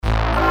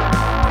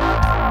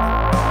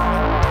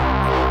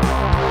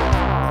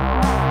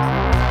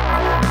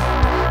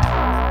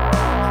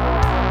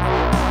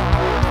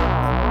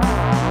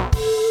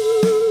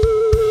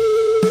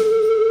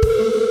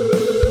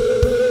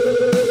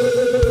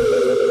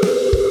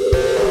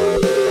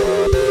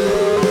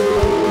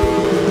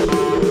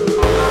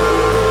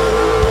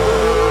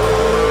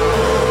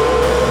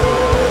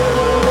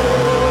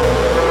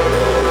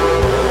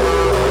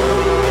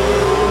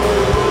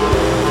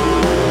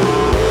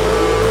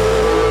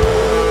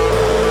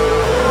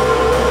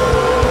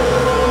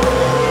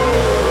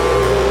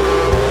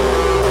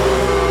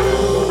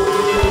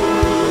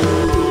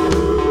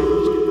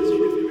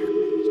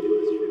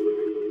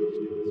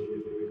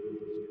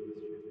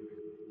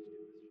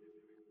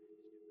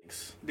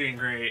Thanks. Doing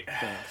great.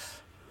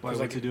 Thanks.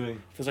 What's you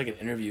doing? Feels like an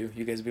interview.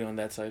 You guys be on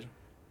that side.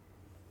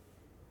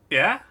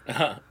 Yeah?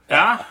 Yeah.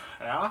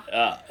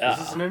 Yeah? Is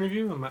this an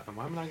interview? Why am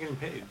I not getting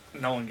paid?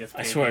 No one gets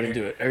paid. I swear I here.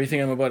 didn't do it. Everything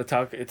I'm about to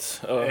talk,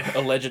 it's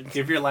alleged.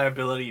 Give your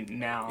liability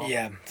now.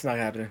 Yeah, it's not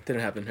happening.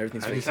 Didn't happen.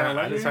 Everything's I fake.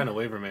 didn't sign a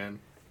waiver, man.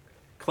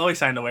 Chloe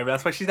signed away, but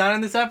that's why she's not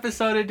in this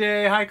episode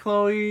today. Hi,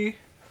 Chloe.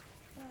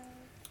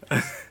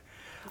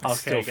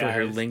 Still feel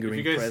her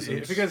lingering presence.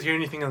 If you guys hear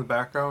anything in the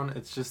background,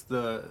 it's just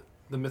the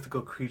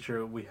mythical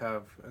creature we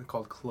have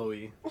called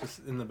Chloe, just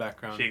in the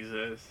background. She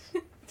exists.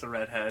 It's a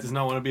redhead. Does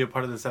not want to be a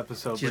part of this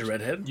episode. She's a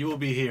redhead? You will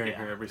be hearing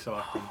her every so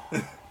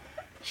often.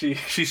 She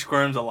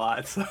squirms a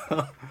lot. So.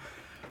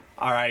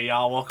 All right,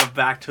 y'all. Welcome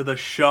back to the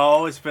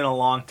show. It's been a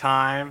long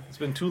time. It's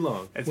been too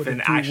long. It's been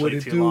actually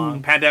too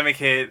long. Pandemic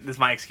hit. This is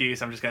my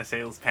excuse. I'm just going to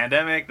say it was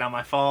pandemic. Not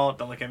my fault.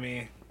 Don't look at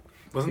me.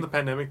 Wasn't the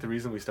pandemic the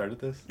reason we started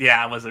this?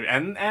 Yeah, it was.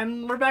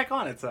 And we're back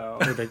on it, so.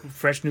 With a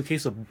fresh new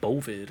case of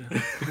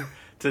Bovid.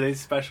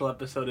 Today's special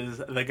episode is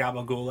the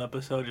GabaGhoul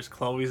episode. Just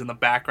Chloe's in the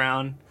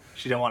background.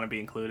 She didn't want to be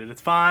included.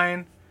 It's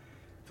fine.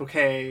 It's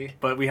okay.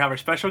 But we have our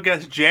special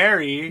guest,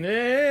 Geri.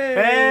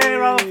 Hey,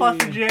 round of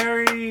applause for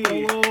Geri.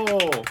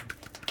 Hello.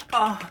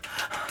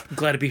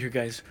 Glad to be here,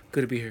 guys.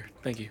 Good to be here.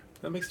 Thank you.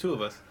 That makes two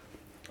of us.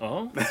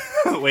 Oh?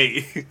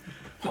 Wait.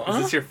 Huh?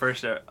 Is this your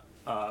first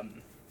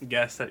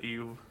guest that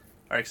you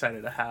are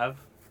excited to have?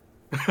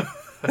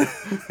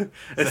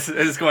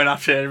 It's going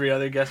off to every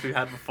other guest we've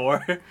had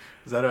before.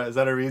 Is that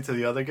a read to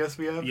the other guests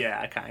we have?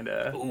 Yeah, kind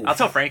of. Ooh. I'll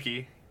tell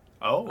Frankie.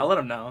 Oh. I'll let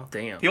him know.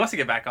 Damn. He wants to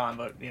get back on,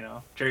 but,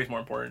 Jerry's more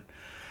important.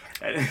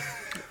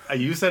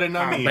 You said it,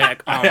 not me.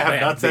 Back. I have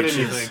not said bitches.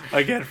 anything.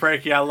 Again,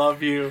 Frankie, I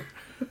love you.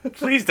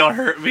 Please don't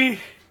hurt me.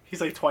 He's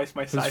like twice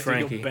my Who's size. So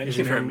Frankie? he'll bench Is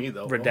me. he hurt from me,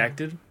 though.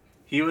 Redacted?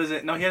 He was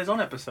no, he had his own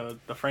episode,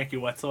 the Frankie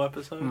Wetzel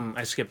episode.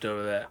 I skipped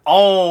over that.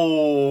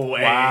 Oh,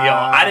 hey, yo,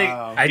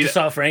 I just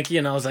saw Frankie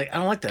and I was like, I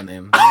don't like that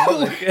name.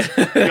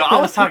 Yo, I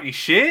was talking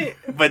shit,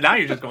 but now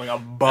you're just going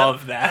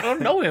above that. I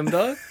don't know him,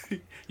 dog.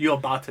 You're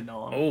about to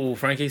know him. Oh,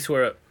 Frankie,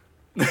 swear up.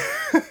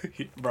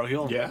 Bro,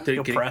 he'll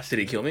Did press.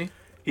 he kill me?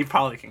 He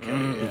probably can kill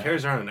you. He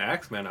carries around an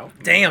axe, man.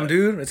 Damn,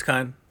 dude. It's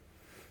kind.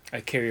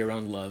 I carry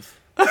around love.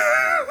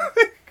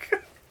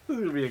 This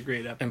is going to be a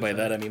great episode. And by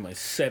that, I mean my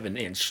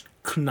 7-inch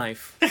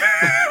knife.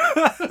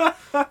 I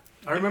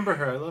remember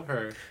her. I love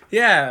her.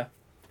 Yeah.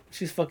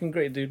 She's fucking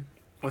great, dude.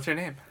 What's her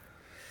name?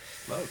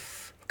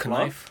 Love.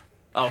 Knife?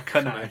 Oh,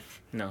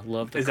 Knife. No,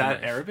 love the Is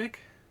that knife. Arabic?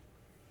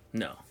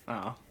 No.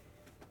 Oh.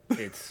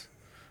 It's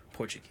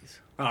Portuguese.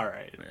 All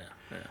right.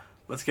 Yeah.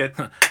 Let's get...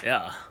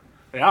 Yeah.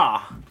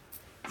 Yeah.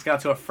 Let's get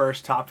to our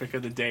first topic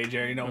of the day,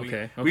 Jerry.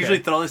 We usually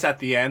throw this at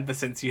the end, but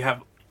since you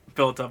have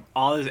built up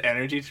all this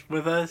energy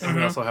with us,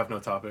 We also have no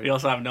topic. we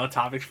also have no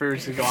topics for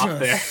us to go off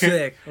there.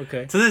 Sick.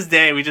 Okay. To this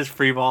day, we just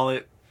freeball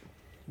it.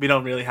 We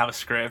don't really have a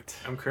script.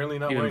 I'm currently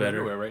not Even wearing better.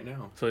 underwear right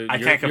now. So I you're,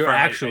 can't confirm. you're I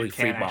actually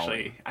can't free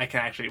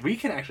balling. we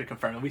can actually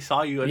confirm that we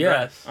saw you in Yeah.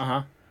 dress.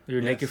 You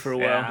were naked for a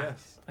while. Yeah.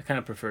 Yes. I kind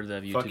of prefer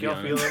that view, Fuck to be your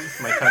honest. feelings.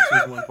 My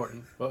tattoo's more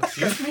important. Well,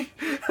 excuse me?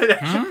 I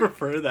actually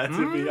prefer that,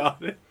 to be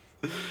honest.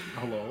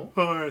 Hello?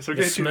 Alright, so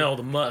The get smell,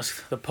 the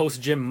musk, the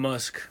post-gym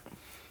musk.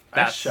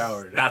 I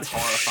showered. That's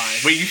horrifying.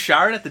 Wait, you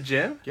showered at the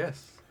gym?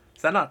 Yes.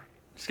 Is that not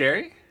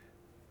scary?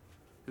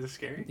 Is it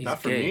scary? He's Not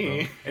for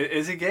gay, me.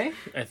 Is it gay?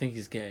 bro. I think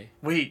he's gay.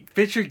 Wait,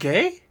 bitch, you're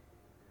gay?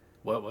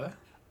 What?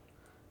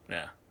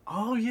 Yeah.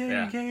 Oh, yeah,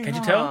 Yeah. you're gay. Can't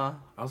you huh?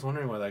 tell? I was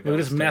wondering why that guy Look at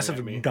was this staring massive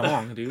at me.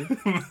 dong, dude.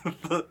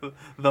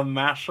 the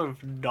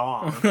massive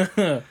dong.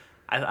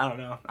 I don't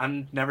know.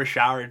 I've never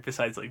showered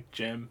besides like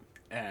gym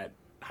at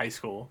high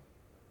school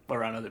or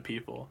around other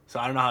people. So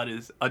I don't know how it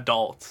is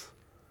adults.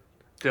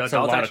 Do It's a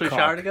adults lot actually of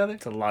shower cock. together?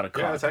 It's a lot of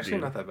cock, Yeah, it's actually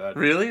dude. not that bad.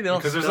 Really? They don't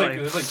Because there's smell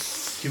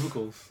like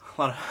cubicles.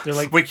 a lot of... They're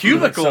like, Wait, they're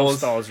like cubicles?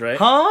 self-stalls, right?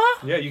 Huh?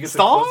 Yeah, you get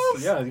Stalls? To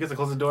close, yeah, you get to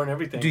close the door and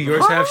everything. Do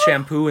yours have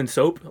shampoo and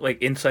soap, like,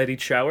 inside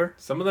each shower?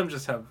 Some of them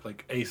just have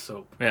like a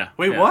soap. Yeah.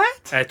 Wait, yeah.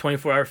 what? At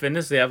 24 Hour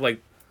Fitness, they have,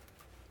 like,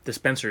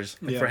 dispensers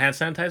Yeah. for hand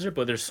sanitizer,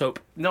 but there's soap.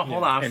 No,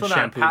 hold on. I'm And still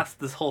shampoo. not past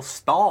this whole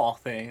stall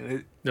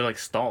thing. They're like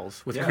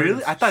stalls with Yeah.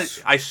 curtains.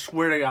 Really? I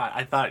swear to God,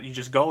 I thought you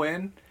just go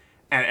in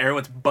and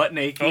everyone's butt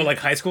naked. Oh, like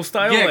high school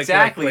style? Yeah, Like-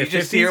 exactly. Like you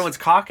just 50s? see everyone's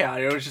cock out.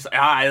 Everyone's just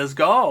like, let's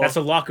go. That's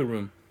a locker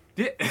room.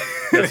 Yeah.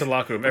 That's a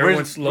locker room. Where's-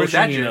 Everyone's where's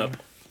that lotioning gym? up.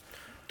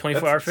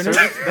 24 Hour Sir,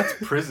 Fitness? that's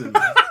prison.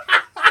 Oh,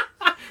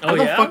 How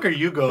the yeah? fuck are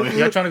you going?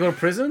 Y'all trying to go to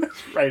prison?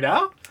 Right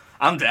now?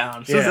 I'm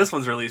down. As soon as Yeah. this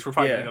one's released, we're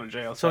probably Yeah. going to go to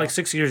jail. So, like,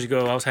 6 years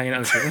ago, I was hanging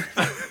out with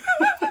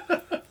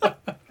you.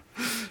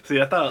 See,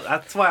 I thought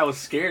that's why I was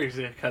scared,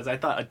 because I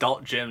thought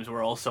adult gyms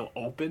were also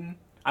open.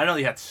 I know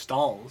they had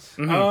stalls.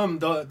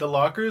 The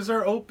lockers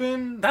are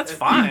open. That's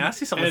fine. I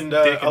see someone's And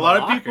dick in a lot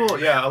the of people,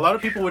 locker. yeah, a lot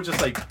of people would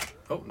just like.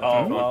 Oh, no.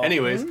 Oh, well.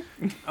 Anyways,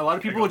 a lot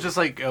of people would just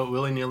like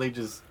willy nilly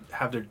just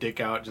have their dick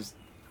out, just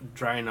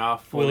drying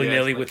off. fully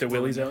Willy-nilly as, with their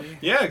willies out.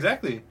 Yeah,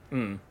 exactly.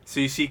 So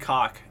you see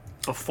cock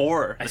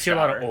before I the see a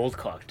lot of shower. old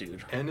cock,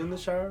 dude. And in the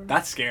shower.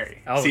 That's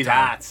scary. All the See,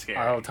 time. that's scary.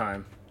 All the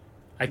time.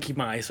 I keep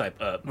my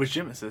eyesight up. Which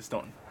gym is this?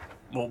 Don't.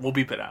 We'll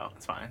beep it out.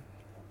 It's fine.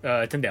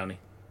 It's in Downey.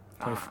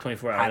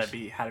 24 Had hours. to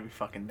be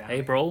fucking down.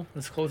 Hey, bro,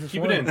 let's close this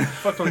Keep one. it in.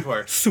 Fuck 24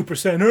 hours. Super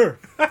Center.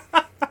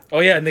 Oh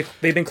yeah, and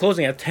they've been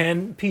closing at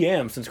 10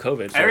 p.m. since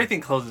COVID. So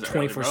Everything closes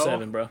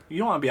 24/7, bro. You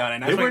don't want to be out at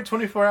night. They were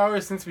 24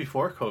 hours since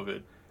before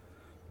COVID.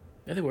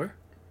 Yeah, they were.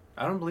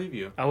 I don't believe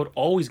you. I would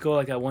always go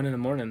like at 1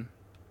 a.m.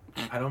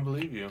 I don't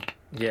believe you.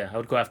 Yeah, I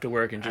would go after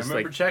work and I just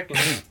remember like checking.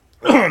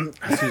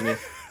 excuse me,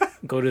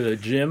 go to the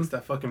gym. It's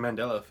that fucking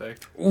Mandela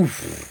effect.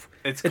 Oof.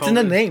 It's It's in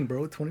the name,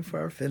 bro.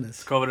 24-hour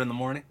fitness. COVID in the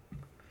morning.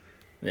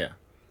 Yeah.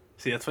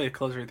 See, that's why you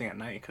close everything at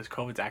night, because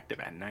COVID's active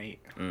at night.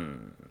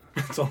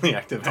 It's only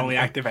active. It's only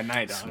active at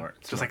night, dog. Smart,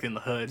 It's just like in the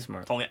hood.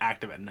 Smart. It's only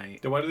active at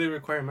night. Then why do they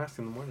require masks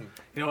in the morning?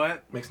 You know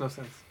what? Makes no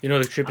sense. You know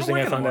the trippest thing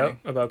work I in the found out morning.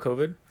 about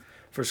COVID?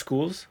 For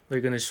schools, they're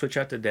gonna switch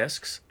out the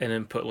desks and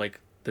then put like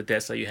the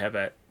desks that you have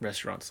at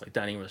restaurants, like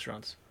dining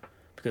restaurants,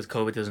 because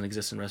COVID doesn't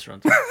exist in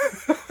restaurants.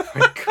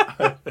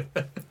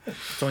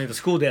 It's only the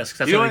school desks.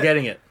 That's You know how what? they're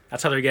getting it.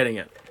 That's how they're getting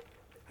it,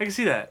 I can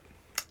see that.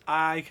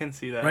 I can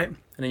see that. right? And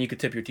then you could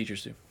tip your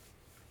teachers too,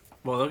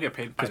 Well, they'll get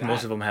paid by because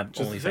most of them have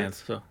Just the tip?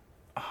 OnlyFans. So,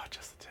 Oh,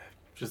 just the tip.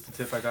 Just the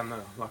tip I got in the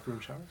locker room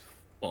showers.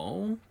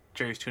 oh,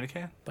 Jerry's tuna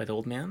can? by the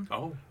old man.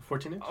 Oh,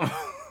 14 inch.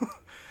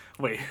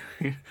 Wait.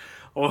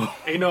 Oh.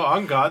 Hey, no,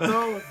 on God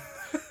though,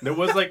 there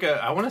was like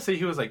I want to say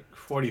he was like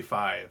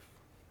 45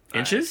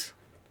 Inches?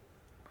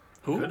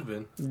 Who? Could have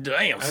been. Damn,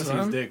 I haven't seen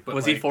his son. dick, but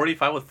Was like, he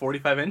 45 with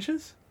 45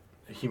 inches?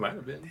 He might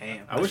have been.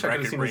 Damn, I wish I could have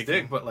that's seen his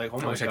record-breaking. dick, but like, oh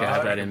my I wish God. I could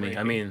have that in me.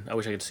 I mean, I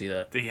wish I could see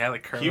that. Did he have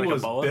like curves He like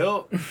was a boa?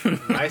 built,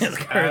 nice as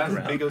Curved ass,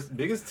 around.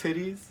 biggest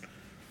titties.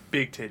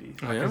 Big titties.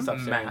 Oh, I yeah? couldn't stop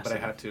saying it, but I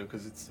Massive. had to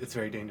because it's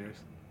very dangerous.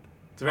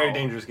 It's a very Oh.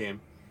 dangerous game.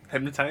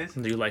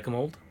 Hypnotized? Do you like them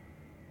old,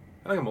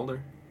 I think I'm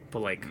older. but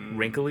like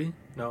wrinkly?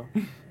 No.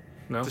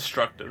 No.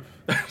 Destructive.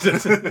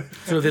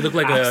 So they look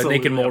like a Absolutely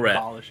naked mole rat.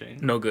 abolishing.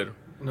 No good.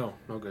 No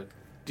good.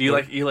 Do you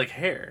like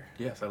hair?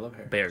 Yes, I love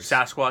hair. Bears.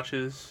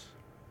 Sasquatches?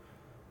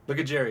 Look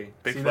at Jerry.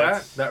 See Bigfoots.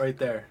 that? That right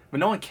there. But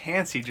no one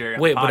can see Jerry.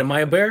 on Wait, the but am I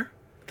a podcast. bear?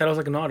 I thought I was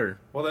like an otter.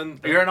 Well then,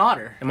 You're an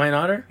otter. Am I an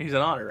otter? He's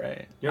an otter,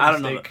 right? You're I a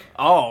don't know. mistake.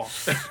 Oh.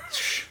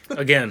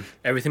 Again,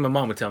 everything my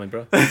mom would tell me,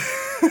 bro.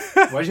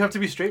 why'd you have to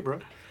be straight, bro?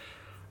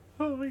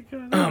 Oh my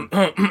god.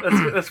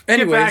 Let's get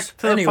Anyways, back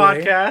to the anyway.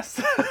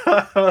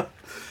 podcast.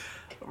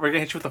 We're gonna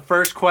hit you with the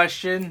first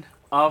question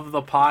of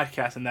the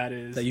podcast, and that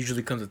is That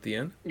usually comes at the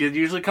end. it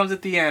usually comes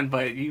at the end,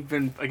 but you've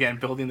been again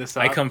building this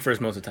up. I come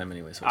first most of the time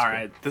anyway. So it's All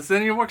right, this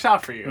then it works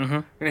out for you. Mhm.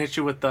 We're gonna hit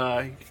you with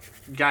the.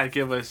 You gotta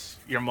give us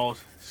your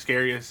most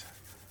scariest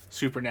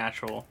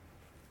supernatural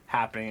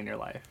happening in your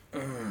life.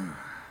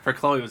 For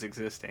Chloe was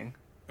existing.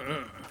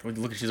 Cool.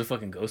 Look, she's a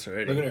fucking ghost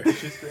already. Look at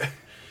her.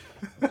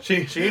 She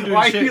ain't doing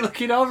Why shit. are you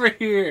looking over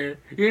here?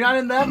 You're not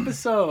in the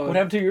episode. What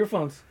happened to your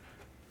earphones?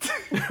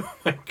 Oh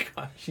my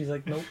God. She's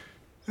like, nope.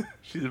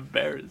 She's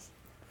embarrassed.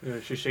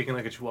 Yeah, she's shaking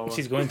like a chihuahua.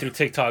 She's going through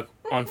TikTok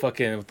on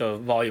fucking with the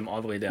volume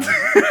all the way down.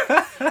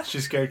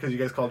 She's scared because you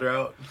guys called her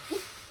out.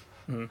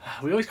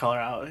 We always call her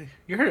out.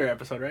 You heard her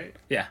episode, right?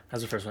 Yeah,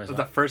 that's the first one I It was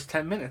saw. the first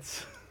 10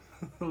 minutes.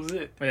 That was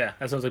it. Yeah,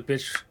 that sounds like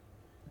bitch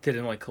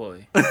didn't like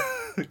Chloe.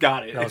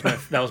 Got it.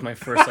 That was my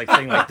first like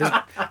thing. Like,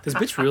 does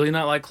bitch really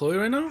not like Chloe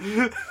right now?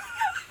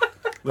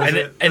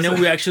 And then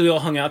we actually all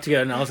hung out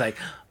together, and I was like,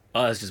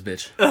 oh, that's just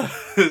bitch.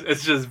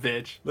 It's just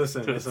bitch.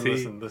 Listen, To a listen,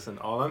 T. listen.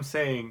 All I'm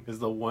saying is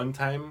the one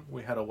time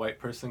we had a white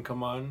person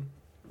come on,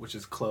 which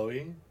is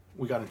Chloe,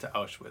 we got into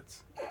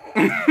Auschwitz.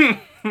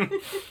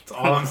 That's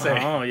all I'm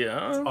saying. Oh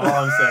yeah. All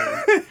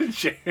I'm saying.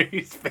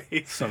 Jerry's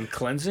face. Some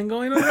cleansing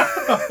going on.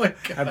 Oh my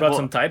God. I brought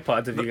some Tide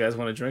Pods if you guys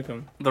want to drink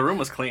them. The room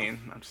was clean.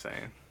 I'm just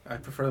saying. I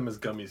prefer them as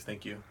gummies,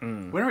 thank you.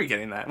 When are we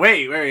getting that?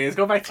 Wait. Let's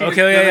go back to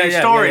Okay, your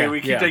story. yeah,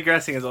 we keep yeah.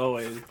 digressing as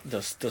always. The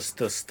I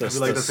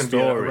feel like that's going to be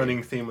a story.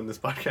 running theme in this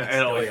podcast.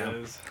 It always yeah.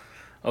 is.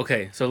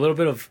 Okay, so a little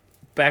bit of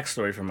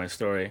backstory for my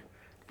story.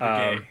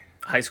 Okay.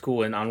 High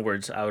school and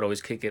onwards, I would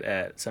always kick it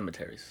at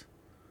cemeteries.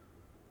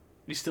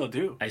 You still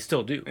do. I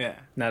still do. Yeah.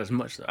 Not as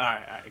much though. All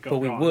right. Go. But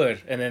we go on.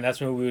 would, and then that's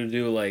when we would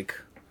do like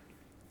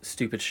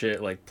stupid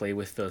shit, like play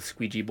with the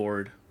squeegee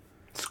board.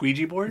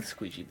 Squeegee board.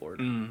 Squeegee board.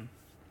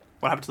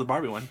 What happened to the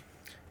Barbie one?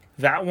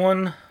 That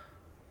one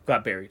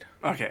got buried.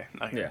 Okay.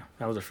 Yeah,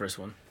 that was the first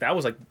one. That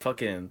was like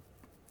fucking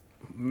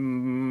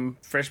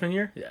freshman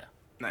year. Yeah.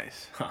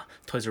 Nice. Huh.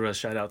 Toys R Us,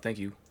 shout out, thank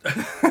you.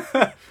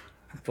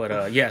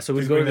 But yeah, so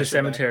we'd Please go to bring the that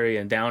shit back. cemetery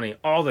in Downey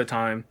all the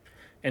time,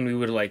 and we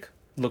would like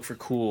look for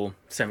cool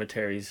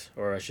cemeteries,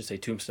 or I should say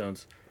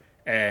tombstones,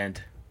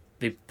 and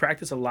they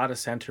practice a lot of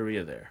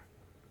Santeria there.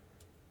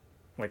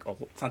 Like all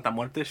Santa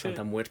Muerte shit.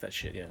 Santa Muerte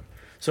shit, yeah.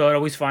 So I'd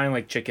always find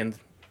like chicken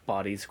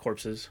bodies,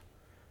 corpses,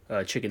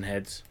 chicken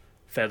heads,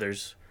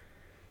 feathers,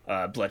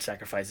 blood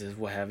sacrifices,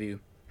 what have you.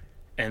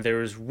 And there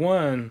was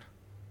one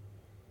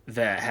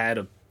that had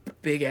a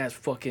big ass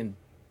fucking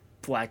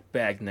black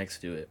bag next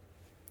to it.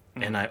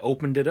 And I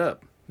opened it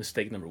up.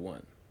 Mistake number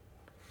one.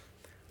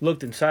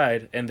 Looked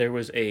inside, and there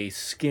was a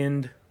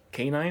skinned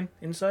canine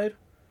inside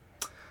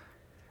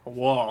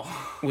Whoa.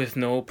 with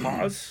no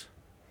paws.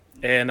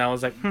 And I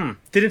was like,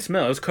 didn't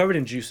smell. It was covered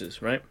in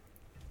juices, right?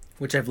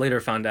 Which I've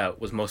later found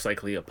out was most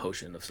likely a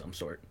potion of some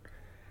sort.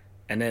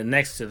 And then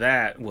next to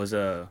that was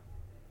a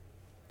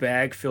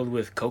bag filled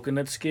with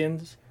coconut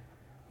skins,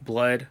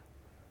 blood,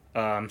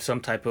 some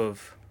type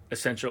of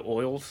essential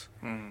oils,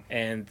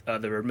 and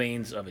the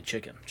remains of a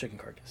chicken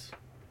carcass.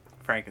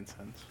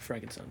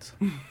 Frankincense.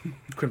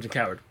 Crimson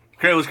Coward.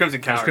 It was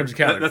Crimson Coward. Crimson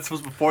Coward. That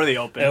was before they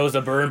opened. It was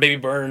a burn, baby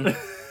burn.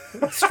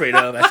 Straight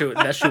up.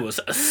 That shit was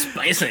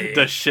spicy.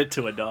 The shit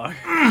to a dog.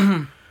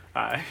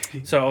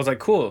 So I was like,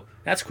 cool.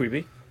 That's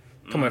creepy.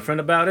 Told my friend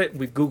about it.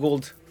 We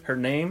Googled her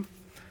name.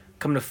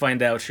 Come to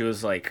find out she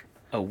was like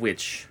a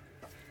witch.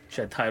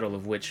 She had title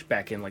of witch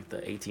back in like the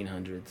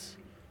 1800s.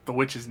 The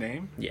witch's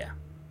name? Yeah.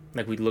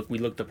 Like we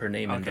looked up her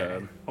name and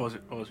what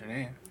was her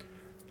name?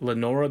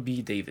 Lenora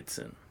B.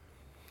 Davidson.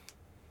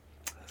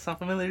 Sound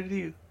familiar to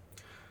you?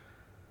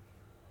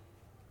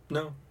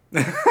 No.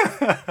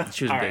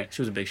 She was big.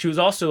 She was big. She was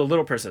also a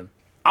little person.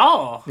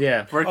 Oh.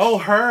 Yeah. Oh,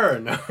 her.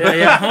 No.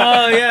 Yeah.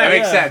 Oh, yeah. That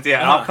makes sense.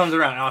 Yeah. It all comes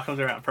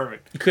around.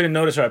 Perfect. You couldn't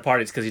notice her at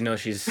parties because you know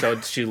she's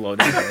low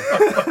down.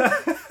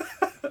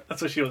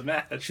 That's why she was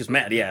mad. She was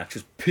mad. Yeah. She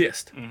was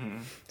pissed. Mm-hmm.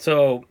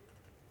 So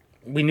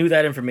we knew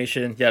that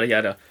information. Yada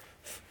yada.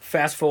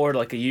 Fast forward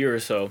like a year or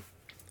so,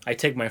 I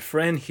take my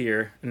friend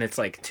here, and it's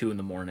like 2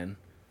 a.m.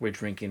 We're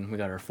drinking. We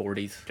got our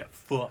 40s. Got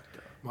fucked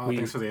up. Wow,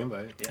 thanks for the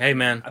invite. Yeah. Hey,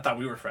 man. I thought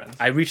we were friends.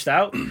 I reached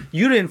out.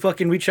 You didn't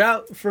fucking reach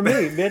out for me,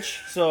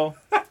 bitch. So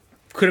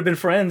could have been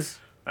friends.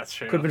 That's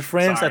true. Could have been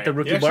friends at the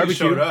rookie He actually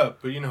barbecue. showed up,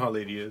 but you know how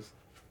lady is.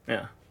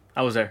 Yeah,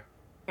 I was there.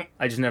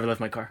 I just never left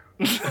my car.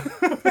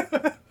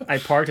 I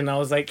parked and I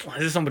was like,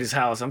 "This is somebody's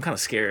house. I'm kind of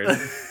scared."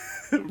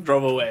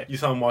 Drove away. You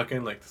saw him walk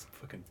in like this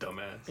fucking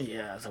dumbass.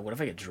 Yeah, I was like, "What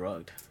if I get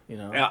drugged?" You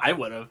know? Yeah, I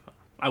would have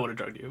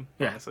drugged you.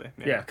 Yeah. Honestly.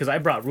 Yeah, because I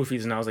brought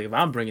roofies and I was like, if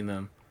I'm bringing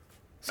them,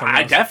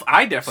 I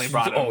definitely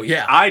brought them. Oh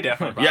yeah, I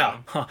definitely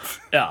brought them.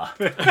 Yeah.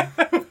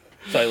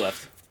 So I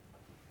left,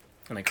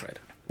 and I cried.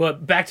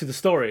 But back to the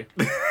story.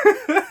 God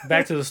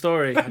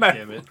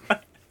Damn it.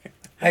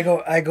 I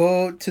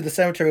go to the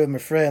cemetery with my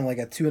friend like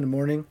at 2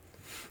 a.m.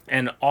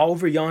 And all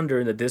over yonder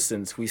in the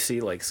distance, we see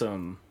like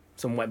some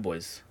white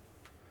boys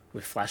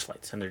with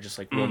flashlights, and they're just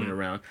like roaming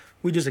around.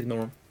 We just ignore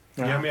them.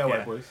 Yeah, me,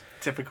 white boys.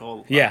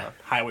 Typical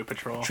highway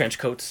patrol. Trench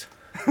coats,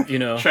 you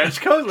know. Trench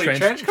coats? Like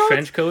trench coats?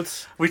 Trench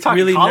coats. We talking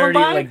really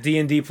Columbine? nerdy, like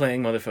D&D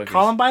playing motherfuckers.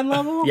 Columbine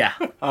level? Yeah.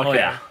 Okay. Oh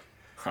yeah.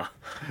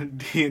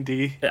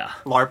 D&D? Yeah.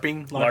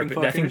 LARPing?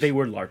 I think they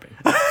were LARPing.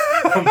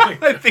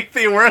 I think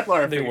they were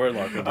LARPing. They were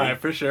LARPing. All right,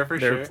 for sure.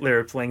 They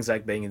were playing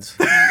Zach Bagans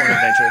on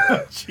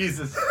Adventure.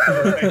 Jesus.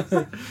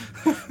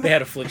 They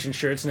had affliction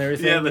shirts and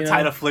everything. Yeah, the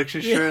tight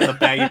affliction shirt and the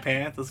baggy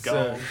pants. Let's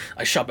go.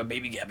 I shop at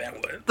Baby Gap and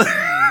wood.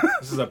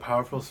 This is a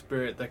powerful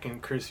spirit that can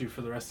curse you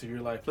for the rest of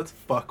your life. Let's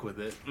fuck with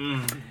it.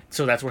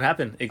 So that's what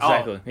happened.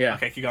 Exactly. Oh, yeah.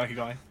 Okay, keep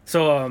going.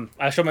 So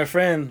I showed my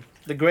friend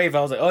the grave.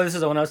 I was like, oh, this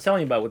is the one I was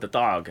telling you about with the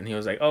dog. And he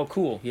was like, oh,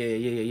 cool. Yeah.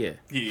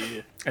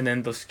 Yeah. And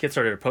then those kids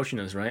started approaching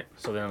us, right?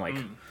 So then like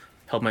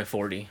held my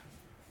 40,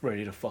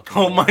 ready to fucking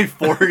Oh, my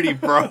 40, I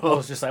bro.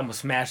 was just like, I'm gonna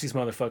smash these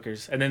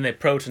motherfuckers. And then they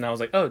approached and I was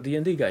like, oh,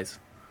 D&D guys.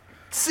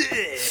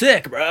 Sick.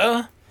 Sick,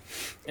 bro.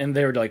 And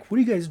they were like, what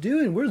are you guys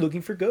doing? We're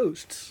looking for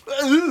ghosts.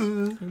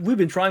 We've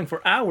been trying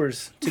for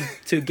hours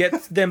to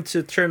get them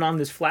to turn on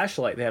this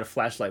flashlight. They had a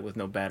flashlight with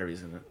no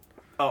batteries in it.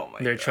 Oh, my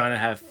God. They're trying to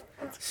have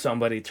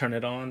somebody turn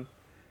it on.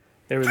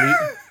 They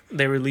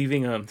were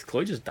leaving.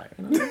 Chloe just died.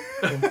 Right now.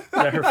 Is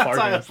that her That's why I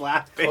fart? was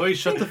laughing. Chloe,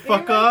 shut the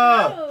fuck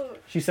up.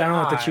 She sounded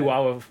like the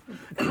Chihuahua.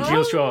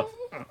 Gio's Chihuahua.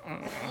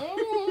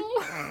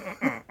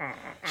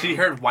 She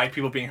heard white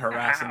people being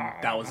harassed, and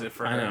that was it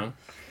for her. I know.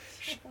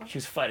 She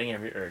was fighting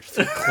every urge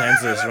to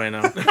cleanse us right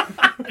now.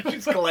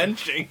 She's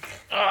clenching.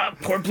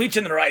 Pour bleach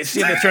in her eyes.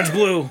 See if it turns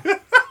blue.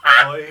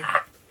 Chloe.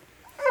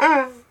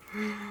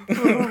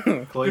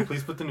 Chloe,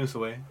 please put the noose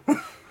away.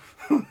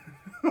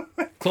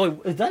 Chloe,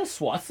 is that a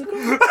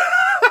swastika?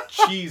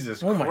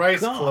 Jesus Oh my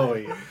Christ, God.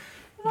 Chloe.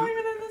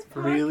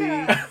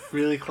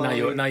 Really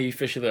close. Now you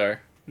officially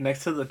are.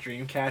 Next to the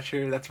dream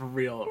catcher, that's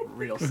real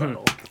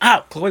subtle.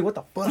 Ow, Chloe, what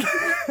the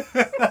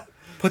fuck?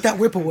 Put that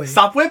whip away.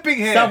 Stop whipping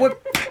him! Stop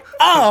whip.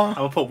 Oh! I'm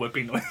gonna put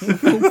whipping noise.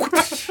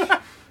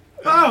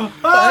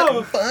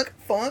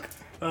 Fuck.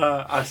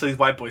 So these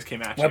white boys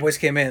came at you. White boys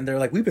came in. They're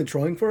like, we've been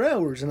trolling for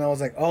hours. And I was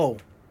like, oh.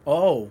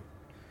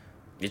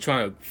 You're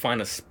trying to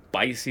find a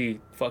spicy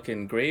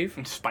fucking grave?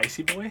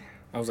 Spicy boy?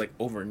 I was like,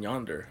 over and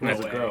yonder. No As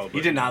a way. girl, You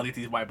but- did not lead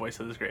these white boys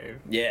to this grave.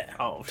 Yeah.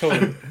 Oh,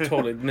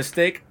 Totally.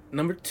 Mistake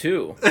number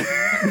 2.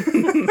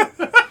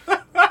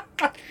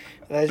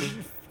 I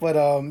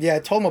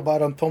told him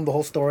about him, told him the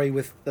whole story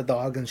with the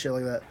dog and shit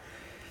like that.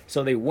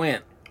 So they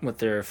went with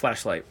their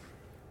flashlight.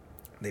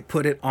 They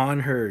put it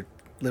on her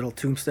little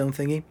tombstone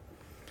thingy.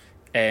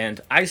 And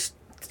I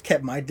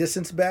Kept my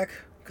distance back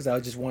because I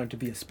just wanted to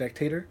be a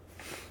spectator.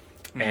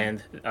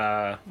 And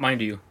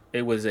mind you,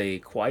 it was a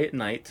quiet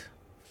night,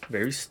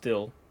 very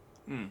still,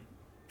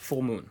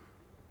 full moon.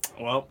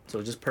 well,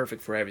 So just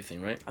perfect for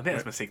everything, right? I think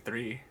that's mistake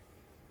 3.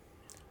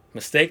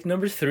 Mistake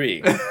number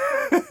 3.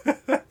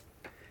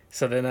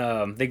 So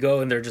then they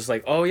go and they're just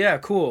like, oh yeah,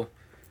 cool.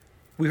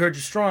 We heard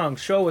you're strong.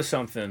 Show us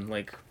something.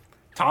 Like,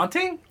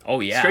 Taunting? oh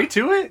yeah. Straight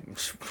to it?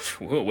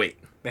 Wait.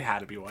 They had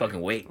to be white.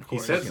 Fucking wait. He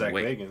said Fucking Zach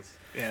wait. Bagans.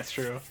 Yeah, it's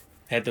true.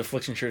 Had the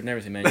affliction shirt and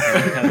everything, man. You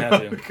kind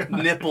of have to.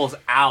 Nipples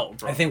out,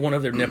 bro. I think one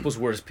of their nipples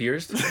was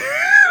pierced.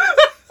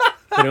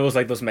 But it was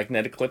like those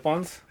magnetic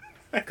clip-ons.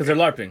 Because they're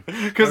LARPing.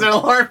 Because they're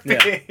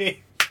LARPing. Yeah.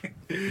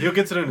 You'll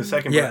get to it in a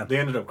second, Yeah. but they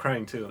ended up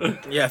crying too.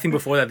 Yeah, I think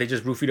before that they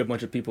just roofied a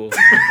bunch of people.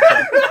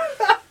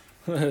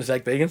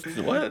 Zach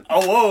Bagans? What?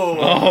 Oh, whoa.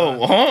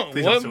 Oh, huh?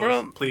 Please What, don't sue bro?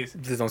 us. Please.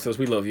 Please don't sue us.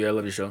 We love you. I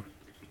love your show.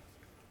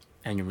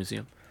 And your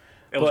museum.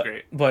 It was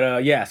great.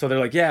 But yeah, so they're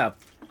like, yeah,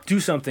 do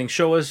something.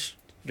 Show us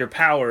your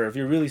power. If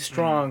you're really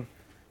strong,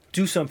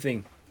 do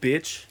something,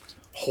 bitch.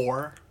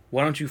 Whore.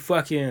 Why don't you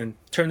fucking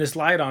turn this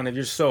light on if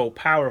you're so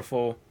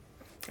powerful?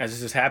 As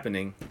this is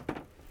happening,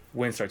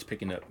 wind starts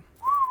picking up.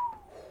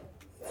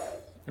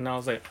 And I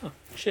was like, oh,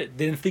 shit,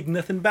 didn't think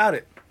nothing about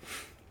it.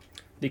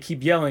 They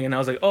keep yelling, and I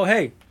was like, oh,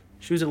 hey,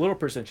 she was a little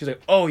person. She's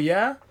like, oh,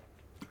 yeah?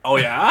 Oh,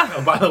 yeah?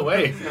 Oh, by the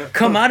way,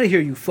 Come out of here,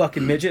 you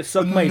fucking midget.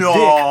 Suck my dick.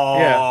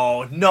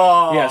 Yeah.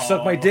 No. Yeah,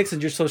 suck my dick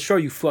since you're so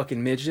short, you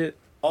fucking midget.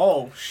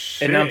 Oh,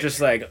 shit. And I'm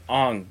just like,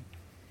 oh,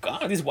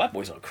 God, these white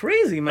boys are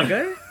crazy, my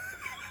guy.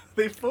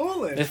 They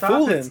fooling. They're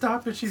fooling.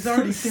 Stop it. She's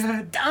already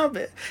dead. Stop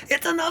it.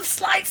 It's enough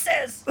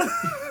slices.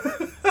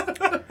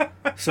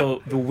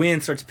 So the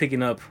wind starts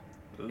picking up,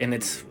 and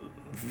it's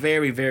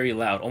very, very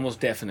loud,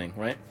 almost deafening,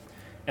 right?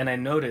 And I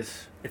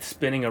notice it's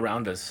spinning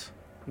around us.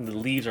 The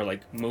leaves are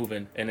like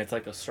moving, and it's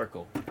like a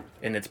circle,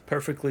 and it's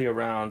perfectly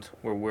around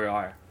where we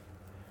are.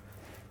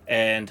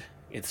 And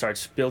it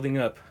starts building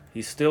up.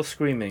 He's still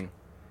screaming,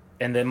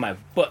 and then my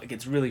butt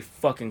gets really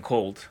fucking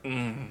cold.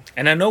 Mm.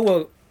 And I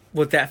know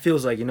what that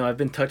feels like. You know, I've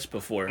been touched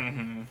before.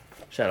 Mm-hmm.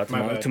 Shout out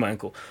My to my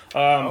uncle.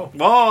 Oh.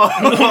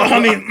 I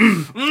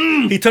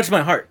mean, he touched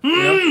my heart. You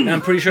know? And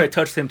I'm pretty sure I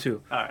touched him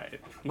too. All right.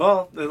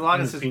 Well,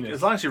 His penis.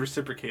 as long as you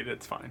reciprocate it,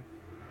 it's fine.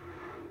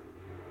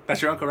 That's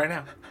your uncle right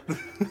now.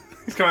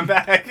 He's coming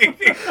back.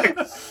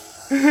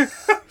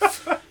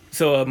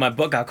 So my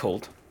butt got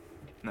cold,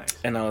 Nice.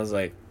 and I was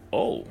like,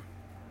 "Oh,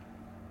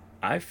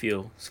 I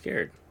feel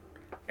scared."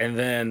 And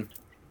then,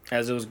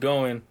 as it was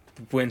going,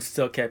 the wind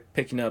still kept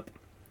picking up,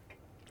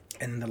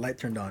 And then the light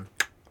turned on.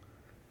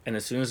 and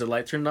as soon as the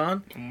light turned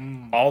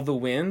on, all the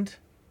wind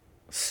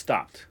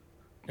stopped,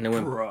 and it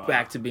went Bruh.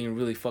 back to being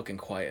really fucking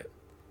quiet.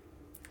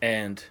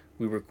 And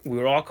we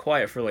were all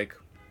quiet for like,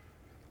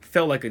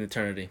 felt like an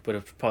eternity, but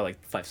it was probably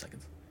like 5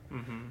 seconds.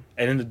 Mm-hmm.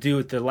 And then the dude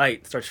with the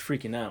light starts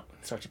freaking out,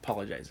 starts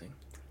apologizing.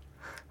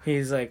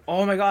 He's like,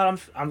 "Oh my God,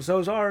 I'm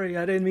so sorry.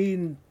 I didn't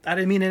mean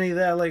any of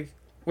that. Like,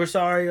 we're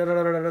sorry." Da, da,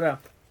 da, da, da, da.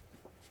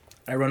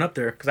 I run up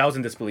there because I was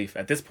in disbelief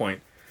at this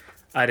point.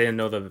 I didn't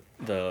know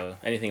the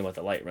anything about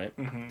the light, right?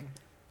 Mm-hmm.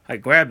 I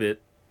grab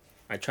it.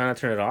 I try not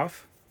to turn it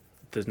off.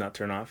 It does not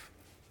turn off.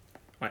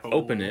 I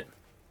open it.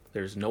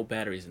 There's no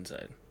batteries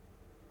inside,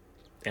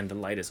 and the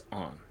light is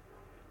on.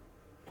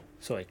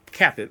 So I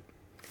cap it,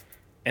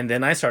 and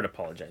then I start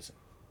apologizing.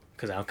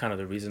 Because I'm kind of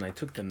the reason I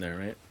took them there,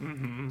 right?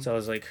 Mm-hmm. So I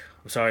was like,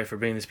 "I'm sorry for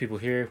bringing these people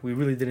here. We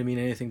really didn't mean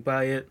anything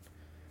by it.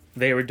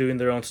 They were doing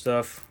their own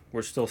stuff.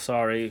 We're still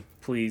sorry.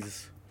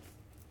 Please,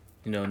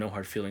 no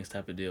hard feelings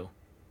type of deal."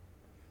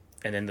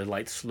 And then the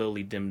light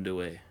slowly dimmed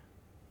away.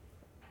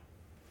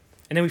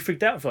 And then we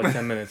freaked out for like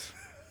 10 minutes.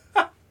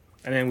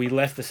 And then we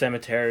left the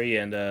cemetery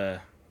and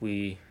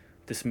we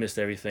dismissed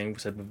everything. We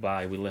said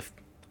bye-bye.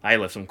 I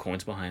left some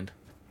coins behind.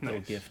 Little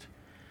Nice. gift.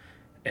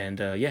 And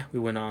yeah, we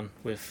went on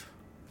with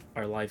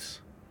our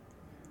lives.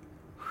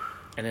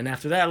 And then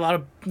after that, a lot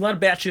of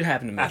bad shit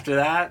happened to me. After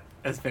that,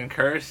 it's been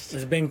cursed.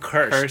 It's been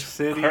cursed. Cursed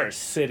city.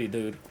 Cursed city,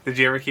 dude. Did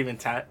you ever keep in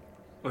touch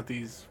with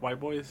these white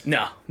boys?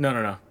 No.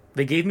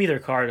 They gave me their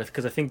card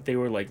because I think they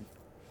were like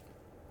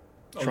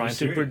trying to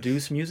serious?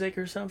 produce music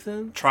or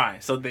something. Try.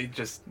 So they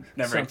just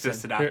never Something.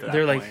 existed after that.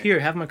 They're like, point. "Here,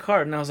 have my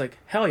card," and I was like,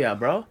 "Hell yeah,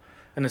 bro!"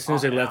 And as soon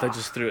as they left, I yeah.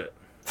 just threw it.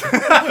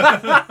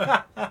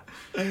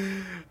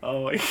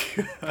 Oh my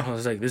God. I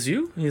was like, "This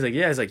you?" And he's like,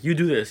 "Yeah." He's like, "You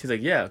do this." He's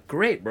like, "Yeah,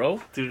 great,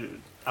 bro."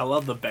 Dude, I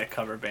love the back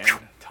cover band. You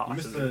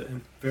Tosses missed it.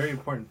 a very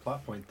important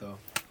plot point, though.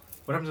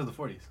 What happened to the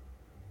 40s?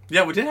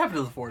 Yeah, what did happen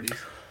to the 40s?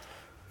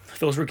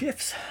 Those were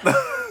gifts. Those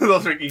were,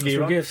 Those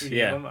were gifts. You gave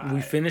Yeah, them? we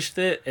Alright. finished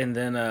it, and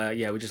then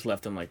we just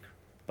left them like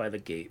by the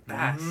gate.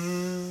 That's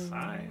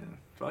fine.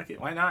 Fuck it.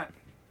 Why not?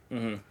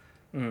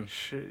 Mm-hmm.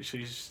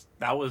 She's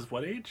that was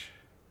what age?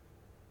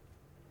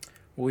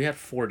 Well, we had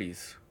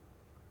 40s.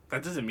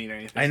 That doesn't mean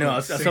anything. I know.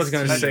 That's what I was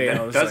gonna say.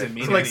 I was doesn't like,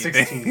 mean it's like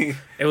anything. 16.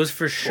 it was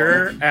for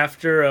sure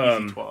after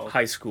Easy 12.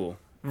 high school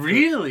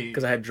Really?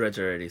 because I had dreads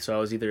already. So I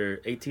was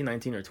either 18,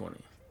 19, or 20.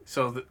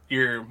 So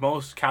your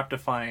most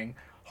captifying,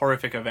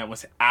 horrific event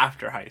was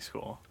after high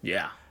school.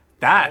 Yeah.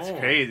 That's Oh.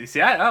 crazy. See,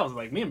 that was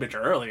like me and bitch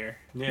earlier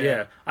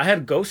Yeah. I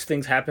had ghost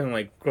things happen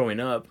like growing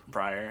up.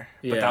 prior.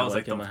 Yeah, but that was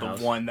like like in my house.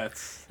 the one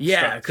that's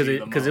Yeah, struck you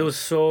the because it was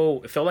most.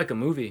 so, it felt like a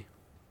movie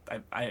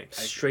I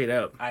straight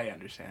up. I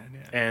understand.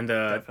 Yeah, And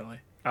definitely.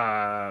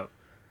 I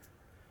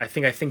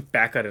think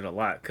back at it a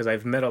lot because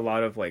I've met a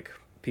lot of like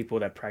people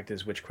that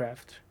practice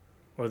witchcraft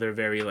or they're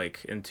very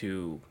like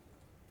into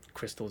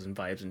crystals and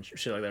vibes and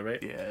shit like that,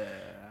 right? Yeah.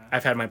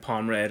 I've had my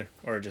palm read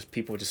or just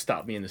people just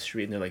stop me in the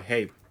street and they're like,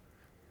 "Hey,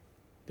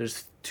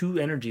 there's two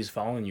energies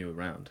following you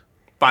around."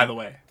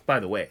 By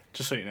the way,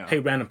 just so you know. hey,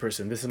 random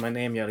person, this is my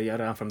name, yada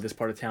yada. I'm from this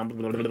part of town, blah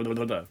blah blah blah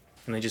blah. Blah.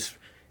 And they just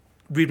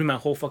read me my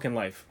whole fucking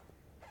life,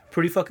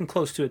 pretty fucking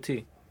close to a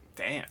T.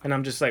 Damn. And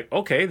I'm just like,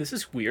 okay, this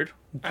is weird.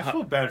 I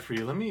feel bad for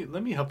you. Let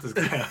me help this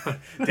guy out.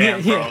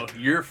 Damn, bro, Yeah.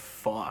 you're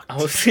fucked. I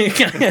was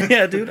thinking,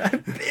 yeah, dude,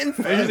 I've been.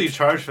 I usually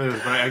charge for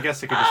this, but I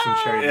guess I could do some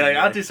charity. Yeah, like,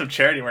 I'll work. do some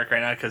charity work right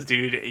now because,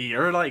 dude,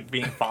 you're like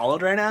being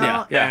followed right now,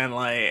 Yeah, yeah. and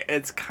like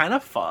it's kind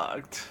of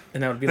fucked.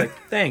 And I would be like,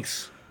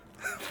 thanks.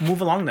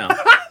 Move along now.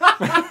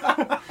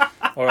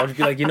 Or I'll just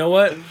be like, you know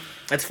what?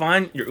 That's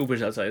fine. Your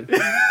Uber's outside.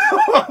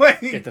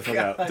 Get the fuck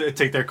out.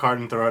 Take their card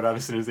and throw it out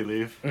as soon as they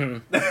leave.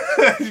 You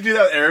do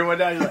that with everyone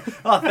now. You're like,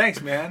 oh,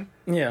 thanks, man.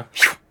 Yeah.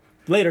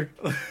 Later.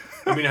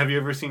 I mean, have you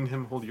ever seen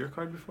him hold your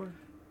card before?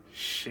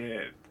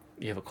 Shit.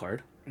 You have a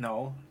card?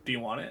 No. Do you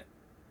want it?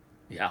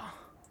 Yeah.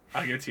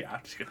 I'll give it to you.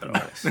 I'll just get that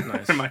Nice,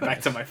 nice.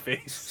 back to my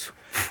face.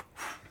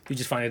 You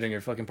just find it in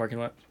your fucking parking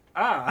lot?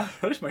 Ah,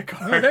 there's my Oh,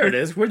 card. there it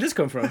is. Where'd this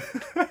come from?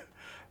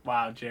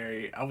 Wow,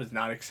 Jerry, I was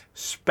not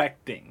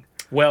expecting.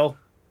 Well,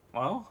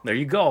 Well, there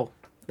you go.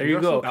 There you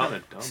You're go. also kind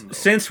of dumb, though.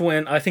 Since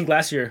when? I think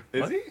last year.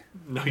 is What? he?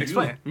 No,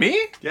 Explain.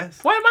 Me? Yes.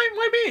 Why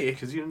me?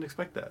 Because you didn't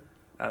expect that.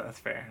 That's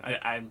fair.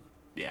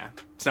 Yeah,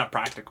 it's not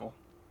practical.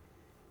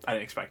 I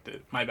didn't expect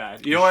it. My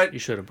bad. You know what? You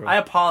should have, bro. I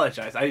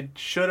apologize. I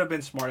should have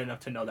been smart enough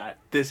to know that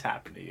this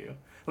happened to you.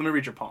 Let me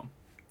read your palm.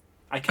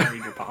 I can't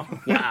read your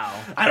palm. Wow.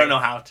 I don't know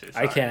how to. I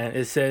Sorry. can.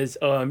 It says,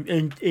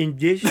 in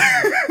this.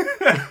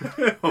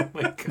 Oh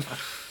my god.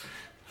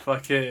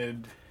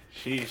 Fucking.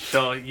 Sheesh.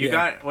 So you Yeah.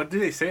 got. What do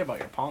they say about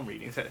your palm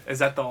readings? Is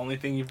that the only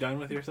thing you've done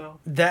with yourself?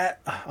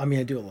 That, I mean,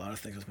 I do a lot of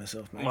things with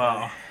myself, man.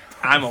 Well,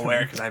 I'm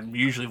aware because I'm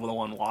usually the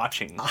one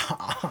watching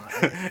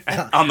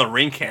on the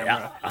ring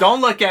camera.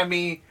 Don't look at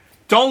me.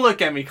 Don't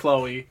look at me,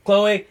 Chloe.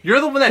 Chloe,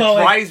 You're the one that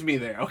Chloe. drives me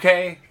there,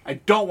 okay? I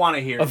don't want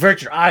to hear it.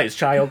 avert your eyes,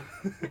 child.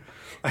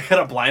 I got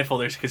a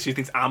blindfold her because she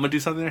thinks I'm going to do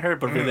something to her,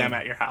 but really I'm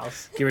at your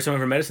house. Give her some of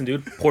her medicine,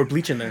 dude. Pour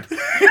bleach in there.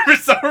 For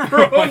some of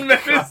her own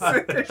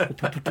medicine.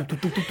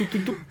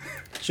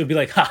 She'll be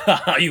like, ha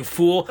ha ha, you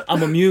fool.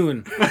 I'm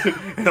immune.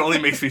 It only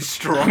makes me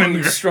stronger.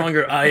 I'm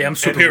stronger. I am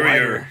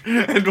superior.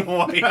 And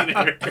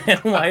whiter. And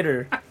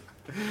whiter.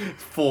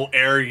 Full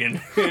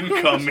Aryan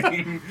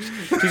incoming.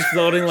 She's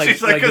floating like,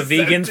 She's like like the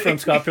vegans ascending. from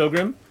Scott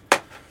Pilgrim.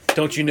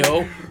 Don't you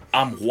know?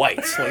 I'm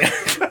white.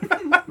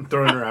 Like,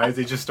 Throw in her eyes,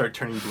 they just start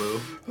turning blue.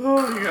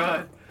 Oh my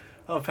god.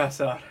 I'll pass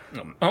out.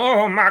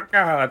 oh my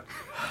god.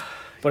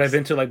 But I've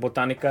been to like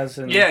botanicas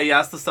and Yeah,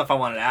 that's the stuff I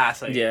wanted to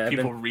ask. Like, Yeah,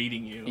 people then-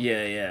 reading you.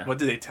 yeah. What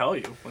do they tell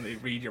you when they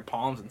read your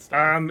palms and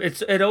stuff?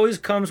 It always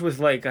comes with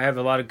like I have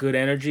a lot of good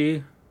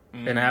energy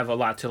and I have a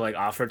lot to like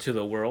offer to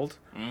the world,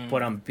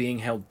 but I'm being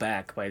held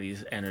back by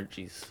these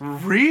energies.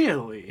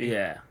 Really?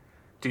 Yeah.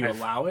 Do you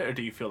allow it, or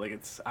do you feel like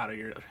it's out of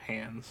your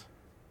hands?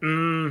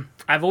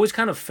 I've always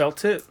kind of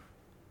felt it,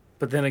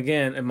 but then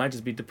again, it might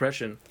just be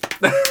depression.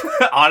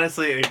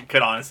 Honestly, it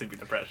could honestly be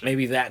depression.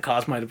 Maybe that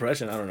caused my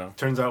depression. I don't know.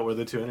 Turns out we're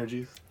the two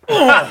energies.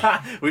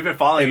 We've been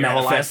following It your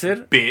whole life,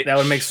 manifested. bitch. That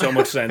would make so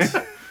much sense.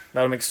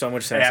 That would make so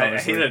much sense. I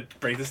honestly. hate to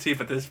break this to you,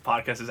 but this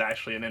podcast is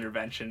actually an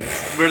intervention.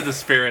 We're the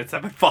spirits.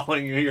 I've been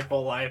following you your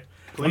whole life.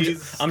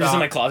 Please. I'm just in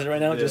my stop closet right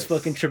now, this. just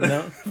fucking tripping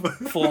out.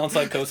 Full on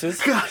psychosis.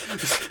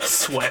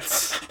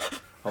 Sweats.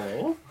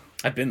 Hello?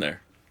 I've been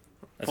there.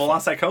 That's Full fun.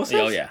 on psychosis?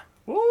 Oh yeah.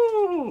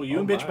 Woo! You Oh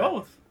and bitch my.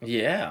 both.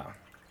 Yeah.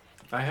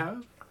 I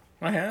have?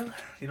 I have.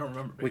 You don't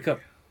remember. Wake up.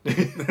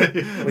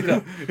 Wake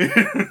up.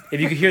 If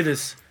you could hear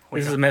this,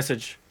 this is a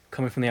message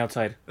coming from the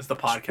outside. It's the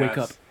podcast. Wake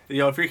up.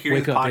 Yo, if you're hearing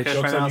Wake this up, podcast bitch. right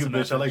Jokes now, on it's you, a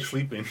bitch. I like message.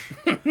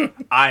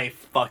 sleeping. I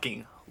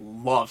fucking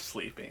love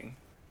sleeping.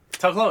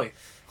 Tell Chloe.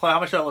 Chloe, how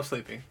much do I love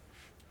sleeping?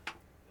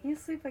 You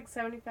sleep like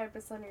 75%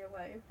 of your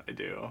life. I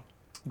do.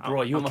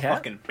 Bro, you I'm a a cat?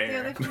 fucking The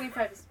other bear.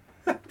 25 is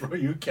Bro,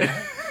 you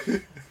can't.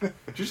 Did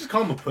you just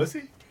call him a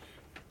pussy?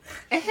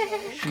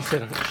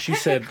 She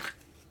said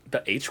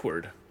the H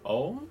word.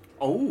 Oh?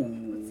 Oh.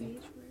 what's the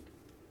H word?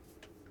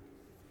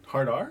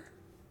 Hard R?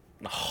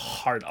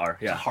 Hard R.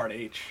 Yeah. Yeah. Hard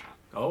H.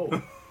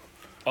 Oh.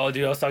 Oh,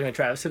 dude, I was talking to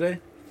Travis today,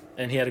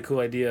 and he had a cool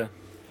idea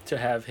to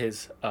have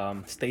his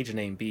stage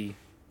name be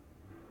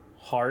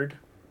Hard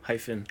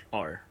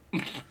R.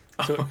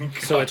 So,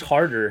 so it's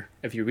harder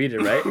if you read it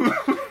right,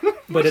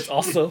 but it's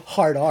also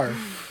Hard R.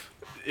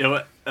 You know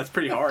what? That's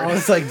pretty hard. I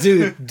was like,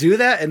 dude, do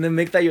that and then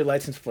make that your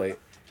license plate.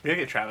 We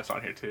gotta get Travis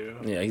on here too.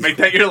 Yeah, he's Make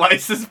that your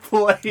license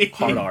plate.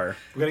 Hard R.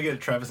 We gotta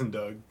get Travis and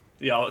Doug.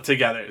 Yo,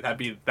 together. That'd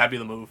be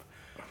the move.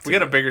 We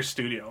got a bigger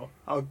studio.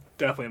 I'll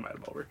definitely invite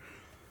him over.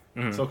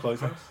 So Chloe's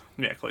house?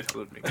 Yeah, Chloe's house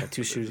would be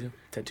Tattoo studio,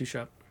 tattoo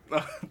shop.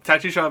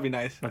 Tattoo shop would be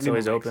nice. That's Need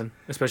always more mics. open,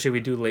 especially if we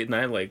do late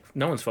night. Like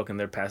no one's fucking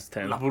there past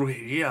 10. La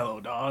brujeria though,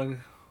 dog.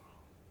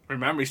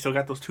 Remember, you still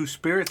got those two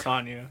spirits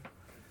on you.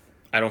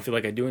 I don't feel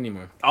like I do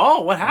anymore.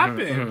 Oh, what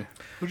happened?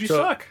 Who'd you So-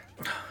 suck?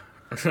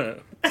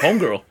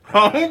 Homegirl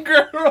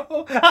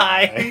Homegirl.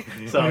 Hi.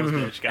 So it was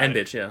bitch, got and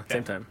it. bitch, yeah,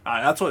 same time.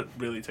 That's what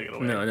really took it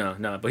away.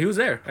 No, but he was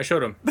there. I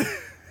showed him.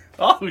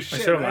 Oh I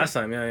shit. showed him man. last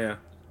time. Yeah.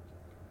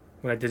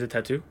 When I did the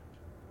tattoo.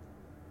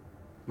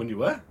 When you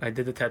what? I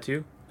did the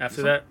tattoo.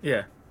 After that,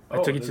 yeah.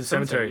 I took you to the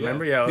cemetery. Yeah.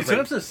 Remember? Yeah. I You was took him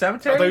like, to the I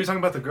cemetery? thought you were talking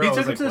about the girl. You I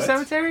took was him to the like,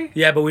 what? cemetery?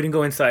 yeah, but we didn't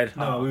go inside.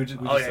 No, we just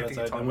Oh, yeah, I sat think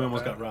you outside told and me we about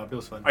almost that. got robbed. It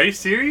was fun. Are you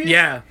serious?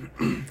 Yeah.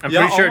 I'm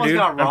Y'all pretty sure, almost dude.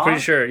 got I'm pretty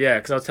robbed? sure. Yeah,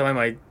 because I was telling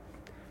my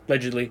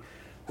allegedly.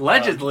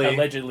 Allegedly.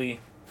 Allegedly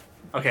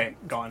Okay,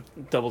 go on.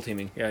 double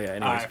teaming. Yeah.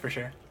 Anyways. All right, for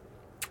sure.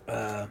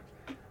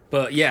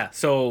 But yeah,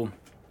 so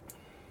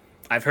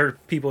I've heard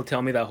people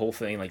tell me that whole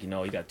thing, like, you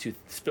know, you got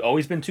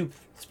always been two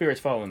spirits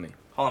following me.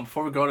 Hold on,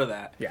 before we go to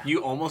that. Yeah.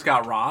 You almost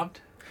got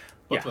robbed?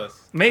 Both Yeah. of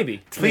us.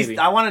 Maybe. Please, maybe.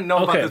 I want to know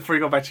about Okay. this before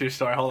you go back to your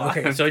story. Hold on.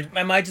 Okay, so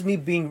it might just me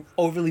being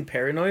overly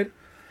paranoid,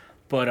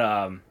 but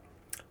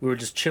we were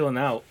just chilling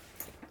out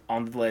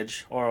on the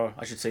ledge, or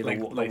I should say the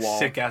wall.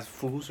 sick ass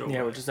fools or Yeah,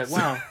 what? we're just like,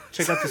 wow,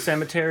 check out the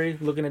cemetery,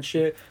 looking at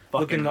shit, Fucking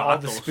looking at all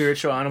the vatos.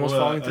 spiritual animals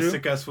Well, falling a through.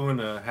 sick ass fool and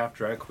a half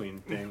drag queen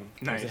thing.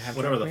 Nice. it have-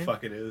 Whatever the Queen?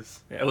 fuck it is.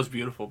 It was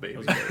beautiful,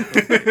 baby.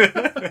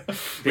 It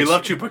We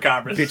love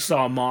chupacabras. Bitch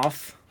saw a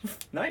moth,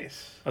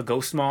 Nice. a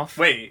ghost moth.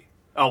 Wait.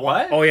 A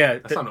what? Oh yeah,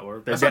 That's not an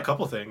orb. the That's da- a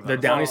couple things. the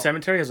Downey Oh.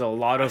 Cemetery has a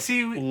lot I of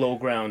see- low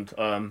ground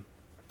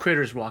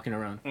critters walking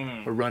around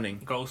or running.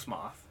 Ghost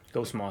moth.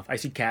 Ghost moth. I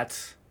see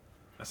cats.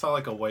 I saw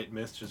like a white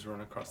mist just run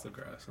across the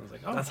grass. I was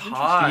like, oh, That's interesting.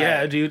 hot.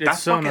 Yeah, dude, it's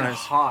That's so fucking nice.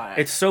 hot.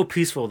 It's so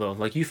peaceful though.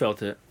 Like you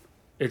felt it.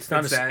 It's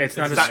not. zen. It's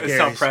not as It's scary.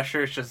 no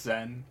pressure. It's just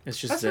zen. It's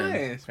just That's zen.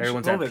 nice.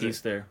 Everyone's We'll at visit. peace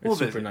there. We'll It's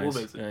super visit. nice. We'll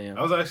visit. Yeah.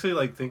 I was actually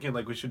like thinking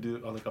like we should do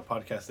like a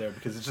podcast there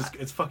because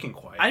it's fucking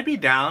quiet. I'd be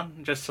down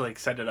just to like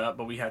set it up,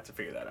 but we have to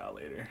figure that out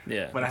later.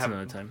 Yeah, When I that's have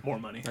another time. more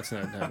money. That's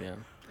another time. Yeah.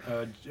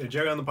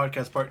 Jerry on the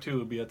podcast part 2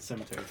 will be at the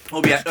cemetery.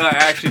 Well, yeah, I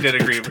actually did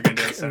agree we're gonna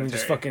do a And we cemetery.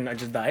 just fucking. I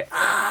just died.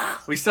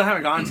 We still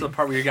haven't gotten to the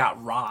part where you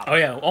got robbed. Oh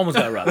yeah, almost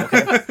got robbed.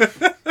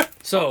 Okay.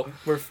 So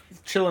we're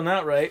chilling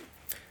out, right?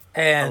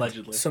 And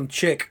Allegedly. some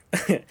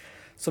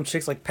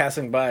chick's like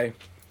passing by,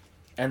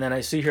 and then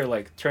I see her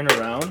like turn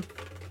around.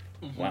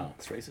 Wow,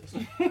 it's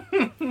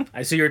racist.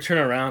 I see her turn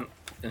around,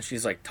 and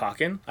she's like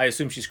talking. I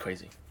assume she's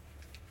crazy.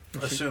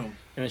 Assume.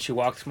 And then she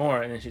walks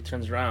more, and then she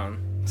turns around.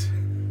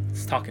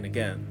 It's talking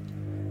again.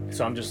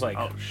 So I'm just like,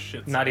 Oh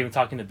shit. not even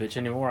talking to bitch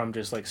anymore. I'm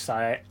just like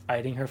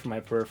side-eyeing her from my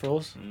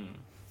peripherals.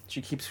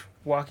 She keeps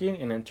walking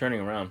and then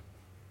turning around.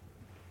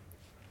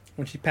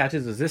 When she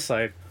patches us this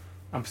side,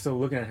 I'm still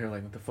looking at her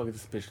like, what the fuck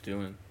is this bitch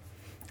doing?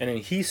 And then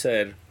he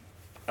said,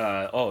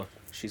 oh,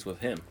 she's with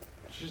him.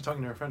 She's just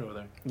talking to her friend over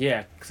there.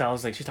 Yeah, because I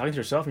was like, she's talking to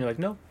herself. And you're like,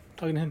 no, I'm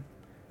talking to him.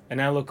 And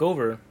then I look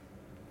over,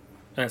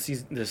 and I see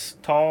this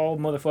tall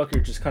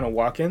motherfucker just kind of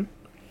walking,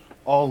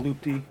 all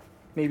loopy.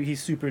 Maybe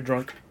he's super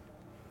drunk.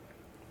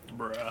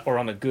 Bruh. Or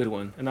on a good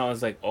one. And I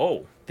was like,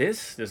 oh,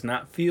 this does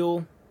not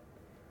feel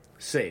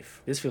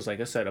safe. This feels like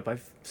a setup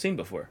I've seen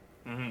before.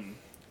 Mm-hmm.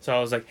 So I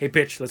was like, hey,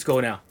 bitch, let's go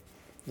now.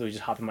 So we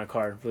just hop in my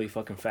car really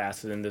fucking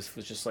fast. And then this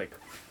was just like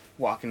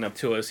walking up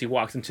to us. He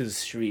walks into the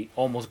street,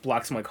 almost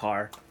blocks my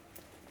car.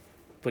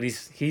 But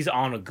he's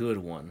on a good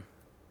one.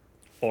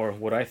 Or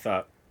what I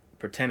thought,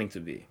 pretending to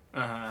be.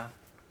 Uh-huh.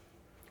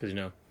 Because, you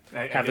know,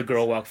 I have the get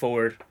girl walk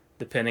forward.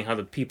 Depending how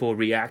the people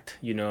react,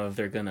 you know if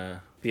they're going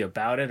to be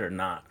about it or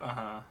not.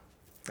 Uh-huh.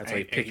 That's how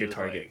you pick your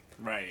target.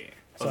 Right.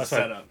 So So that's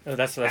setup.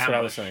 That's what I was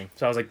Ambush. saying.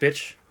 So I was like,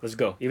 bitch, let's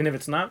go. Even if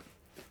it's not,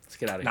 let's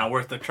get out of here. Not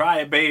worth the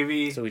try,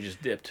 baby. So we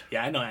just dipped.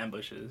 Yeah, I know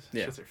ambushes.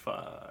 Yeah. Shits are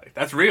fucked.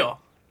 That's real.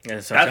 Yeah,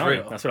 that's, That's real.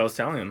 real. That's what I was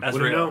telling him. That's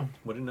Wouldn't real. know.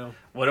 Wouldn't know.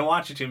 Wouldn't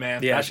want you to,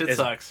 man. Yeah, That shit it's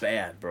sucks.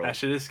 bad, bro. That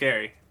shit is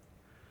scary.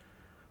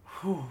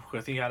 Whew,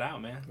 good thing you got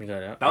out, man. We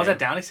got out. That was yeah. at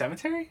Downey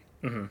Cemetery?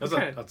 Mm-hmm. That was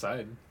Okay.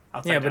 outside.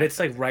 Outside Yeah, but Downey. it's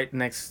like right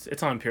next.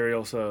 It's on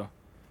Imperial, so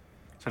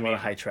it's a lot of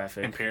high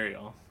traffic.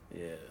 Imperial.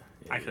 Yeah.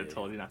 I could have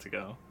told you not to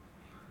go.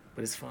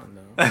 But it's fun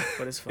though.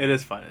 But it's fun. It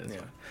is fun. It is Yeah.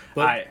 fun.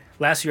 But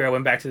last year I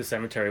went back to the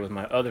cemetery with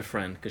my other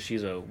friend because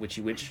she's a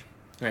witchy witch,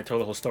 and I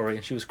told the whole story,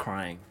 and she was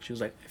crying. She was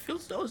like, "I feel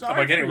so sorry." Am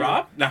I getting for you."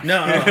 robbed? No. No,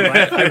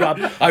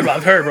 I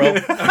robbed her, bro.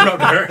 I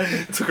robbed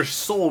her. Took her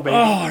soul, baby.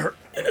 Oh, her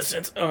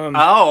innocence.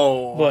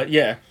 Oh. But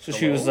yeah, so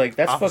she was like,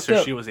 "That's Officer, fucked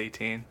up." she was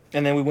 18.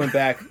 And then we went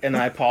back, and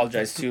I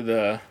apologized to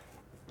the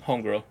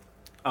homegirl,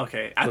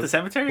 Okay. At the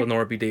cemetery?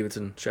 Lenora B.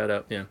 Davidson. Shout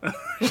out, yeah.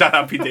 Shout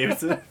out Pete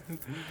Davidson.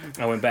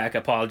 I went back,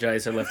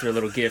 apologized, I left her a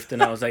little gift,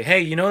 and I was like, "Hey,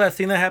 you know that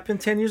thing that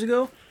happened 10 years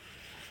ago?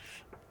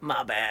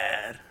 My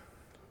bad.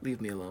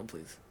 Leave me alone,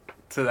 please."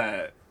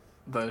 To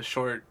the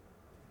short.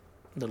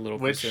 The little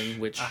Witch? person,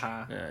 witch.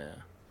 Uh-huh. Yeah.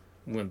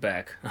 Went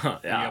back. You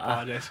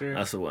apologize for her?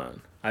 That's the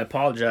one. I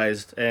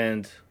apologized,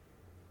 and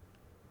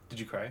Did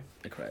you cry?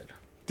 I cried.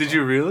 Did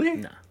you really?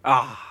 Nah,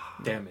 Ah.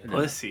 Damn it.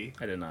 Let's see.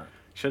 I did not.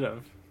 Should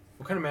have.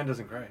 What kind of man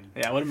doesn't cry?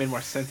 Yeah, it would have made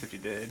more sense if you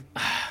did.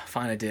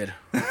 Fine, I did.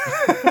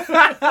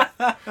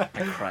 I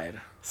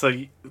cried. So,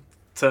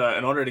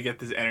 in order to get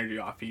this energy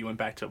off you went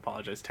back to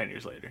apologize 10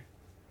 years later.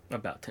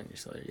 About 10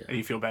 years later, yeah. And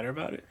you feel better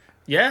about it?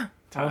 Yeah,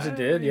 I also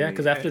did, yeah.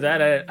 Because after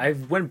that, I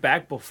went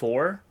back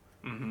before.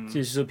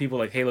 Mm-hmm. So people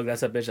like, hey, look,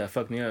 that's that bitch that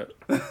fucked me up.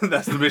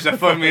 That's the bitch that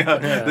fucked me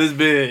up. Yeah. This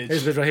bitch.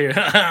 This bitch right here.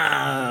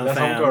 That's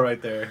Fam. homegirl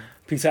right there.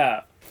 Peace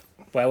out.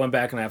 But I went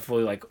back and I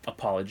fully like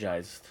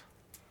apologized.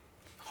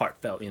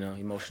 Heartfelt,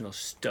 emotional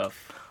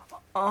stuff.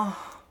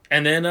 Oh.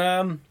 And then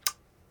a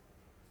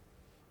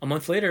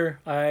month later,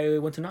 I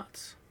went to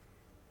Knott's.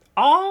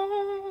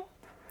 Oh.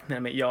 I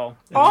met y'all.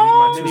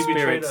 Oh! And then he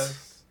betrayed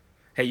us.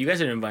 Hey, you guys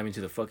didn't invite me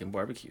to the fucking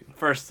barbecue.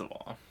 First of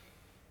all,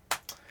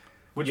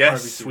 Which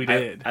yes, barbecue? we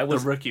did. I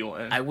was the rookie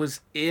one. I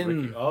was in.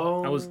 Ricky.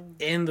 Oh. I was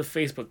in the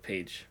Facebook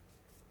page.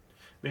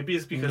 Maybe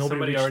it's because Nobody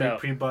somebody reached already out.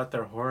 pre-bought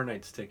their Horror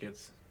Nights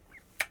tickets.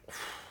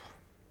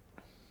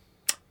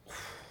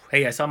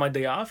 Hey, I saw my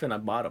day off and I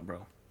bought them,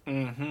 bro.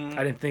 Mm-hmm.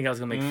 I didn't think I was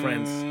gonna make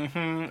friends,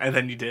 Mm-hmm. And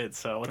then you did.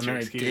 So what's and your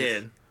then I excuse?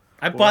 did.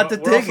 I We're bought the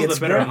we're also tickets,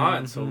 the better bro.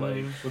 aunt, so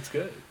like, what's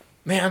good?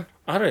 Man,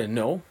 I didn't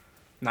know.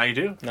 Now you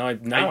do. Now I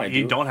do.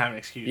 You don't have an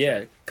excuse.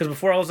 Yeah, because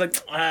before I was like,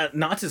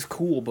 Knott's is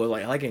cool, but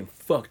like I like getting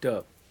fucked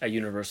up at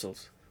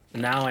Universal's.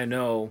 Now I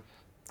know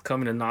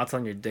coming to Knott's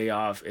on your day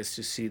off is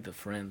to see the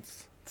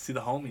friends. See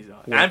the homies out.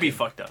 Working. And be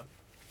fucked up.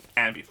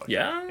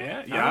 Yeah?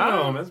 Yeah. I don't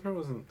know. Mesmer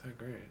wasn't that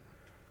great.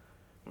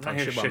 We're Talk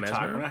not here shit to about shit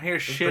talk. Mesmer? We're not here to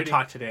shit pretty-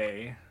 talk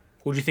today.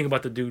 What do you think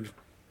about the dude,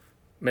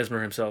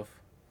 Mesmer himself?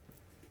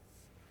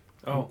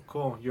 Oh,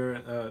 cool. You're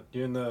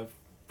in the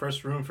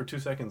first room for 2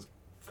 seconds.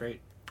 Great.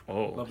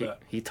 Oh, Love he, that.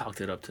 he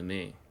talked it up to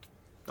me.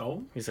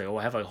 Oh. He's like, oh,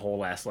 I have a whole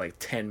last like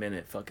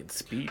 10-minute fucking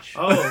speech.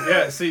 Oh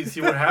yeah. See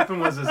what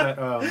happened was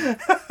that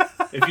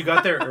if you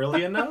got there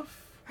early enough,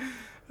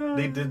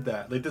 they did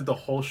that. They did the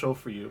whole show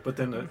for you. But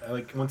then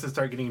like once it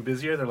started getting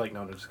busier, they're like,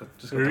 no, just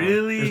go.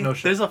 Really? There's no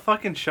show. There's a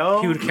fucking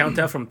show? He would count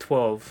down from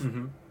 12,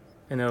 Mm-hmm.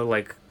 and it would,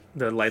 like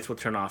the lights would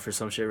turn off or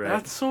some shit, right?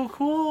 That's so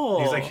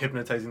cool. He's like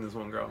hypnotizing this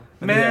one girl.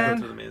 And Man. then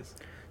they go to the maze.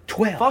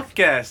 12. Fuck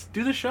yes.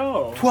 Do the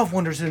show. 12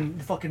 wonders in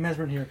fucking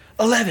Mesmer in here.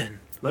 11.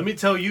 Let me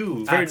tell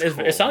you. That's It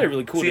cool. sounded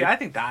really cool. See, dude. I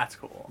think that's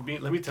cool.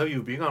 Let me tell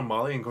you, being on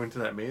Molly and going to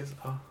that maze,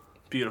 oh,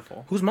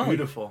 Beautiful. Who's Molly?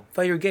 beautiful. I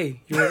thought you were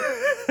gay.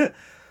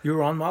 You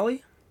were on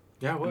Molly?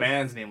 Yeah, The what?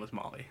 man's name was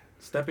Molly.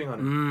 Stepping on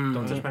it. Mm.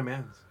 Don't touch my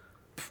man's.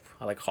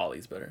 I like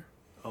Holly's better.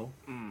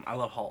 I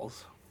love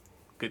Halls.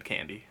 Good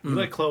candy. You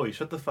like Chloe?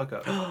 Shut the fuck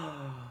up.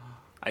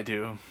 I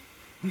do.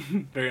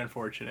 Very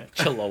unfortunate.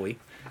 Chloe.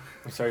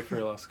 I'm sorry for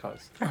your lost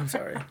cause. I'm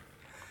sorry.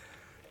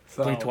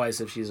 So, Blink twice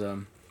if she's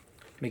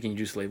making you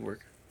do slave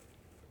work.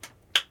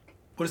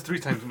 What does 3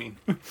 times mean?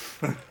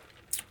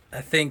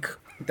 I think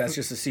that's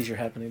just a seizure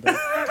happening. Though.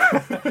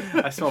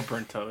 I smell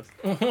burnt toast.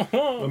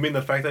 I mean,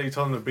 the fact that you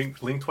told him to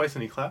blink twice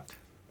and he clapped?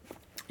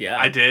 Yeah,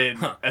 I did.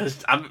 Huh.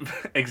 I'm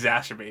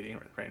exacerbating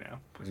right now.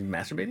 Was he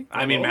masturbating?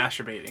 I mean, Hello?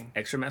 masturbating.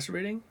 Extra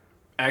masturbating?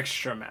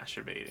 Extra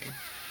masturbating.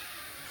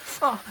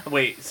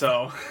 Wait,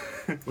 so...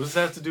 What does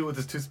that have to do with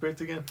his 2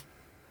 spirits again?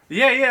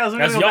 Yeah, I was going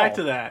That's to go y'all. back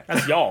to that.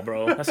 That's y'all,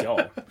 bro. That's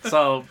y'all.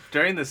 So,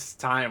 during this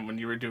time when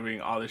you were doing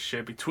all this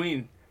shit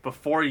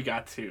before you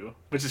got to...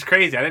 Which is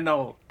crazy. I didn't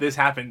know this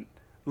happened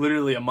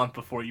literally a month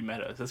before you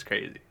met us. That's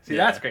crazy. See,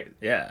 Yeah. that's crazy.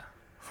 Yeah,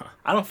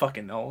 I don't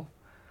fucking know.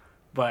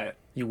 But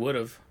you would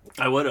have.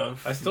 I would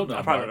have. I still don't.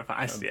 I probably would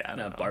have. Yeah, I don't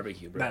Not know.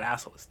 barbecue, bro. That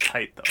asshole is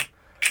tight, though.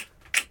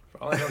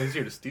 For all I know, he's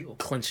here to steal.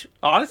 Clench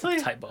Honestly?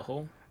 tight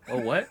butthole. Oh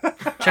what?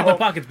 Check my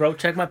pockets, bro.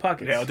 Check my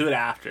pockets. Okay, I'll do it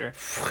after.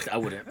 I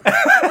wouldn't.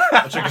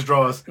 I'll check his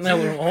drawers. I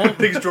wouldn't. Oh,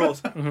 Big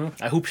strolls.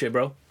 I hoop shit,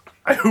 bro.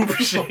 I hoop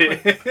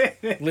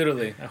shit.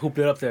 Literally, I hooped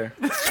it up there.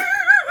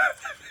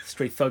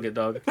 Straight thug it,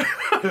 dog.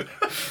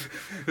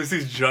 This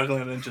thing's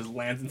juggling and it just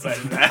lands inside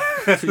his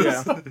ass.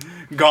 Yeah.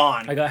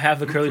 Gone. I got half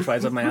the curly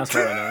fries up my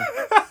asshole right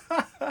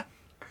now.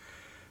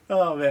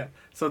 Oh, man.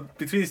 So,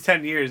 between these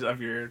 10 years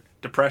of your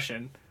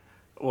depression,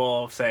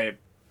 we'll say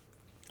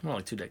More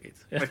like 2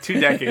 decades. like 2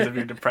 decades of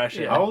your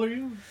depression. Yeah. How old are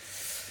you?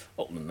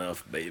 Old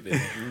enough, baby.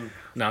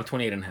 No, I'm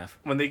 28 and a half.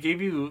 When they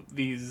gave you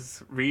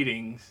these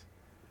readings,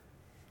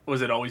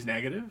 was it always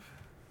negative?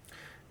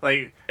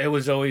 Like, It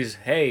was always,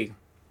 hey,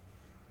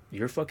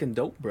 you're fucking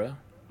dope, bro.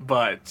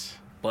 but...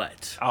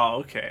 But Oh,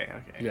 okay.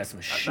 you got some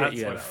shit That's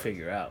you gotta what I was-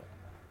 figure out.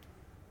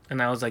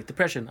 And I was like,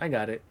 depression, I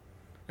got it.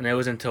 And it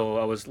was until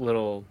I was a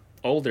little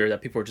older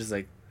that people were just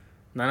like,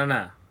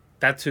 nah.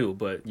 That too,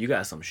 but you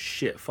got some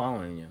shit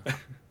following you.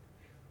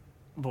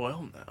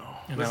 Well, no.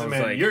 And Listen, I was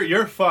man, like,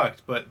 you're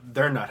fucked, but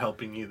they're not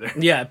helping either.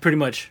 yeah, pretty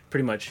much.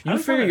 You That's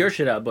figure fine. your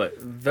shit out, but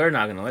they're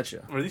not gonna let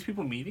you. Were these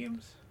people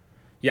mediums?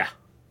 Yeah.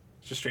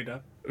 Just straight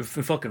up?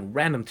 Fucking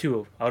random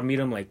too. I would meet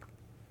them like,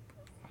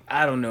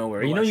 I don't know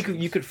where. You know,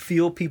 you could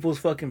feel people's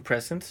fucking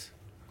presence,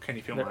 Can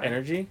you feel their mine?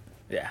 energy.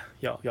 Yeah,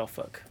 y'all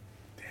fuck.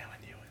 Damn, I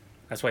knew it.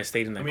 That's why I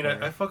stayed in that I mean,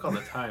 corner. I fuck all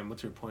the time.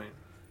 What's your point?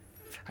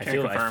 I can't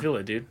confirm. feel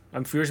it, dude.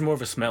 I'm yours more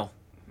of a smell.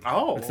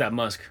 Oh. It's that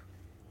musk.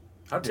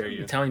 How dare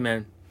you? I'm telling you,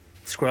 man.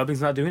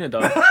 Scrubbing's not doing it,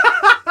 dog.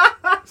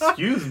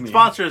 Excuse me.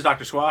 Sponsor is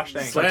Dr. Squash.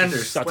 Thanks. Slander.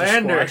 Dr.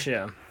 Slander. Squash,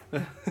 yeah.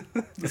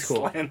 It's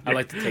cool. Slander. I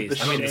like the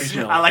taste. I mean, the shit.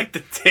 smell. I like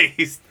the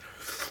taste.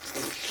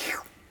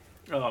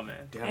 Oh,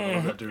 man. Damn, I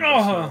love that dirty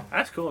Oh. smell.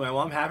 That's cool, man.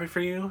 Well, I'm happy for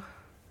you.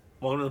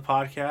 Welcome to the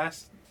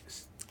podcast.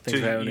 Thanks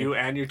for having You me.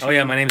 and your two, Oh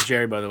yeah, my name's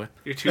Geri, by the way.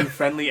 your two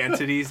friendly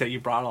entities that you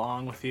brought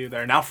along with you.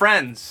 They're now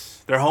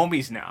friends. They're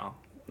homies now.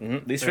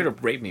 They straight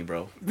up raped me,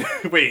 bro.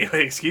 wait,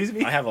 excuse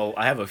me? I have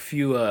a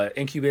few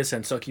incubus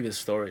and succubus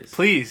stories.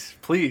 Please.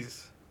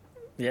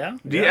 Yeah.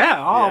 Yeah,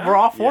 Yeah. we're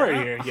all for it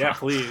Yeah. here. Yeah,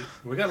 please.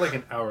 We got like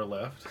an hour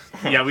left.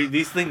 Yeah,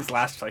 these things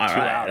last for like All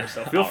 2 right. hours,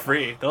 so feel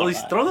free. Throw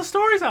the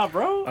stories out,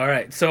 bro. All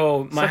right.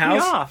 So my Set me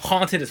house off.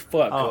 haunted as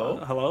fuck. Oh,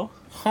 hello?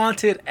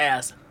 haunted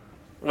as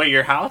Wait,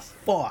 your house?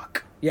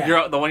 fuck.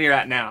 Yeah. The one you're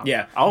at now?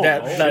 Yeah. Oh,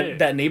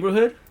 that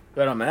neighborhood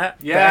that I'm at.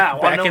 Yeah, I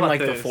wanna Back know in about like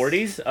this. the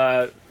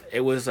 40s,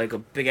 it was like a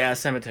big ass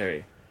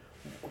cemetery,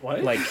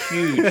 What? like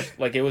huge.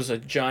 Like it was a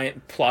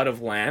giant plot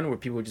of land where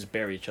people would just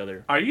bury each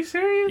other. Are you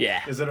serious?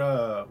 Yeah. Is it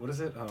what is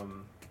it?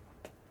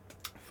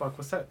 Fuck,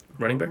 what's that?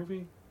 Running Bear?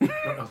 movie?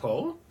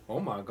 Oh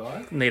my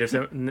god.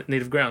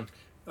 Native ground.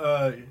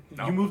 No.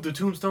 You moved the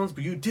tombstones,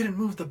 but you didn't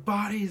move the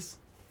bodies.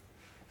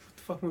 What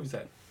the fuck movie is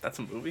that? That's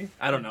a movie?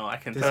 I don't know. I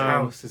can This tell.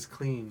 house is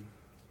clean.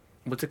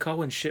 What's it called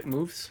when shit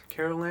moves?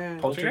 Carol Ann.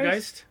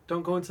 Poltergeist?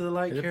 Don't go into the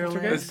light, Is it Carol Ann.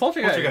 Poltergeist? It's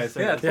Poltergeist. Yeah,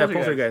 Yeah, it's Yeah, Poltergeist.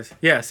 poltergeist.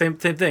 Yeah, same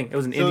thing. It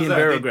was an So is Indian that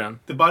burial they- ground,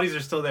 The bodies are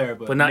still there,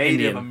 but but not Native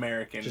Indian.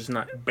 American. Just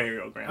not.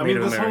 burial ground. I mean,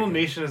 Native this whole American.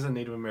 nation is a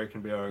Native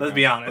American burial ground. Let's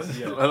be honest.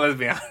 Yeah. Let's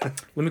be honest.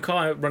 Let me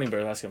call Running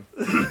Bear. Ask him.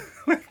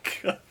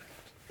 God.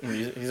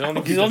 He's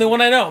the only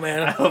one I know, I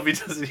man. hope he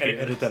doesn't hear it.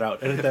 Edit that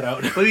out. Edit that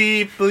out.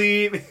 Bleep,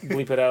 bleep.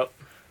 Bleep it out.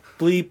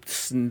 Bleep.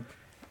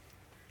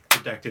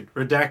 Redacted.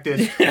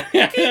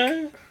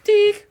 Redacted.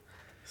 Teek.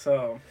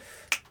 So,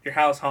 your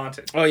house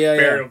haunted. Oh yeah,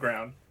 Burial yeah.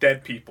 ground.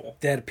 Dead people.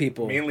 Dead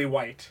people. Mainly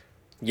white.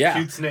 Yeah.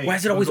 Cute snake. Why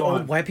is it always Go all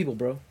on. white people,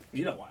 bro?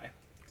 You know why.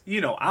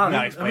 You know, I don't know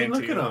how to explain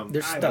look it to at you. them.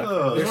 They're I stuck. know.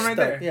 They're There's one right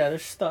stuck. there. Yeah, they're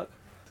stuck.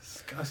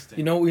 Disgusting.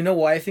 You know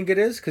why I think it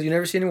is? Because you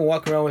never see anyone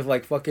walk around with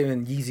like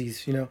fucking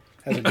Yeezys,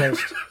 as a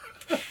ghost.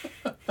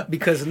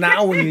 Because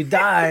now when you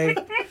die,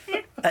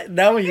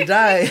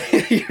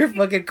 you're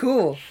fucking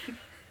cool.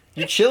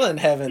 You're chilling in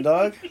heaven,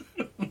 dog.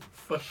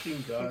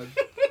 Fucking god.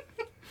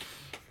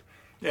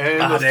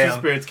 And Ah, those damn. two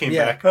spirits came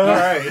Yeah. back. All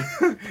right.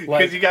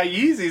 Because you got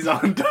Yeezys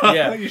on, dog.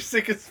 Yeah. You're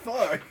sick as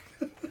fuck.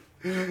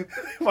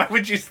 Why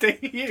would you stay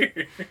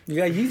here? You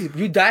got Yeezys.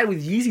 You died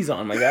with Yeezys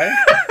on, my guy.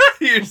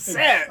 You're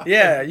set.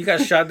 Yeah, you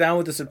got shot down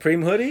with the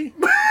Supreme hoodie.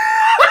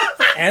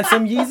 And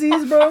some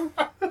Yeezys, bro.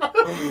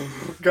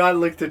 God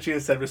looked at you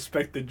and said,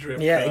 respect the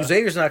drip. Yeah, God.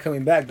 Xavier's not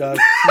coming back, dog.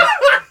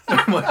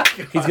 Oh my god.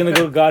 He's gonna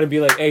go to God and be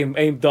like,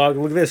 hey, dog,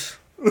 look at this.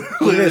 Look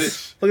at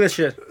this. Look at this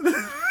shit. Look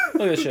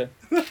at this shit.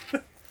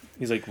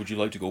 He's like, would you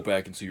like to go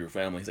back and see your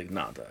family? He's like,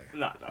 nah, dog.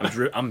 Nah,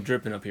 I'm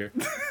dripping up here.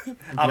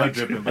 Blood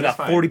dripping, I but got it's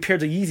fine. 40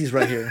 pairs of Yeezys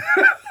right here.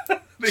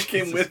 They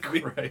came Jesus with me.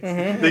 Christ.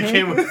 Mm-hmm. They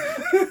came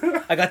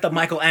with... I got the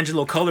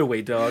Michelangelo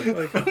colorway, dog.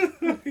 You're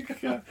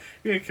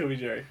gonna kill me,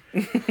 Jerry.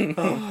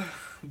 Oh,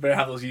 better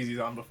have those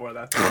Yeezys on before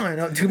that. I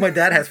know, dude. My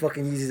dad has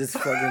fucking Yeezys. It's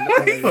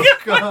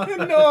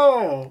fucking.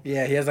 No.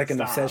 Yeah, he has like an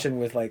Stop. obsession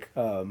with like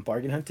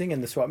bargain hunting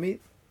and the swap meet.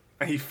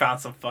 He found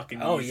some fucking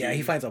Yeezys. Oh yeah,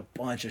 he finds a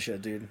bunch of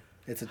shit, dude.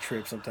 It's a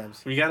trip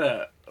sometimes. We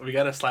gotta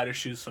slider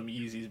shoes some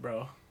Yeezys,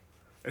 bro.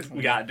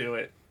 We gotta do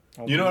it.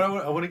 You know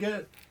what I want to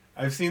get?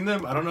 I've seen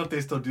them. I don't know if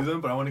they still do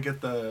them, but I want to get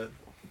the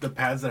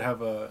pads that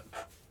have a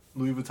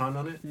Louis Vuitton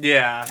on it.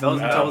 Yeah, that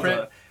was,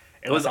 print?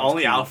 it was That sounds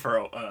only cool. out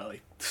for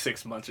like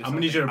 6 months or I'm something.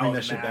 gonna need you to I bring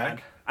was that shit mad.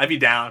 back. I'd be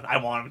down. I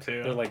want them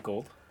to. They're like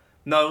gold,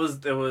 No, it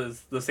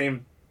was the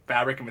same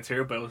fabric and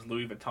material, but it was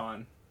Louis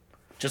Vuitton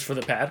just for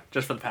the pad.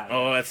 just for the pattern.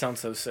 Oh, that sounds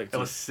so sick. It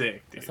was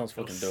sick, dude. That sounds It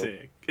was fucking dope.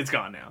 sick. It's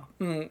gone now.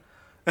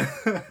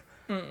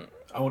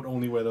 I would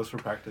only wear those for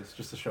practice,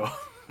 just to show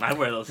off. I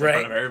wear those in Right,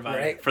 front of everybody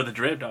right. for the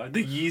drip, dog.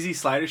 The Yeezy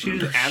slider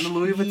shoes and the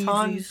Louis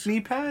Vuitton Yeezys.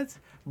 knee pads,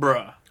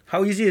 bruh.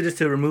 How easy it is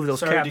to remove those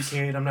Sorry, caps?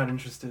 Decade, I'm not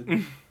interested.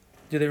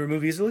 Do they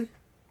remove easily?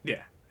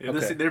 Yeah,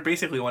 Okay. they're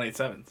basically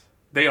 187s.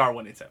 They are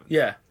 187s.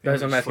 Yeah,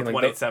 that's what I'm asking. With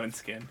Like 187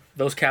 skin.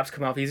 those caps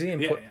come off easy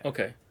and Yeah, put. yeah.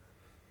 Okay.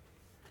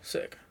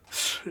 Sick.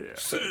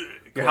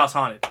 Your house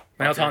haunted.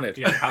 My house haunted.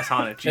 Yeah, your house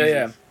haunted. Yeah,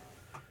 Jesus.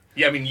 yeah.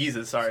 Yeah, I mean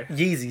Yeezys. Sorry.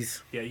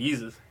 Yeezys. Yeah,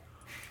 Yeezys.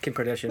 Kim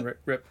Kardashian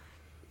rip.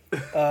 They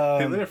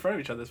live in front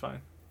of each other. It's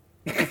fine.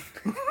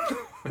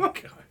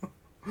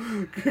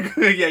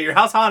 Yeah, your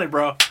house haunted,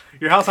 bro.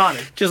 Your house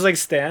haunted. Just like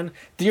Stan.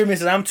 Dear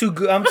Mrs. I'm too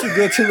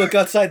good to look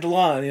outside the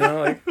lawn.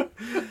 Like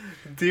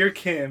Dear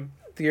Kim.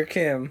 dear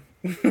Kim.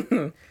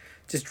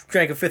 Just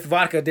drank a fifth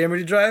vodka. Damn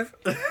ready to drive.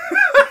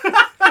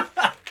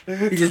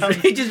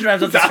 he just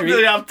drives up the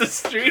street. Up the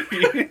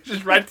street.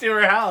 Just right to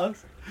her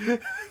house.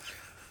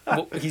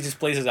 Well, he just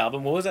plays his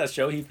album. What was that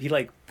show? He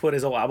like put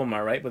his whole album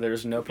out, right? But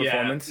there's no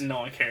performance. Yeah, no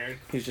one cared.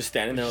 He's just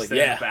standing there Just like, sit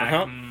in yeah, the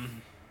back.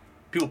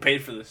 People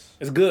paid for this.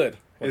 it's good.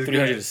 Well, It's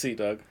 300 good. a seat,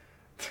 dog.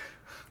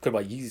 Could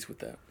buy Yeezys with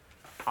that.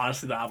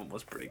 Honestly, the album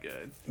was pretty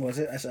good. Was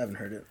it? I still haven't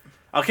heard it.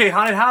 Okay,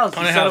 haunted house.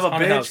 Haunted you son house, of a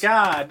haunted bitch. house.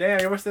 God damn,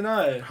 you're worse than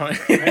us. I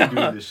ain't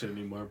doing this shit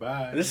anymore.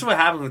 Bye. This is what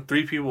happens when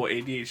 3 people with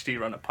ADHD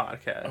run a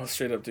podcast. Oh,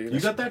 straight up, dude. You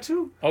got that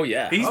too? Oh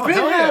yeah, He's Oh, been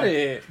hell at yeah.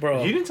 it.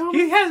 bro. You didn't tell me?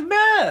 He has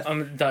meth.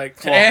 I'm like,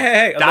 Well,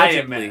 hey,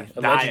 diet allegedly, meth.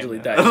 allegedly, Diet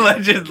diet meth.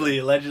 meth.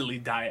 Allegedly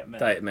diet meth.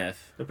 Diet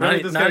meth.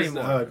 Apparently this guy's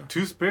anymore.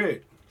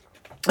 Two-Spirit.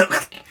 We're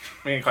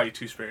gonna call you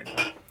Two Spirit.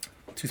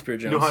 Two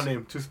Spirit You Jones. know her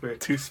name, Two-Spirit.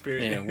 Two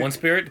Spirit. Yeah, one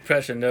spirit,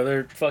 depression. The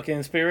other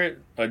fucking spirit,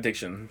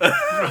 addiction.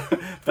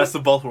 Best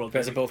of both worlds.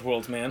 Best of both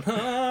worlds, man.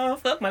 Oh,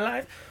 fuck my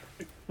life.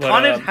 But,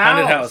 Haunted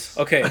Haunted house. house.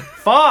 Okay,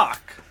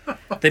 Fuck.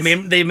 they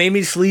made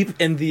me sleep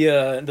in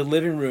the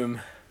living room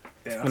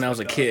Yeah, when I was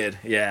a kid.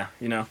 Yeah,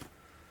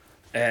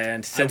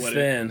 And since wouldn't.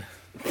 then,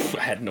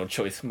 I had no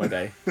choice, my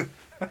guy.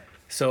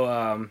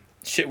 So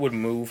shit would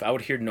move. I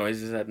would hear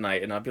noises at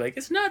night, and I'd be like,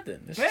 it's nothing.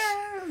 It's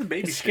just The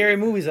baby it's scary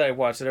movies that I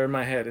watch that are in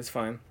my head. It's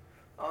fine.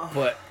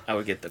 But I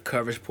would get the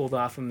covers pulled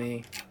off of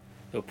me.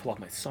 They would pull off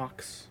my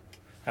socks.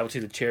 I would see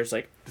the chairs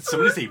like... Did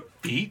somebody say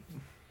feet?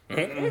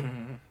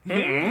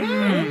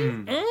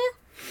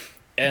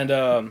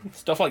 And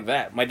stuff like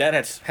that. My dad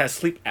has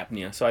sleep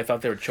apnea, so I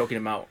thought they were choking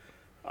him out.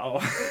 Oh.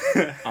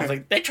 I was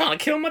like, they trying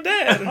to kill my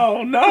dad.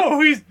 Oh no,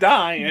 he's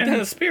dying. And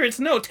the spirits,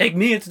 no, take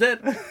me instead.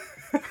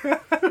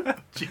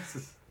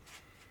 Jesus.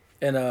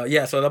 And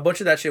so a bunch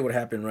of that shit would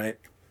happen, right?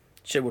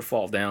 Shit would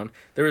fall down.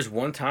 There was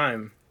one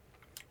time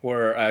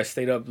where I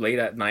stayed up late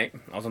at night.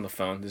 I was on the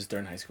phone. This is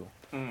during high school.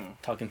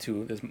 Talking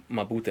to this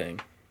mabutang.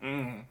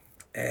 Mm.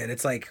 And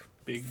it's like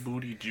Big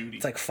booty Judy.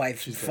 it's like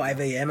 5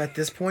 a.m. at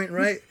this point,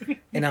 right?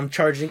 And I'm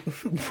charging.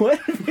 What?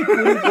 Big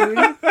booty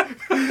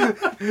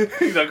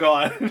Judy? No, go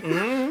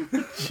on.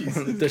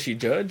 Does she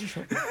judge?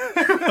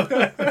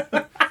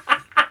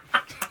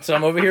 So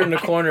I'm over here in the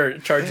corner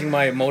charging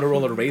my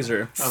Motorola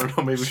Razr. I don't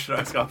know, maybe we should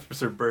ask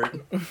Officer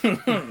Bert.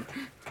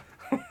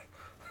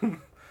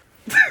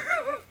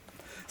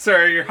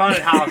 Sir, your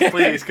haunted house,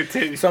 please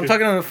continue. So I'm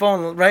talking on the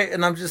phone, right?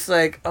 And I'm just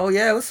like, oh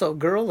yeah, what's up,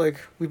 girl? Like,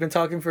 we've been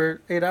talking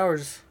for 8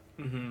 hours.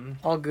 Mm-hmm.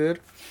 All good.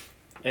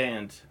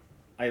 And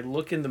I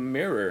look in the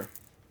mirror.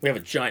 We have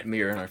a giant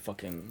mirror in our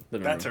fucking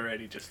living room. That's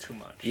already just too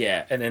much.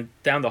 Yeah, and then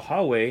down the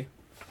hallway,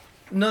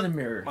 another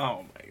mirror.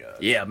 Oh my god.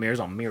 Yeah,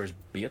 mirrors on mirrors,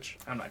 bitch.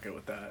 I'm not good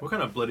with that. What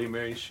kind of Bloody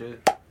Mary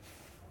shit?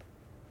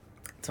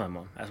 That's my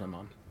mom. That's my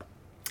mom.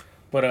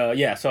 But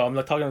yeah, so I'm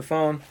like talking on the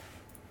phone.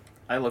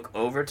 I look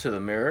over to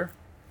the mirror.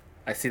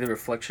 I see the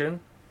reflection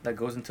that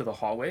goes into the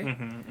hallway,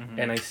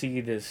 and I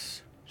see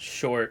this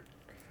short,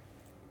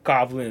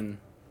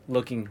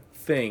 goblin-looking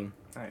thing,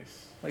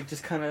 Nice. like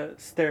just kind of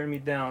staring me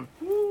down,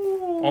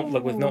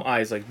 like with no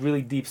eyes, like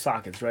really deep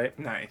sockets, right?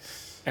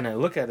 Nice. And I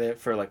look at it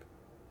for like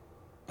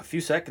a few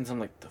seconds. I'm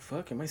like, the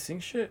fuck, am I seeing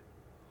shit?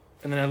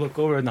 And then I look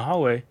over in the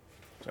hallway,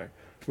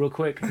 real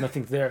quick,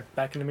 nothing's there.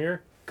 Back in the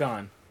mirror,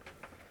 gone.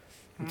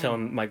 I'm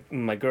telling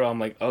my girl, I'm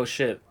like, oh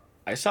shit,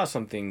 I saw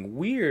something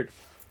weird.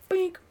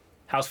 Bink.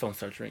 House phone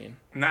starts ringing.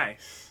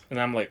 Nice. And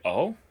I'm like,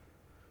 oh,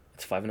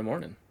 it's 5 in the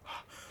morning.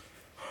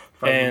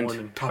 5 in And the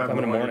morning. top of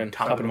the morning,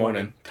 top of the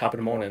morning, top of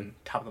the morning.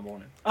 Top of the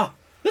morning. Oh,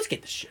 let's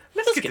get this shit.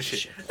 Let's get this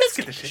shit. Let's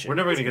get this shit. We're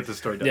never gonna get this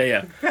story done.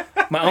 Yeah.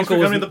 My Thanks uncle for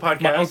was coming to the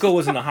podcast. my uncle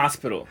was in the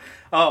hospital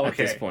Oh, at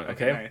okay. this point.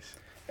 Okay. Nice.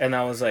 And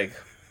I was like,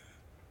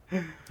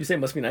 you say it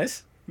must be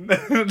nice?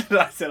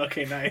 I said,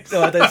 okay, nice.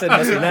 No, I thought you said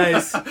must be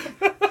nice.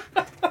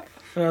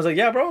 And I was like,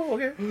 yeah, bro,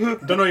 okay.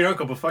 Don't know your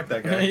uncle, but fuck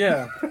that guy.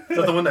 Yeah. Is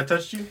that the one that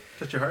touched you?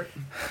 Touched your heart?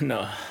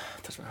 No,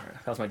 touched my heart.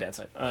 That was my dad's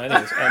side.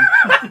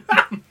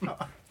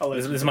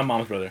 Anyways, this is my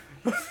mom's brother.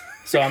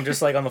 So I'm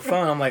just like on the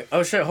phone. I'm like,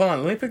 oh shit, hold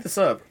on, let me pick this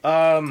up.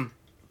 I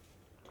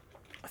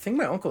think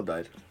my uncle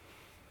died.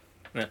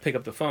 And I pick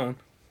up the phone.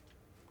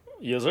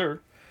 Yes, sir.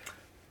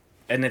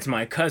 And it's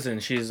my cousin.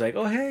 She's like,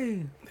 oh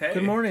hey,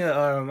 good morning.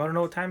 I don't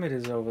know what time it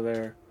is over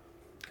there,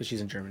 because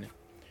she's in Germany.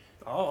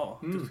 Oh.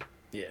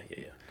 Yeah.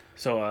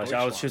 So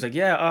she was like,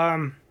 yeah,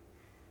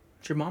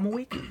 is your mom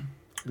awake?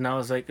 And I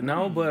was like,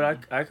 no, but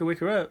I could wake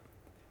her up.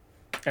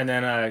 And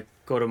then I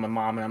go to my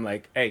mom and I'm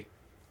like, hey,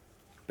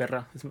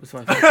 perra, it's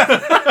my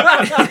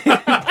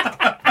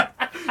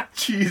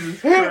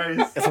Jesus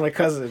Christ. it's my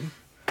cousin.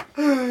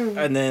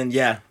 And then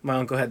yeah, my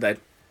uncle had died.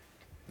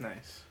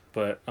 Nice.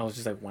 But I was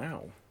just like,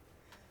 wow,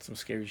 some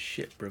scary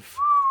shit, bro.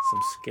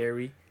 Some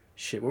scary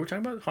shit. What were we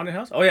talking about? Haunted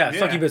house? Oh yeah,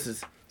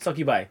 succubuses,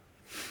 succubi.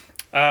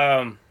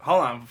 Hold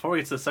on, before we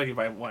get to the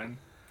succubi one,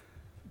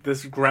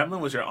 this gremlin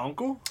was your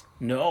uncle?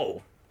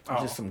 No. It was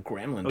Oh. just some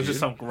gremlin. It was just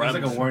some It was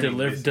like a gremlin. warning.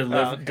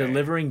 Deliver, Okay.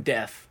 delivering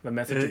death. The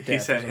message of death. He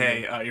said, or something.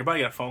 hey, you're about to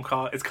get a phone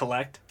call. It's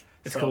collect.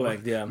 It's So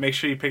collect, yeah. Make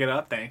sure you pick it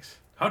up. Thanks.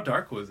 How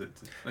dark was it?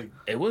 Like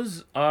It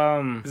was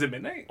Is it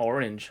midnight?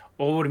 orange.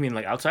 Oh, what do you mean,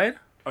 like outside?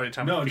 Or you're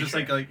talking no, about just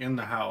feature? like in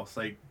the house.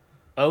 Like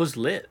Oh, it was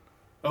lit.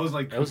 I was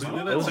like It was-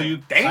 completely it lit. was- So you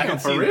Damn, I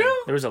didn't for see real?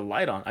 that. There was a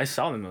light on. I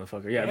saw the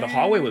motherfucker. Yeah, the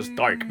hallway was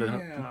dark,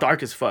 Damn.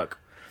 dark as fuck.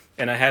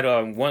 And I had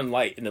one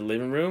light in the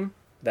living room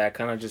that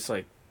kind of just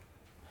like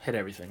hit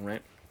everything,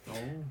 right? Oh.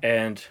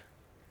 And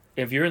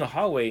if you're in the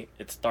hallway,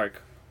 it's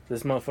dark.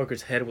 This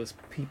motherfucker's head was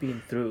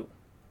peeping through.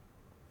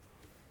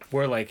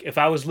 Where like if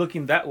I was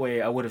looking that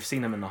way, I would have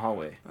seen him in the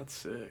hallway. That's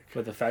sick.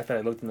 But the fact that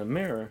I looked in the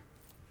mirror, it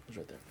was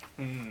right there.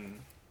 Mm.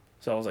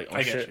 So I was like, oh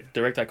I get shit, you.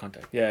 direct eye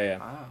contact. Yeah.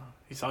 Wow.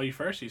 He saw you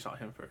first. Or you saw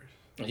him first.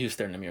 He was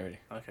staring at me already.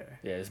 Okay.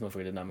 Yeah, this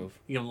motherfucker did not move.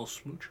 You give him a little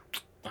smooch.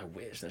 I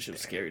wish that shit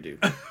was scary, dude.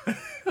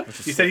 You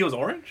said he was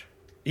orange.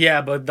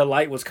 Yeah, but the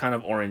light was kind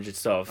of orange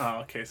itself.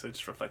 Oh, okay. So it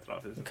just reflected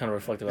off his. Kind of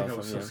reflective I off think it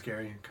of was so him.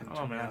 scary. Kind of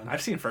Oh man,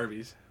 I've seen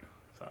Furbies,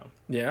 so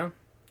Yeah.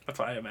 that's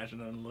what I imagine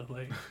them look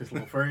like. His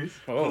little furries.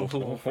 Oh,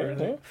 Little furry.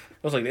 I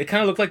was like, it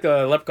kind of looked like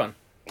the leprechaun.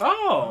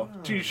 Oh,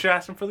 dude, you should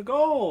ask him for the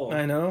goal.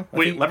 I know. I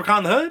Wait, think- Leprechaun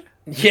in the Hood?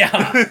 Yeah,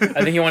 I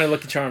think he wanted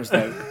Lucky Charms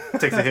though.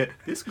 Takes a hit.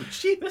 This good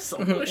shit. This is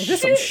some good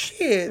Just shit.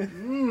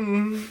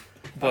 some shit.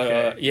 But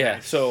Okay, yeah,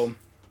 nice. so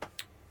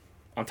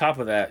on top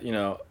of that,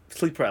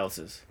 sleep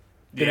paralysis.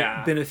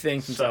 Been a thing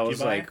since I was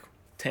Succubi? like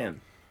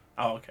 10.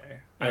 Oh, okay.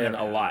 And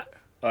a lot.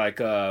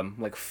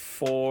 Like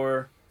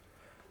four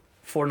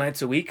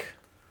nights a week.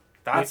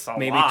 That's a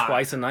maybe lot.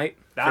 twice a night.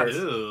 That's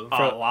Ew.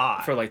 a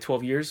lot. For like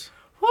 12 years.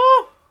 Woo!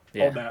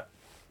 Yeah. Hold that.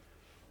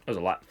 It was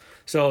a lot.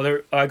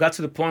 So I got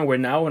to the point where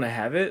now when I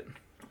have it,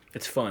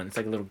 it's fun. It's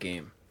like a little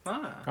game.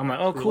 I'm like,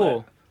 oh,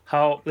 cool.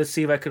 Let's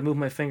see if I could move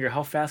my finger.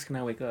 How fast can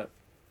I wake up?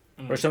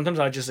 Or sometimes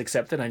I just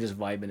accept it and I just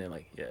vibe in it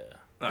like, yeah.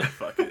 Oh,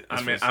 fuck it.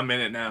 I'm in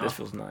it now. This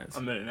feels nice.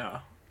 I'm in it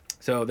now.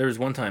 So there was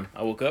one time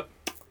I woke up.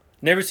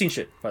 Never seen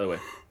shit, by the way.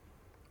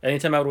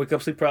 Anytime I would wake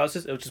up sleep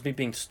paralysis, it would just be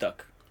being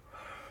stuck.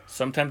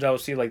 Sometimes I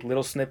would see like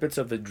little snippets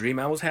of the dream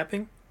I was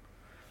having,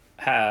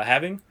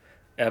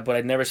 but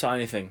I never saw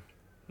anything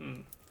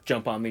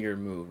jump on me or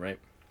move, right?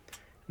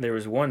 There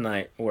was one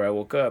night where I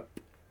woke up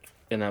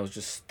and I was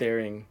just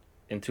staring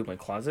into my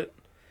closet,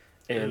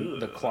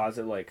 and the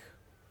closet like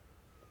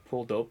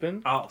pulled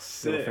open. Oh,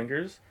 sick. Little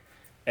fingers.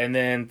 And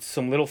then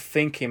some little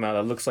thing came out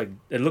that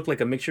looked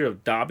like a mixture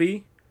of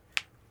Dobby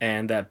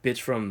and that bitch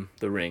from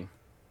The Ring.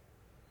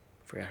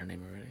 Forgot her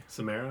name already.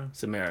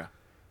 Samara.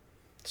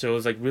 So it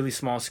was like really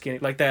small, skinny,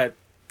 like that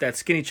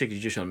skinny chick you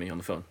just showed me on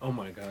the phone. Oh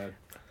my god.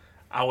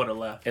 I would have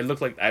left. It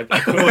looked like I would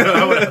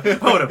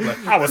have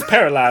left. I was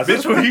paralyzed.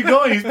 Bitch, where you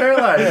going? He's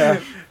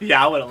paralyzed.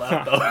 Yeah, I would have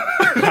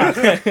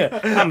left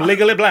though. I'm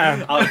legally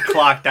blind. I was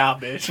clocked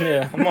out, bitch.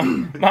 Yeah,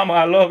 Mama,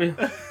 I love you.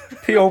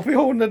 P.O.P.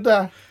 holding the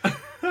die.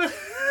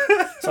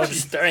 So I was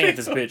just staring at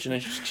this bitch, and then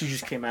she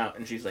just came out,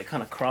 and she's like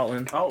kind of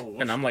crawling. Oh,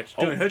 and I'm like,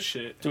 doing hood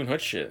shit. Doing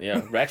hood shit,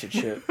 yeah, ratchet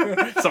shit.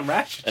 Some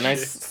ratchet and shit. I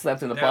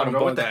slept in the Damn, bottom bro,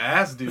 bunk. what the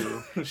ass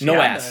do? No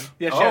ass. None.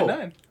 Yeah, she had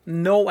none.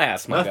 No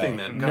ass, my Nothing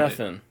guy. then.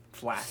 Nothing.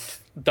 Flat.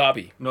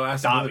 Dobby. No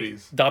ass Dobby.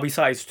 abilities. Dobby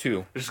size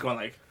 2. They're just going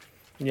like.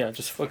 Yeah,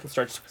 just fucking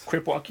starts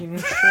crip walking and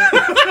shit.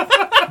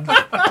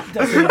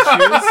 Doesn't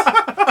have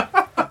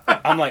shoes.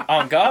 I'm like,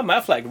 oh God, my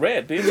flag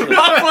red, bitch.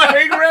 My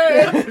flag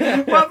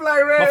red. My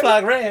flag red. My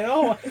flag red.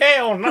 Oh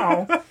hell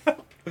no.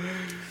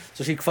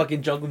 So she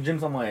fucking jungle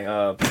gyms on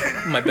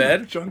my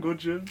bed. Jungle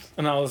gyms.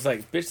 And I was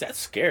like, bitch, that's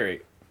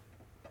scary.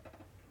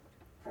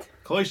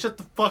 Chloe, shut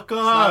the fuck up.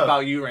 It's not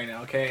about you right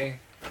now, okay?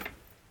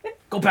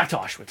 Go back to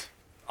Auschwitz.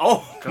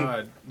 Oh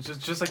God,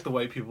 just like the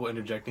white people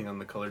interjecting on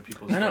the colored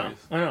people's I stories.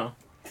 know.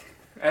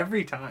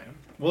 every time.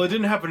 Well, it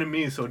didn't happen to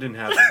me, so it didn't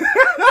happen.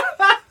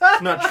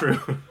 Not true.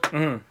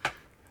 Mm-hmm.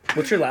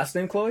 What's your last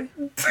name, Chloe?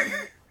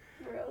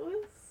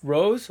 Rose?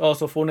 Rose? Oh,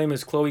 so full name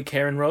is Chloe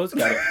Karen Rose?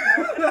 Got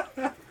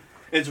it.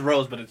 It's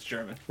Rose, but it's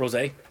German. Rose.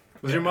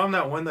 Was your mom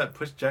that one that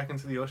pushed Jack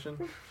into the ocean?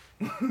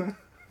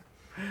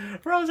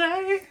 Rose.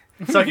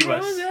 Succubus.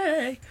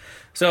 Rose.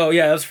 So,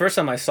 yeah, that was the first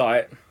time I saw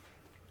it.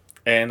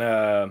 And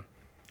there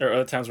are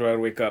other times where I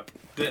would wake up,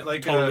 Did,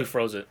 like, totally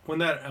froze it. When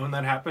that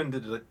happened,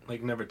 did it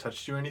like never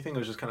touched you or anything? It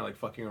was just kind of like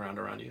fucking around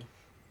you.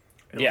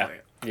 Yeah.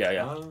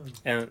 Yeah. Oh.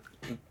 And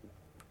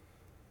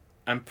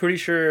I'm pretty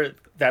sure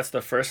that's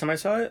the first time I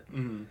saw it,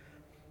 Mm-hmm.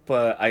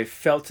 but I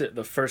felt it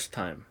the first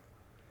time.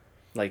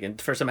 Like,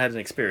 the first time I had an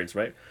experience,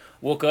 right?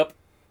 Woke up,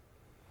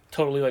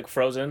 totally, like,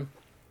 frozen.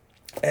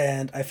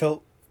 And I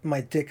felt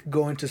my dick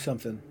go into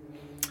something.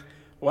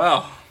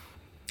 Wow.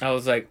 I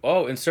was like,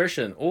 oh,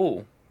 insertion.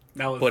 Ooh.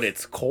 That was But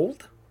it's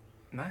cold?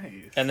 nice.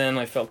 And then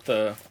I felt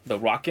the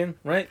rocking,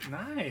 right?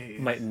 Nice.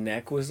 My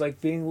neck was,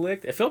 like, being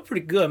licked. It felt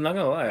pretty good, I'm not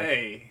gonna lie.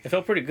 Hey. It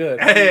felt pretty good.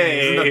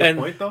 Hey. Isn't that And-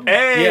 the point though?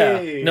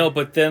 Hey. Yeah. No,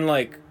 but then,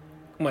 like,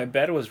 my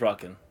bed was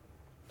rocking.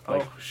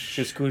 Like, Oh,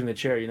 she was scooting the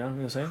chair, you know what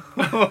I'm saying?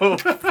 Oh,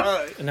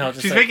 fuck. And I was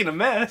just She's like, making a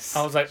mess.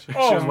 I was like, She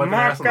oh was wiping her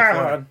my ass on the floor.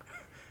 God.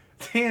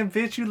 Damn,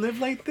 bitch, you live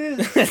like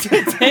this?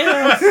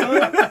 Damn,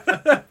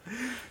 son.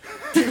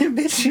 Damn,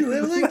 bitch, you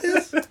live like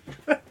this?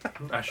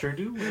 I sure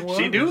do.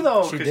 She do,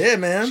 though. She 'cause did,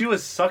 man. She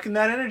was sucking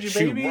that energy,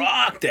 She baby.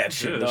 rocked that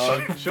shit,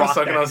 dog. She was Fuck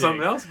sucking that on dick.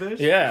 something else, bitch.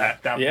 Yeah,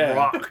 That yeah.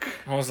 rock.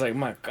 I was like,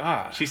 my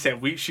God. She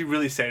said, she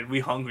really said,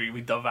 we hungry,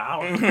 we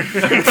devour.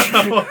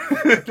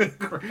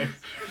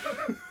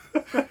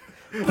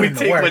 We in the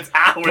take work. what's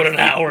ours. Put an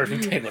hour.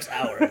 It take us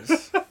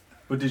hours.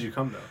 But did you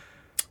come though?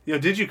 Yo,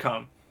 did you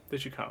come?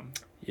 Did you come?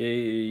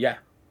 Yeah.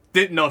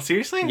 No,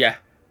 seriously? Yeah.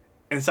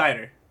 Inside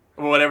her.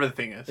 Or whatever the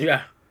thing is.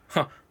 Yeah.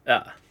 Huh.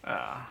 Yeah.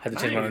 Had to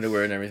change my Nice.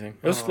 underwear and everything.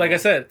 It was, like I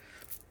said,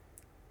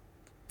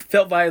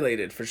 felt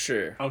violated for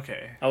sure.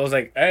 Okay. I was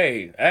like,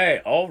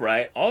 hey, all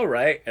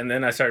right. And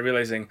then I started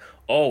realizing,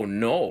 oh,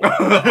 no.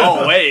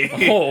 Oh, wait.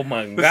 Oh,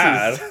 my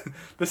God.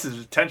 This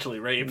is potentially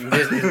rape.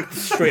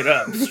 straight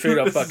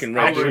up fucking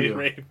How old were rape. you?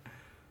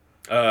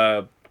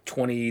 Rape.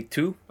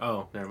 22.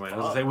 Oh, never mind. I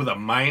was gonna say with a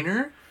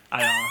minor.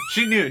 I know.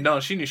 She knew. No,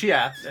 she knew. She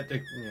asked. I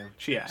think, yeah.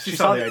 She asked. She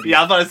saw the ID. Yeah,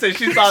 I was about to say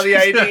she saw the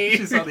ID.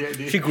 She saw the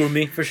ID. She groomed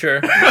me for sure.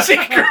 She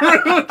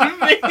groomed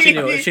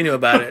me. She knew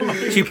about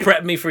it. She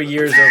prepped me for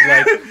years of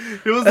like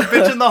It was the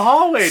bitch in the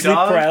hallway, sleep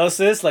dog.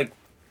 paralysis. Like,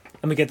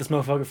 let me get this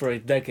motherfucker for a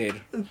decade.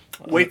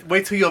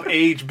 Wait till you have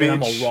age, bitch.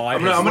 And I'm a raw.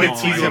 I'm gonna Wait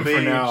tease him for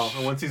age. now.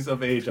 And once he's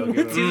of age, I'll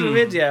get him.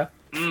 Yeah.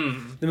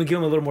 Mm. Let me give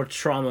him a little more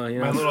trauma. You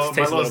know, My little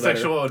Tastes a better.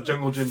 sexual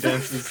jungle gym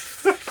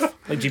dances.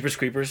 Like Jeepers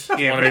Creepers.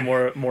 Yeah, Want to be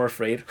right. more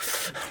afraid.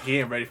 He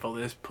ain't ready for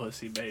this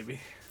pussy, baby.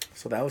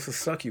 So that was a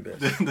succubus.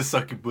 The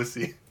sucky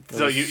pussy.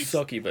 So you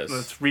succubus.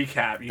 Let's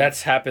recap.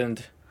 That's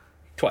happened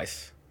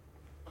twice.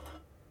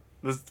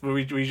 Were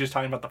we just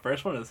talking about the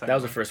first one or the second? That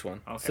was one? the first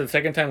one. Okay. So the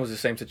second time was the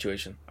same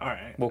situation. All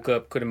right. Woke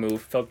up, couldn't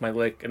move, felt my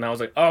leg, and I was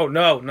like, "Oh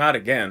no, not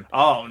again!"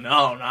 Oh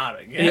no, not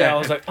again. Yeah, I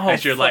was like, "Oh,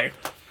 That's your fuck.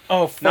 life.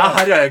 Oh,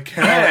 fuck. Not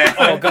again.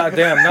 Oh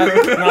goddamn,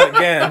 not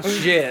again!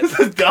 Shit!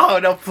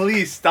 No,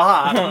 please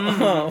stop.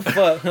 Oh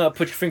fuck!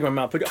 Put your finger in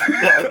my mouth. Put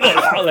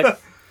your... like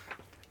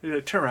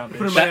Turn around,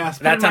 Put it in bitch. my ass.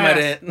 that put it in time my I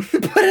ass.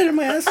 didn't. Put it in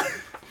my ass.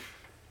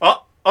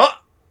 Oh,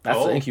 That's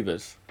Oh. the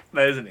incubus.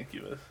 that is an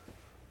incubus.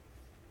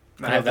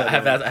 I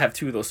have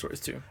two of those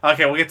stories too.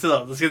 Okay, we'll get to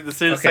those. Let's get the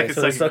second Okay,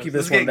 so the succubus. succubus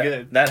This is one getting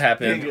good. that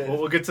happened. Getting good.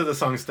 We'll get to the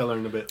song Stellar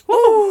in a bit.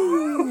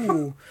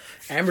 Woo!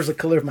 Amber's the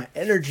color of my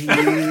energy.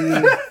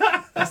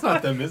 That's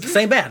not them, is it?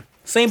 Same band.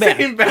 Same band.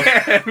 Same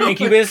band.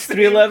 Incubus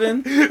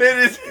 311. It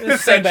is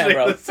It's same band, essentially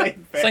bro. the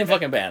same band. Same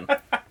fucking band.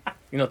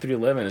 You know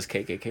 311 is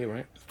KKK,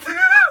 right?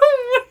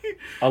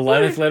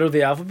 11th letter of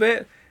the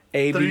alphabet.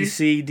 A B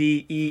C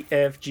D E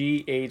F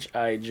G H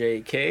I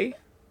J K.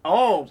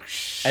 Oh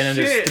shit! And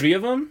then there's 3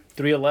 of them.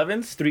 3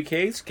 11s, 3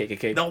 Ks,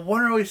 KKK. No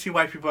wonder we see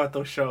white people at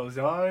those shows,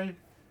 dog.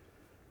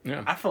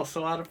 Yeah. I feel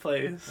so out of I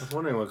place. was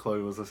wondering what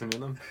Chloe was listening to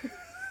them.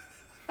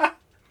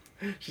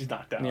 She's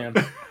knocked out. Yeah.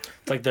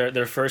 It's like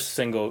their first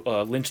single,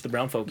 Lynch the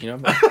Brown Folk, you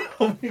know?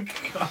 Oh my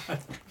god.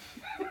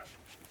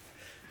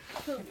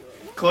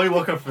 Chloe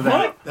woke up for that.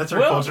 What? That's her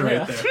Well, culture yeah.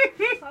 right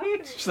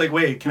there. She's like,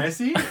 wait, can I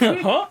see?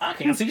 Huh? I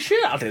can't see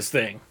shit out this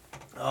thing.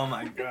 Oh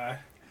my god.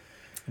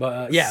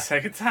 But yeah,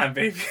 Second time,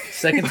 baby.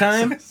 second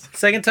time,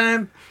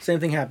 same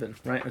thing happened,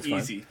 right? It's fine.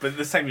 Easy, but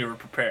this time you were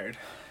prepared.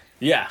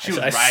 Yeah, She was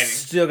I riding.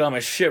 still got my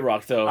shit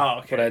rocked though. Oh,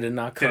 okay. But I did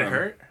not come. Did it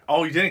hurt?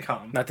 Oh, you didn't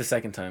come. Not the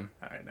second time.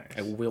 All right, nice.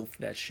 I wilted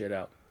that shit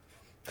out.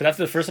 Cause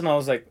after the first time, I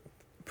was like,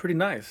 pretty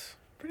nice.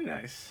 Pretty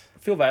nice. I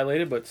feel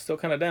violated, but still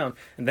kind of down.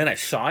 And then I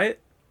saw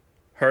it,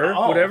 her,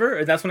 Oh. whatever,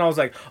 and that's when I was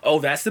like, oh,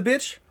 that's the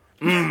bitch.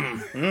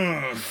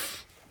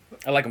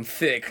 I like them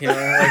thick, you know.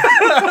 Like,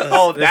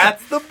 Oh,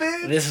 that's the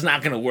bitch. this is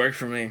not gonna work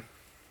for me.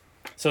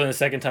 So then the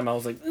second time, I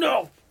was like,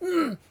 no,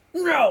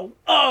 no,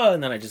 oh,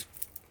 and then I just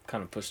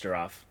kind of pushed her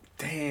off.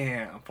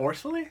 Damn,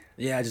 forcefully?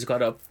 Yeah, I just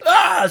got up,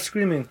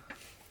 screaming.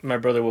 My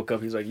brother woke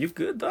up. He's like, "You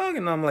good, dog?"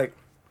 And I'm like,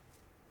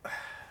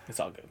 "It's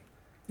all good.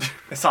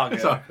 It's all good.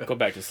 It's all good. Go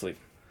back to sleep.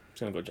 Just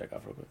gonna go jack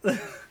off real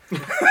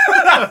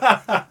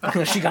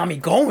quick." She got me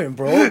going,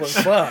 bro. But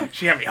fuck.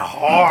 She got me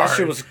hard. That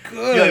shit was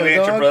good. You like at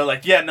your dog. brother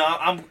like, yeah, no,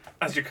 I'm.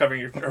 As you're covering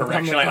your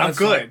erection, like, I'm that's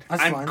good. fine.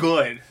 That's I'm fine.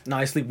 good. No,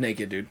 I sleep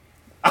naked, dude.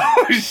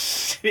 Oh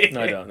shit.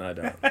 No, I don't. No, I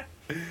don't.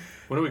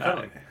 What are we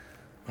calling?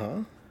 Huh?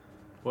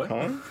 What?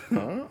 Huh?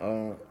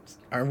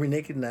 Aren't we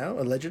naked now?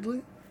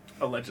 Allegedly.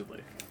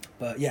 Allegedly.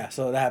 But yeah,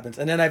 so that happens.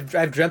 And then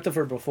I've dreamt of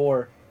her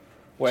before,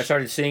 Where I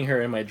started seeing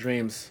her in my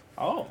dreams,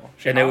 Oh.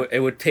 and it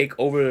would take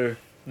over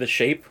the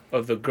shape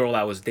of the girl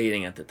I was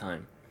dating at the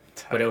time.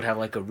 But it would have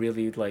like a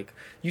really like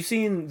you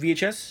seen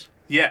VHS?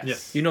 Yes.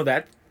 Yes. You know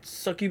that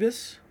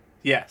succubus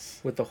Yes.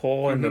 with the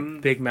hole and the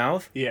Mhm. big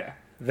mouth? Yeah.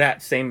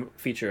 That same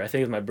feature. I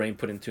think it was my brain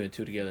putting 2 and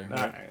 2 together. All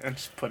right. I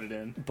just put it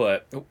in.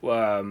 But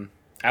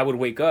I would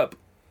wake up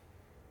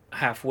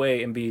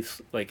halfway and be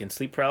like in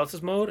sleep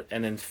paralysis mode,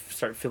 and then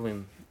start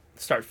feeling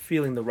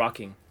the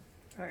rocking.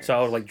 So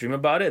I would like dream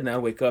about it, and then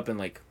I'd wake up and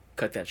like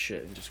cut that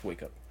shit and just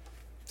wake up.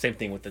 Same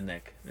thing with the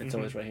neck. It's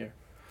always right here.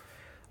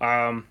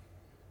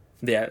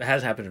 Yeah, it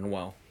hasn't happened in a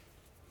while.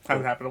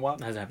 Hasn't happened in a while.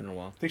 It hasn't happened in a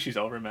while. I think she's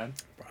over, man.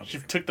 She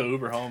took the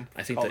Uber home.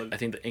 I think Called I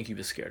think the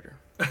incubus scared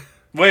her.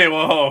 Wait,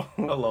 whoa.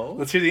 Hello?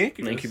 Let's hear the The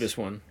incubus. incubus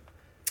one.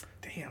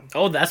 Damn.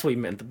 Oh, that's what you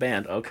meant. The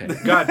band. Okay.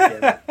 God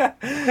damn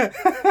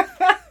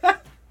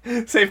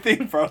it. Same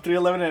thing, bro.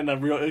 311 and a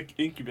real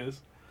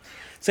incubus.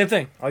 Same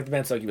thing. I like the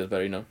band Succubus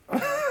better, you know.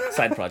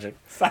 Side project.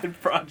 Side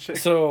project.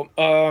 So,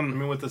 I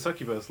mean, with the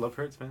succubus, love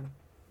hurts, man.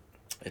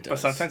 it does. But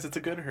sometimes it's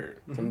a good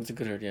hurt. Sometimes it's a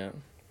good hurt, yeah.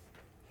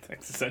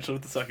 That's essentially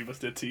what the succubus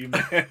did to you,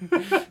 man. I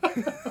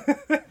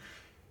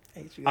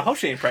hate you I guys. hope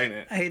she ain't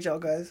pregnant. I hate y'all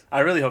guys. I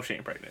really hope she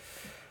ain't pregnant.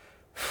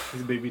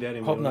 He's a baby daddy.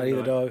 Hope man. not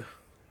either, dog.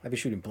 I'd be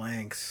shooting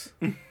blanks.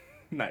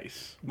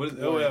 Nice. What is,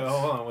 oh, yeah,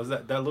 hold on. Was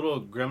that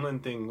little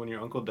gremlin thing when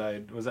your uncle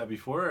died? Was that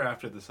before or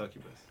after the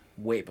succubus?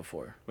 Way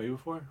before. Way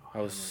before?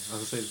 I was I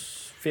was gonna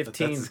say, That's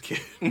 15. his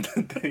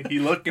kid. He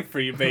looking for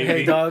you, baby.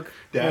 Hey, dog.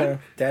 Dad?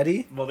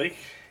 Daddy? Well, they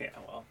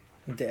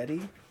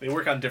Daddy?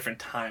 work on different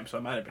times, so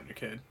it might have been your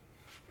kid.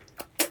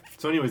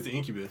 So, anyways, the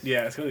incubus.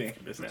 Yeah, let's go to the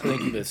incubus now. The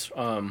incubus.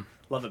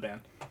 Love the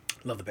band.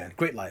 Love the band.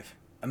 Great life.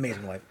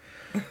 Amazing life.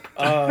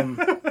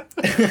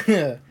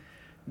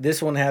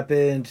 This one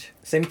happened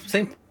same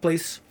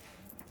place,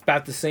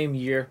 about the same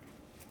year.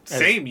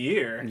 Same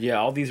year. Yeah,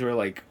 all these were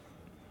like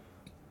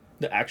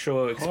the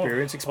actual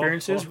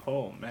experiences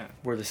Oh, man.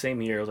 were the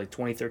same year. It was like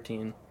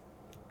 2013,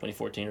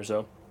 2014 or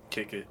so.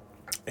 Kick it.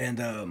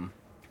 And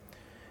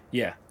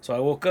yeah, so I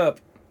woke up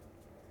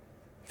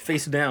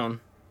face down,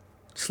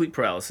 sleep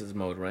paralysis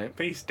mode, right?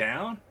 Face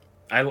down?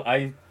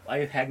 I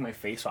had my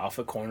face off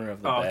the corner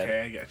of the Oh, bed,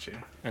 okay, I got you.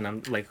 and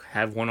I'm like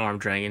have one arm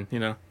dragging, you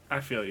know.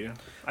 I feel you.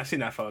 I seen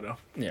that photo.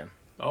 Yeah,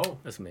 Oh.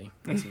 that's me.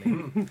 That's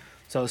me.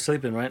 So I was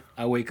sleeping, right?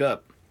 I wake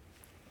up,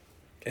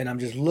 And I'm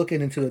just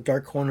looking into the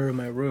dark corner of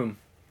my room.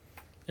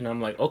 And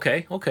I'm like,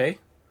 okay.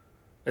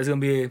 There's going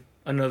to be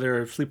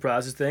another sleep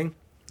paralysis thing.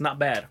 Not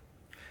bad.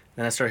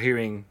 Then I start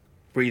hearing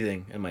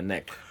breathing in my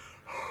neck.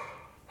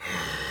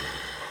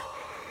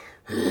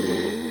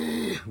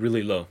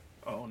 Really low.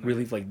 Oh, nice.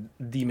 Really like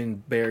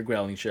demon bear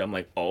growling shit. I'm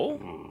like, oh,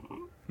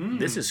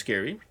 this is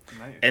scary.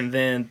 Nice. And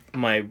then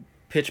my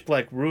pitch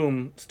black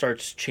room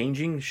starts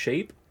changing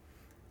shape.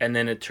 And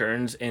then it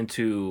turns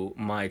into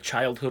my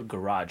childhood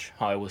garage,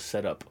 how I was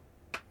set up.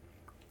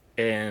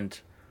 And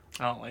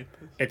I don't like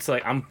this. it's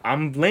like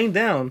I'm laying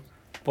down,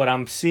 but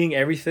I'm seeing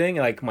everything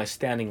like my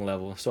standing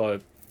level. So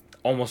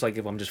almost like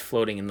if I'm just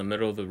floating in the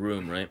middle of the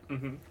room, right?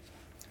 Mm-hmm.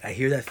 I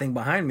hear that thing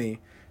behind me,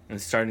 and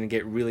it's starting to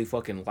get really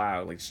fucking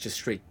loud. Like, it's just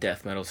straight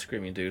death metal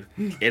screaming, dude.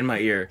 In my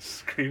ear.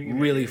 Screaming.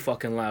 Really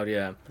fucking loud,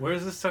 yeah.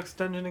 Where's this sex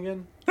dungeon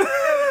again?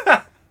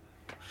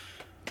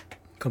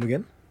 Come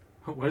again?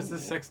 Where's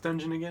this sex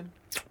dungeon again?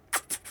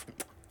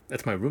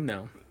 That's my room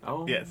now.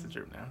 Oh. Yeah, it's a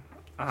room now.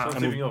 So Uh-huh. it's I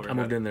moving moved, over. I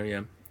moved in there,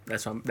 yeah.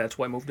 That's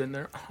why I moved in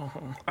there.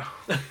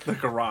 The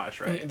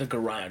garage, right? The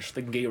garage,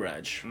 the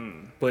garage.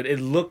 Mm. But it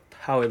looked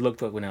how it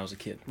looked like when I was a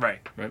kid. Right.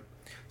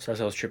 So as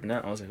I was tripping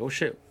out, I was like, oh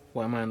shit,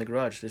 why am I in the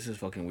garage? This is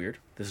fucking weird.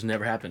 This has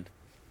never happened.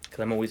 Because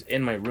I'm always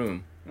in my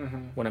room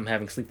when I'm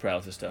having sleep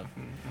paralysis stuff.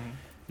 Mm-hmm.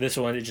 This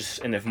one, it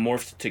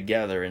morphed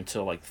together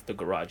into like the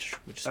garage,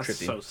 which is That's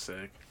trippy. so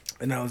sick.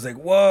 And I was like,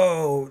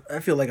 whoa, I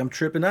feel like I'm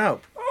tripping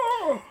out.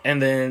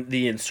 And then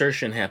the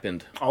insertion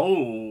happened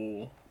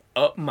Oh.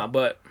 up my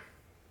butt.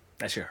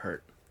 That shit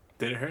hurt.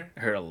 Did it hurt? It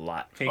hurt a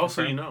lot. Can you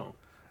Also, confirm? you know.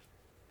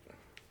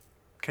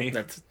 Can you,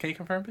 That's- can you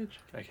confirm, bitch?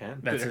 I can.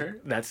 That's Did it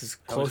hurt? that's as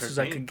How close was as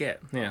her I pain? could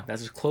get. Yeah,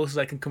 that's as close as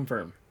I can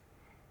confirm.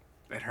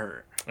 It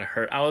hurt. It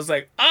hurt. I was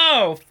like,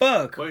 oh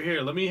fuck. Well,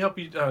 here, let me help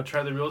you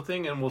try the real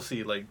thing, and we'll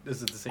see. Like,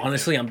 is it the same?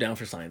 Honestly, thing? I'm down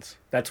for science.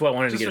 That's why I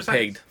wanted Just to get for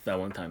science. pegged that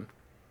one time.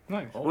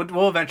 Nice.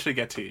 We'll eventually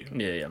get to you.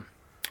 Yeah.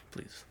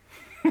 Please.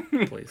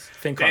 Please.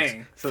 Thin Dang.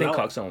 cocks. So Thin that-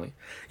 cocks only.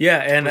 Yeah,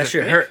 and Was that it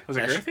shit thick? hurt. Was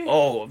it That girthy?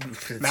 Oh,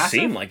 it Massive?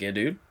 seemed like it,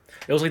 dude.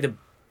 It was like the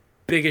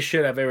biggest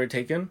shit I've ever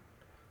taken.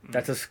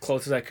 That's as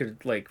close as I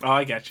could, like, Oh,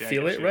 I get you.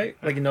 feel it, right?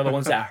 Like, you know, the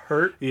ones that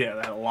hurt? Yeah,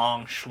 that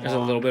long schlong. There's a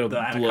little bit of the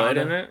blood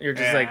anaconda. in it. You're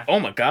just Yeah. like, oh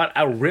my god,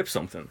 I'll rip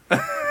something.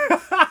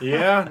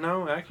 Yeah,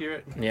 no,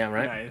 accurate. Yeah,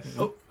 right? Nice.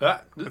 Oh,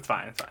 It's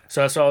fine. It's fine.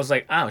 So I was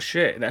like, oh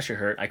shit, that shit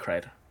hurt. I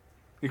cried.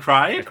 You I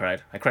cried?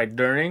 cried. I cried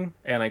during,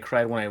 and I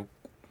cried when I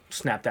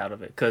snapped out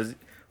of it. Because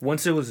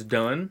once it was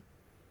done,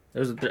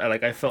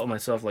 I felt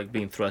myself like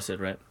being thrusted,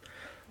 right?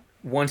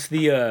 Once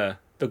the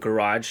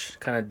garage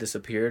kind of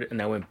disappeared,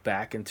 and I went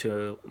back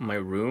into my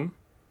room,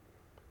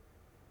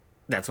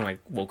 that's when I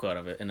woke out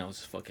of it, and I was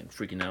just fucking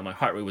freaking out. My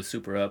heart rate was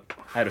super up.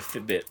 I had a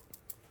Fitbit.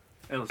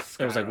 It was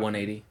Like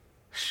 180.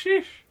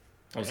 Sheesh.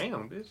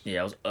 damn, bitch.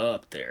 Yeah, I was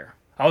up there.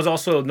 I was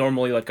also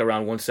normally like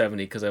around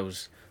 170 because I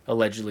was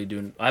allegedly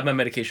I had my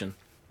medication,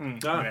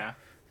 Mm. Ah. Yeah.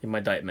 my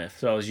diet meth.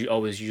 So I was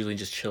always usually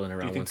just chilling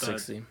around You think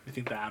 160. You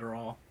think the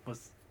Adderall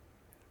was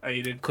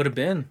aided? Could have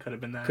been. Could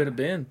have been that. Could have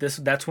been.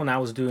 That's when I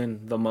was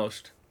doing the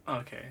most.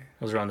 Okay.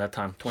 It was around that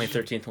time,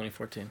 2013,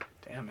 2014.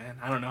 Damn, man.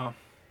 I don't know.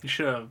 You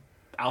should have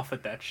alpha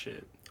that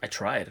shit. I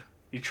tried.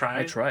 You tried?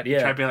 I tried, You yeah.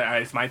 tried being like,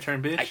 alright, it's my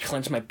turn, bitch. I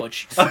clenched my butt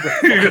cheeks super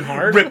fucking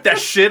hard. Rip that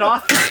shit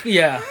off.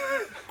 Yeah.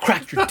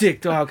 Crack your dick,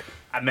 dog.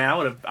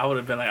 Man, I would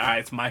have been like, alright,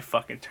 it's my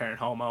fucking turn,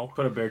 homo.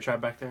 Put a bear trap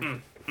back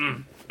there.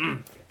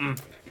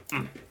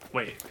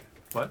 Wait.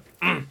 What?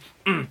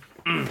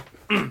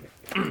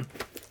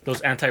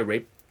 Those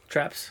anti-rape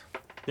traps.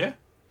 Yeah.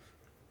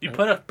 You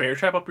put a bear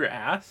trap up your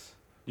ass?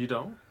 You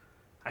don't?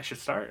 I should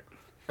start.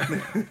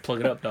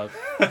 Plug it up, dog.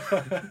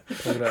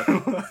 Plug it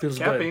up. Feels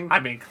Capping. I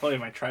mean, Chloe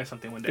might try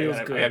something one day. Feels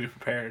I good. gotta be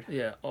prepared. good.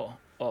 Yeah. Oh.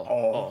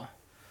 Oh.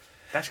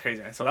 That's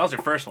crazy, man. So that was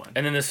your first one.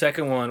 And then the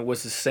second one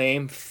was the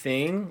same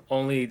thing,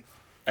 only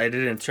I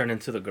didn't turn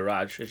into the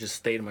garage. It just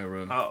stayed in my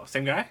room. Oh,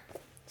 same guy?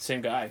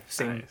 Same guy.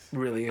 Same Nice.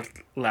 really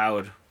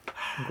loud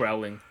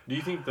growling. Do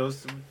you think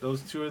those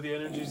two are the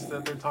energies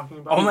that they're talking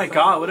about? Oh my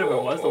god, whatever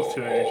it was, those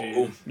two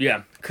energies.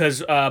 Yeah,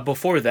 because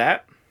before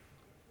that,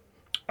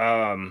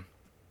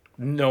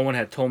 no one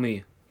had told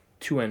me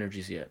two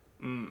energies yet.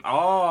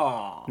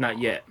 Oh. Not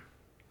yet.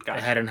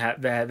 Gotcha.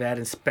 They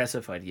hadn't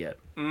specified yet.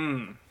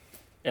 Mm.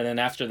 And then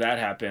after that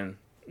happened,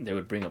 they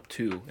would bring up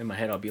two. In my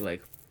head, I'll be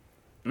like,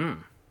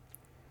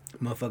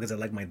 Motherfuckers that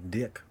like my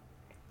dick.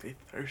 They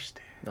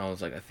thirsty. and I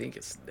was like, I think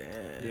it's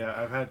that. Yeah,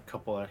 I've had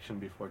couple action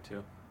before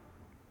too.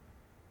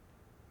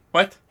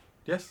 What?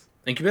 Yes,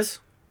 Incubus?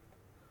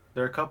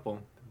 they're a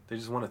couple. They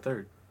just want a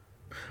third.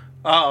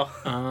 Oh.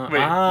 Wait,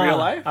 real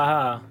life?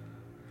 I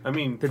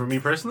mean, for me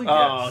personally,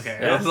 Oh, yes. okay.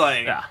 Yeah. I was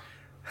like, Yeah.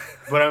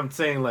 But I'm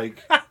saying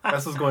like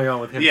that's what's going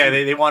on with him. yeah,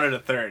 too. they wanted a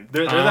third.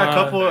 They're that Ah.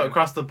 couple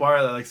across the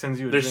bar that like sends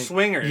you a They're drink.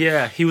 swingers.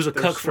 Yeah, he was a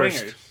They're cuck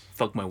swingers. first.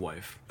 Fuck my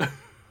wife.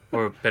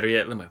 Or better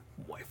yet, let my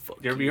wife fuck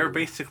You're you.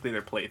 basically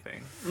their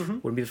plaything.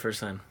 Wouldn't be the first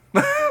time.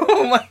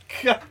 Oh my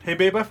god. Hey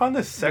babe, I found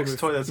this sex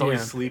toy that's always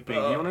Yeah. sleeping.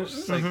 You wanna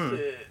just like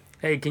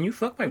Hey, can you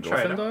fuck my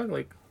Try it girlfriend, out. dog?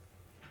 Like,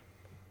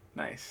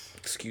 Nice.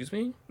 excuse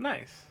me?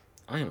 Nice.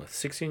 I am a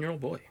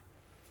 16-year-old boy.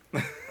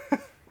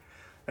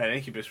 That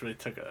incubus really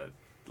took a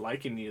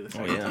liking to you the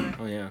Oh second yeah. time.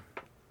 Oh yeah.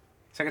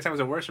 Second time, was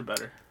it worse or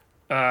better?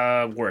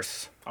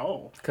 Worse.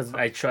 Oh. Because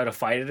I tried to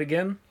fight it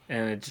again,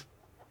 and it just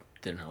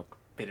didn't help.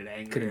 Made it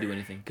angry. Couldn't do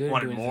anything. Couldn't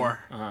Wanted do anything. more.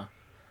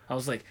 I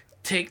was like,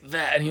 take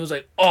that, and he was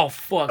like, oh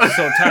fuck, it's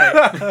so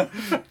tight.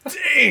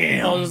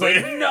 Damn. I was like,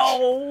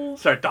 no.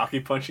 Start donkey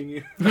punching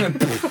you.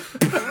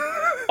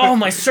 Oh,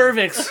 my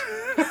cervix.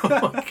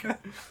 Oh my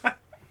God.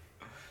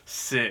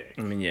 Sick.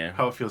 I mean, yeah.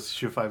 How it feels to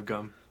chew 5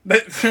 gum.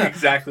 That's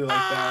exactly like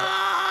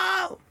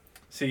that.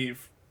 See,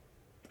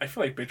 I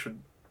feel like bitch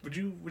would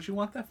you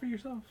want that for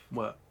yourself?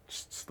 What?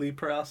 Just sleep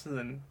paralysis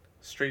and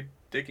straight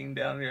dicking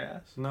down your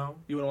ass? No.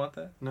 You wouldn't want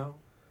that? No.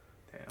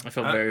 Damn. I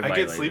feel I very get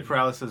violated. sleep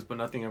paralysis, but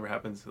nothing ever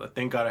happens. Like,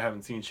 thank God I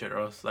haven't seen shit, or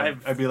else I've-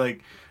 I'd be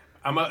like,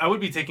 I would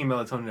be taking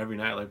melatonin every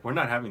night. Like, we're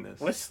not having this.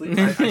 What's sleep?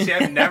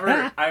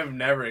 I've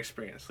never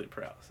experienced sleep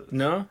paralysis.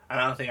 No? I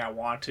don't think I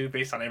want to,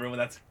 based on everyone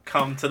that's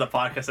come to the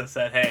podcast and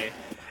said, "Hey,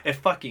 it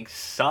fucking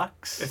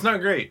sucks." It's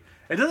not great.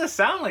 It doesn't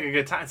sound like a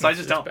good time, so I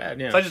just It's don't. bad,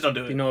 yeah. So I just don't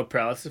do it. You know what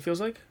paralysis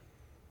feels like?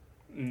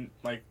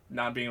 Like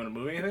not being able to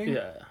move anything.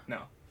 Yeah.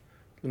 No.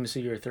 Let me see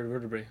your third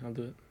vertebrae. I'll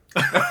do it.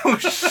 Oh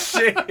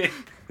shit!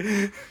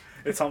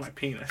 It's on my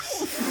penis.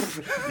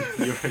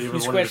 You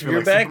scratch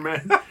your back?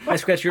 I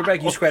scratch your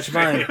back, you scratch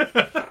mine.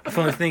 The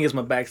funny thing is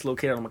my back's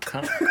located on my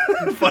cunt.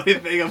 Funny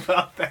thing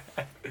about that.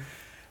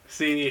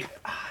 See,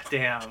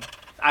 damn.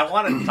 I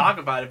want to talk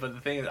about it, but the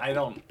thing is,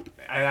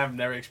 I've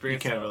never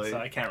experienced You it, can't relate. so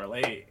I can't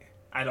relate.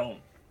 I don't.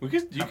 You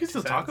can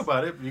still talk sense.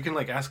 about it. You can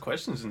like ask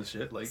questions and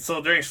shit. Like,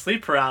 So during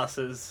sleep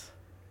paralysis,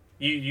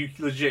 you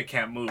legit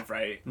can't move,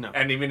 right? No.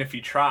 And even if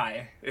you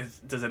try,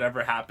 does it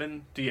ever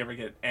happen? Do you ever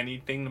get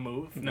anything to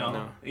move? No.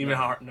 No. Even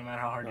no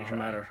matter how hard you No try.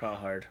 matter how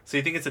hard. So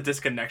you think it's a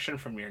disconnection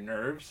from your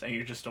nerves, and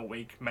you're just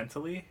awake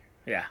mentally?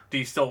 Yeah. Do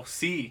you still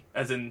see,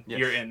 as in Yes.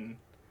 you're in?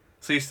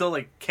 So you still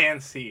like can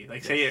see,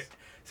 like Yes.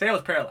 say I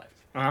was paralyzed,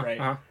 Uh-huh, right,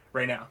 uh-huh.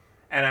 right now,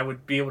 and I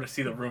would be able to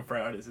see the room for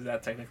hours. Is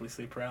that technically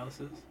sleep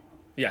paralysis?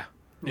 Yeah.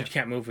 Yeah. You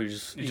can't move, you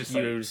just You just,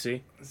 you're like- able to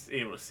see. It's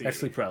able to see. That's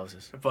sleep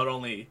paralysis. But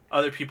only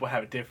other people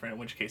have it different, in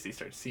which case they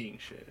start seeing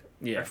shit.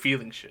 Yeah. Or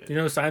feeling shit. You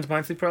know the science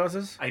behind sleep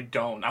paralysis? I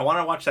don't. I want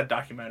to watch that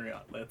documentary.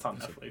 It's on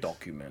Netflix.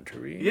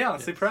 Documentary. Yeah, on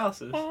sleep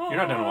paralysis. you're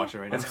not done to watch it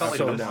right now. It's called like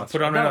So the down. Monster.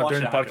 Put it on No, right now watch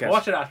during it the after. podcast.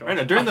 Watch it after. Right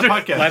now, during the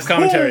podcast. Live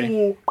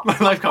commentary.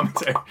 Live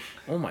commentary.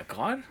 Oh my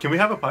god. Can we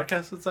have a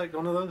podcast that's like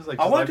one of those? Like,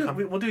 I just want live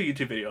to do. We'll do a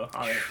YouTube video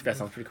on it. That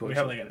sounds pretty cool. We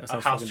have like That a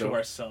sounds house fucking to dope.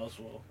 ourselves.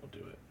 We'll do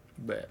it.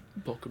 Bet.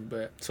 Fucking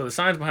bet. So the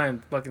science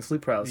behind fucking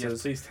sleep paralysis.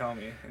 Yes, please tell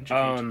me.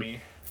 Educate me.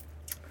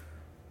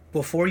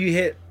 Before you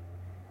hit,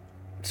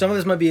 some of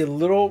this might be a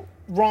little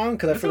wrong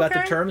because I It's forgot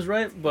okay. the terms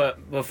right.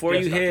 But before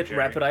Yes, you Dr. hit Jerry.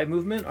 rapid eye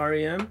movement,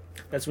 REM,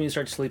 that's when you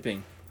start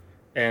sleeping.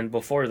 And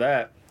before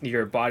that,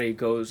 your body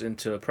goes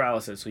into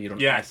paralysis, so you don't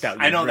Yes, act out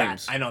your I know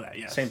dreams. that. I know that.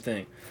 Yes. Same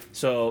thing.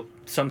 So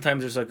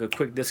sometimes there's like a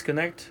quick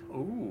disconnect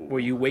Ooh. where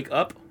you wake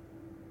up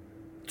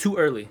too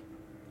early.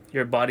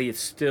 Your body is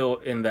still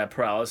in that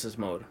paralysis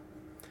mode.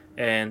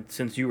 And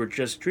since you were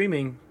just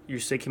dreaming, you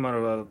say came out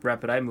of a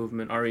rapid eye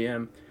movement,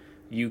 REM,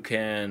 you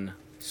can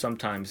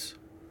sometimes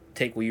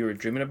take what you were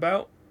dreaming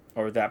about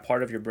or that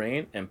part of your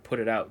brain and put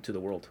it out to the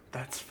world.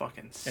 That's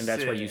fucking sick. And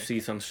that's why you see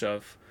some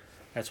stuff.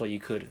 That's why you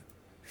could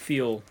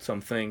feel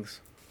some things.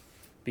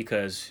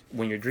 Because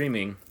when you're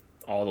dreaming,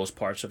 all those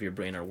parts of your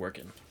brain are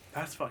working.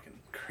 That's fucking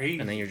crazy.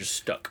 And then you're just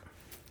stuck.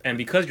 And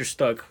because you're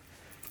stuck,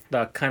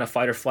 the kind of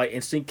fight or flight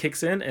instinct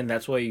kicks in, and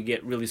that's why you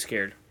get really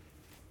scared.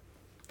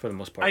 For the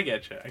most part. I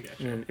get you.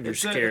 And if you're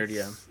scared,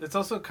 It's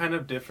also kind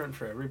of different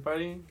for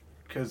everybody,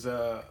 because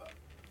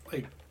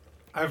like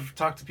I've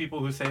talked to people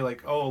who say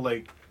like, oh,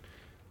 like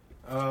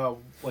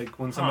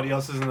when somebody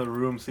else is in the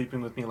room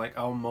sleeping with me, like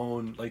I'll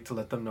moan like to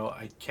let them know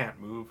I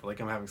can't move, like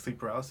I'm having sleep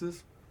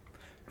paralysis.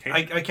 Okay.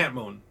 I can't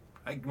moan.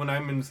 When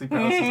I'm in sleep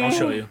paralysis, I'll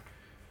show you.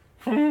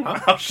 Huh?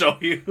 I'll show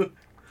you.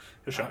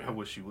 He'll show I you.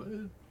 wish you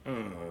would.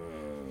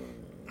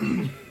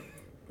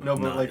 No,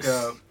 but Nice.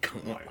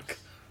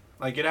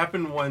 like it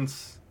happened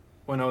once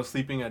when I was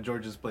sleeping at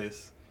George's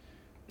place.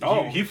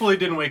 Oh. He fully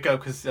didn't wake up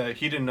because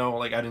he didn't know.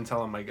 Like I didn't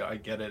tell him I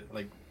get it.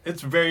 Like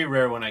it's very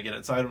rare when I get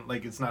it, so I don't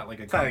like. It's not like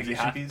a It's not like you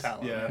conversation have to piece.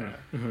 tell him.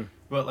 Yeah, Mm-hmm.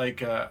 but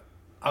like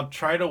I'll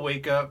try to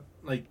wake up.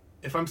 Like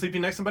if I'm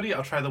sleeping next to somebody,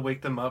 I'll try to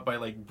wake them up by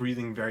like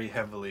breathing very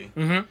heavily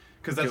Mm-hmm.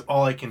 because that's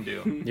all I can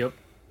do. Yep.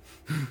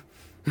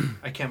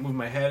 I can't move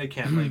my head. I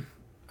can't like.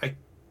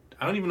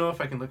 I don't even know if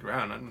I can look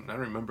around. I don't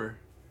remember.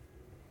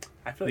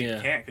 I feel like Yeah.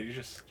 you can't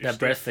because you're That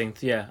breath thing.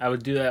 Yeah, I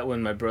would do that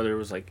when my brother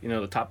was like,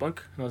 the top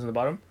bunk, and I was in the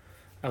bottom.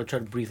 I would try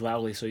to breathe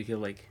loudly so he could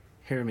like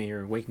hear me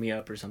or wake me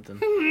up or something.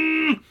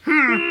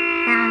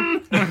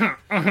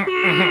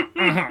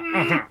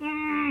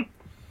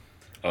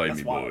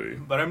 That's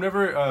wild. But I'm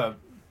never.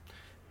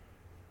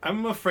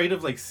 I'm afraid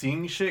of like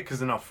seeing shit because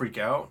then I'll freak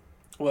out.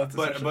 Well, that's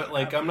But essentially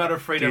like what I'm not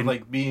afraid Dude. of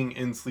like being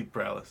in sleep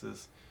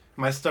paralysis.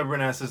 My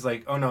stubborn ass is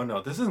like, oh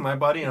no, this is my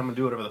body and I'm gonna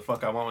do whatever the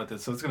fuck I want with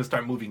it. So it's gonna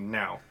start moving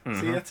now.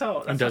 happens. See, that's how.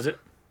 That's And does it?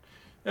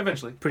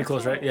 Eventually. Pretty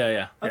close, right? Yeah,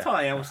 yeah. That's yeah. how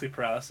I am with sleep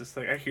paralysis.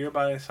 Like I hear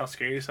about it, it's how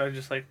scary. So I'm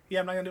just like, yeah,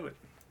 I'm not gonna do it.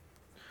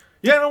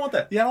 Yeah, I don't want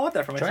that. Yeah, I don't want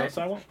that for Try myself, it.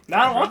 so I won't. No,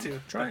 I don't want to.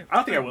 Try it. I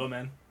don't think I will,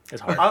 man.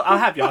 It's hard. I'll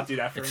have y'all do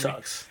that for It me.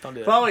 sucks. Don't do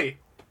that. Chloe,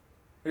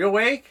 are you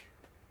awake?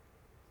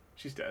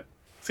 She's dead.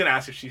 I was gonna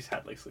ask if she's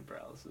had like sleep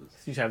paralysis.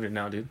 She's having it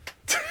now, dude.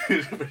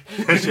 She's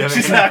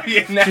having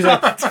it now, dude.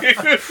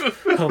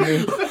 Help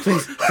me.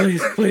 Please.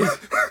 Bro,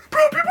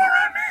 people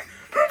around me.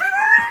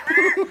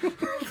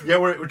 Yeah,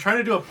 we're trying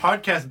to do a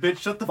podcast, bitch.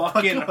 Shut the fuck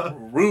Fucking up.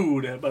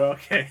 rude, but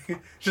okay.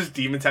 Just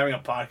demons having a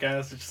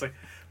podcast. It's just like.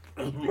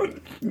 So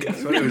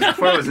anyways,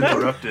 before I was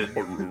interrupted.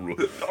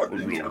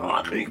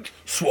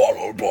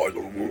 Swallowed by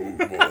the womb.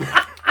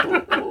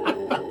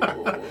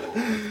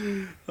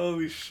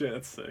 Holy shit,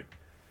 that's sick.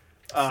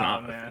 It's Oh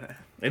not. man.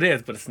 It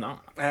is, but it's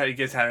not. You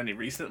guys had any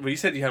recent? Well, you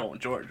said you had one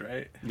with George,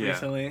 right? Yeah.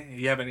 Recently,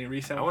 you have any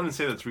recent? I wouldn't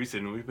say that's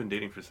recent. We've been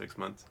dating for 6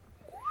 months.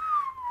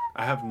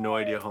 I have no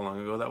idea how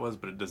long ago that was,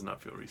 but it does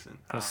not feel recent.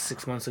 That was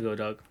 6 months ago,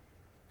 Doug.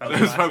 It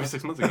was probably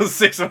 6 months That ago. was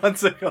 6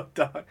 months ago,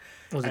 dog.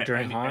 Was it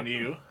during haunt? And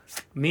you?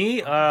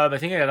 Me? I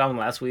think I got one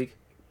last week.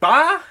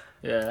 Bah?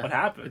 Yeah. What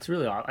happened? It's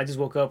really odd. I just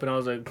woke up and I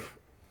was like,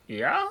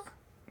 yeah?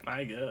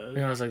 My God.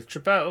 And I was like,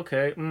 trip out,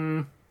 okay.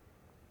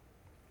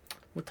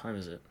 What time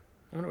is it?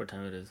 I wonder what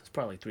time it is. It's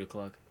probably like 3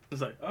 o'clock.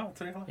 It's like, oh,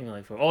 3 o'clock. Maybe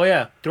like 4. Oh,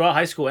 yeah. Throughout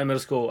high school and middle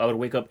school, I would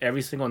wake up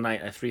every single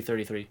night at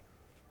 3:33.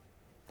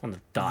 On the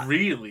dot.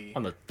 Really?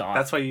 On the dot.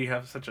 That's why you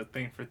have such a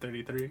thing for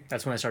 33?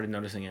 That's when I started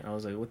noticing it. I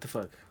was like, what the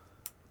fuck?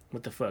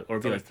 What the fuck? Or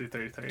it'd be like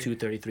 333.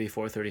 2:33,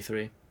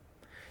 4:33,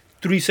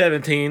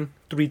 3:17,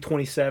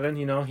 3:27,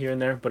 you know, here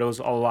and there. But it was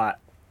a lot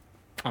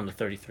on the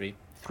 33.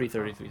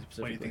 333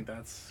 specifically. What do you think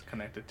that's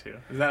connected to?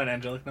 Is that an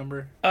angelic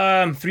number?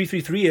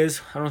 333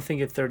 is. I don't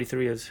think it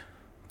 33 is.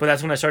 But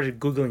that's when I started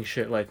Googling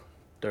shit like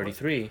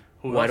 33.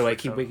 Who Why else do I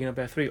wakes keep up? waking up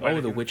at 3? Why Oh,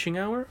 do the you- witching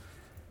hour?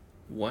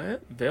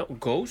 What?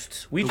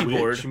 Ghosts? Ouija The witch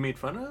board? you made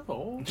fun of?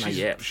 Oh. Not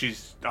yet.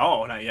 She's.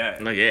 Oh, not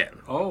yet. Not yet.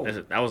 Oh.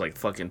 I was like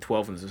fucking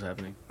 12 when this was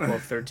happening.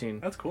 12, 13.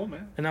 That's cool,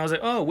 man. And I was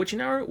like, oh, witching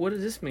hour? What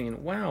does this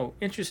mean? Wow,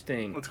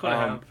 interesting. Let's go to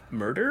have.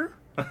 Murder?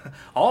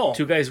 Oh.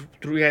 2 guys,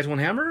 3 guys, 1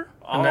 hammer?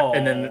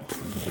 And then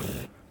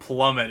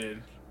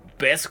Plummeted.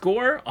 best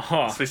score?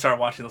 Oh, So we started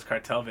watching those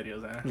cartel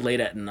videos, eh? late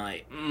at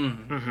night.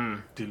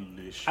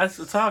 Delicious.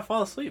 That's how I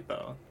fall asleep,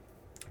 though.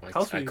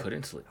 Helps I me-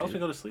 couldn't sleep. Helps me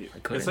dude. go to sleep. I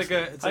couldn't It's like sleep.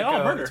 it's Like,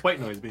 like oh, murder. it's white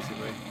noise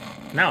basically.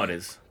 Now it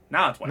is.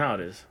 Now it's white. Now it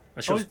is.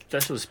 That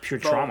Always- was pure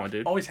Bro, trauma,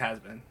 dude. Always has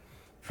been.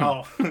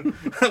 Oh.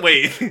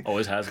 Wait.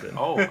 Always has been.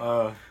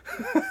 Oh,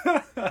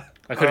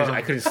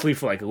 I couldn't sleep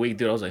for like a week,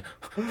 dude. I was like,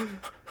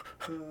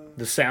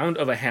 the sound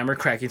of a hammer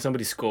cracking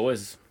somebody's skull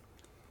is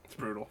It's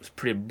brutal.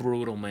 pretty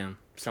brutal, man.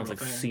 Sounds like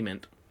Brutal thing.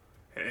 cement.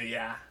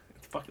 Yeah.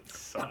 It fucking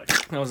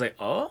sucks. And I was like,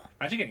 oh,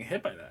 Imagine getting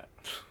hit by that.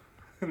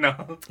 No.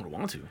 I don't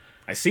want to.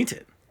 I seen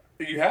it.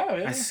 You have,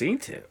 yeah? I seen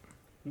it.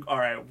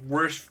 Alright,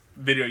 worst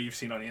video you've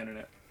seen on the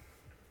internet.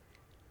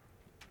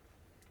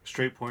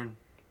 straight porn.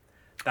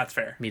 That's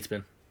fair. Meat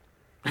spin.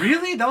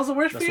 Really? That was the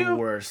worst That's for you? the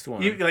worst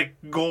one. You like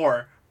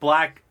gore,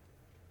 black,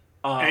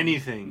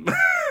 Anything.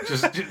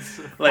 just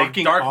like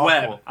fucking dark awful.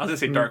 web. I was gonna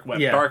say dark web.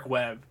 Yeah. Dark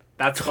web.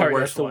 That's the Sorry,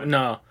 worst that's one.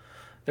 No,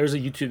 there was a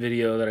YouTube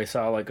video that I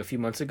saw like a few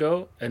months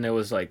ago, and there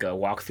was like a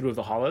walkthrough of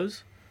the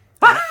hollows,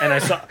 and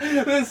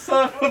This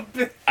son of a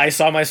bitch. I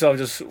saw myself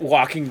just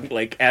walking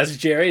like as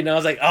Jerry, and I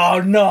was like, oh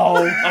no,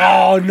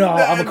 I'm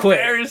gonna quit.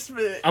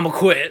 Embarrassment. I'm gonna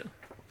quit.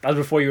 That was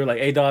before you were like,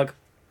 hey dog,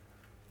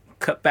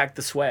 cut back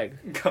the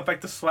swag. Cut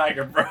back to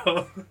swagger,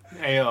 bro.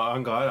 Hey,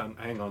 on God,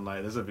 I ain't gonna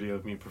lie. There's a video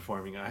of me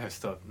performing. I have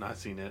still not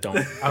seen it. Don't.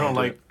 I don't do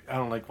like. it. I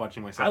don't like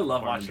watching myself. I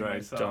love perform in watching drag.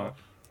 myself. Don't.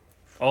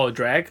 Oh,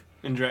 drag.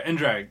 In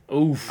drag.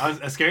 Oof. On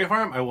a scary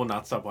farm, I will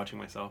not stop watching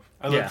myself.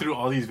 I look Yeah. through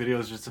all these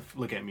videos just to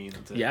look at me. And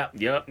that's it. Yeah.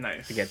 Yep.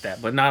 Nice. I get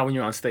that, but not when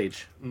you're on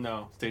stage.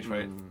 No, stage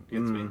fright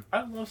gets me.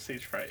 I love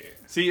stage fright.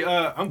 See,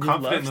 I'm You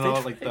confident in love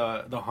all stage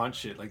like the haunt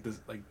shit, like this,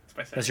 like It's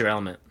my That's your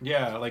element.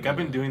 yeah, like I've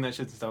been doing that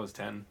shit since I was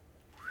 10.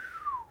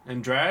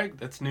 And drag,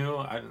 that's new.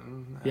 I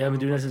You haven't been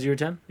doing that since you were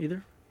 10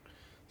 either.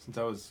 since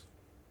I was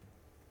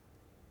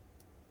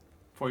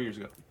 4 years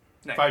ago,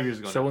 Nice. 5 years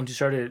ago. So once you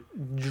started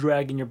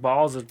dragging your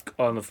balls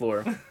on the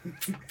floor,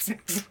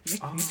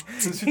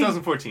 Since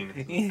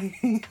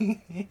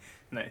 2014.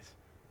 Nice.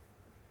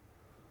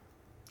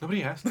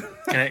 Nobody asked.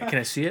 can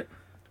I see it?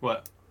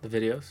 What? The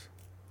videos.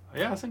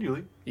 Yeah, I'll send you a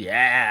link.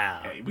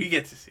 Yeah. Hey, we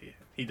get to see it.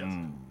 He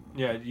doesn't.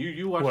 Yeah,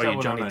 you watch What that are you,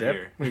 one. I'm Johnny not Depp?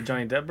 here. Are you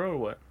Johnny Depp, bro, or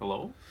what?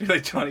 Hello? You're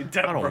like Johnny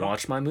Depp, I don't bro.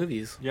 watch my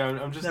movies. Yeah,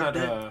 I'm just No, not.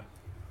 Depp.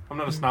 I'm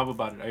not a snob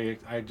about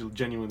it. I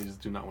genuinely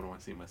just do not want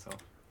to see myself.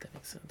 That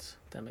makes sense.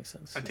 That makes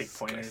sense. I take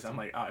pointers. I'm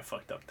like, oh, I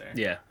fucked up there.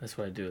 Yeah, that's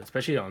what I do,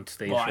 especially on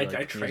stage. Well, for, I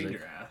like, trained music.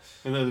 your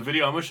ass. And the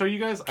video I'm gonna show you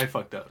guys, I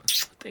fucked up.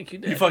 Thank you,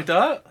 Dad. You fucked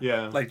up?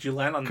 Yeah. Like, did you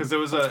land on Because there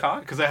was someone's a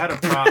cock? because I had a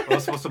prop. I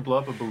was supposed to blow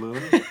up a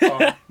balloon,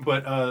 Oh.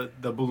 but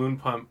the balloon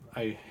pump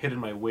I hit in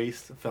my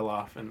waist, fell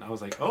off, and I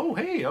was like, oh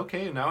hey,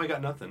 okay, now I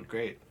got nothing,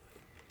 great.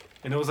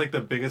 And it was like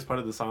the biggest part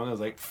of the song. I was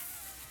like,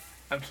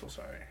 I'm so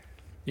sorry.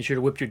 You should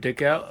have whipped your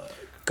dick out,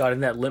 got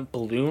in that limp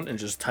balloon, and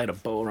just tied a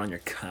bow around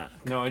your cock.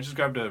 no, I just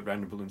grabbed a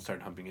random balloon,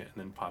 started humping it,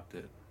 and then popped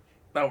it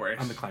That works.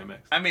 on the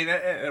climax. I mean,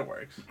 it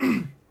works.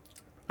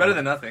 Better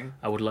than nothing.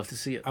 I would love to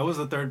see it. I was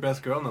the third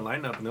best girl in the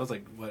lineup, and there was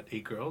like, what,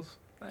 8 girls?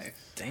 Nice.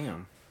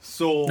 Damn.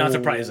 So Not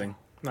surprising.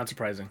 Not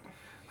surprising.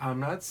 I'm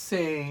not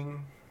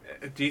saying.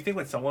 Do you think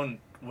when someone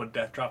would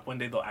death drop one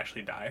day, they'll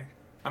actually die?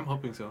 I'm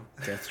hoping so.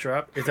 Death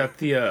drop? Is that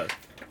the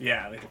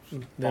Yeah. They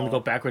then go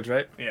backwards,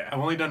 right? Yeah. I've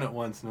only done it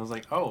once, and I was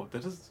like, oh,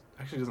 that just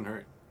actually doesn't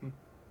hurt.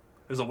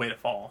 There's a way to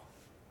fall.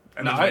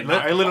 And No, there's a way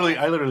not I to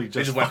literally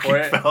fall. just went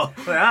fucking fell.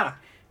 Yeah.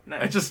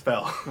 Nice. I just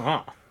fell.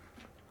 Oh.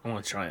 I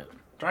want to try it.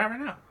 Try it right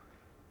now.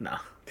 Nah.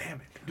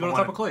 Damn it. Do it on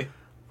top of clay.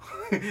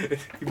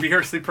 Be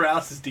her sleep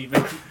paralysis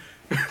demon.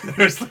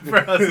 Her sleep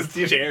paralysis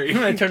demon. Jerry.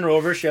 When I turn her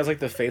over, she has like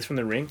the face from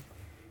the ring.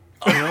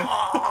 You know?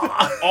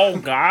 Oh,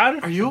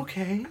 God. Are you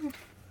okay?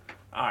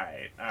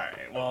 Alright.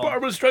 Well,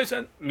 Barbara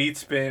Streisand. meat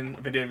spin,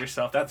 video of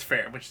yourself. That's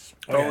fair, which is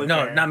Okay. totally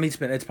No, fair. not meat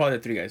spin. It's probably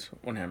the 3 guys.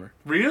 One hammer.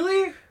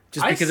 Really?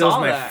 Just I because it was saw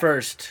my that.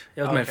 first.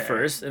 It was my Okay.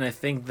 first, and I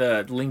think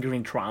the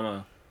lingering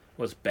trauma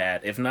was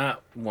bad. If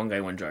not, one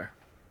guy, one jar.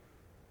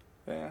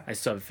 Yeah. I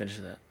still haven't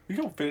finished that. You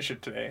don't finish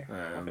it today.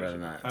 I'd rather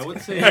not. I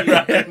would say.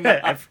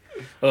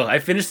 I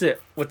finished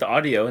it with the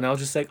audio, and I was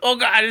just like, "Oh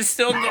God, it's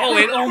still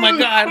going! Oh my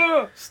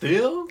God!"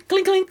 Still?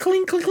 Clink, clink,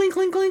 clink, clink, clink,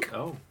 clink, clink.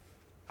 Oh,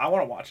 I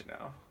want to watch it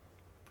now.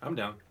 I'm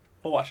down.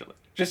 We'll watch it later.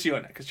 Just you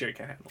and I, because Jerry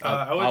can't handle it.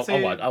 I would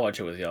say. I'll watch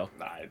it with y'all.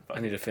 Nah, I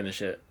need to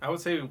finish it. I would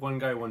say one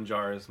guy, one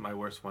jar is my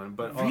worst one,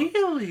 but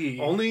really?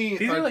 only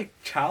These are like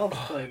child's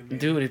play to me.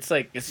 Dude, it's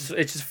like it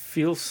just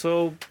feels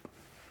so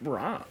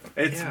wrong.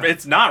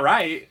 It's not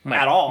right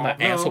at all. My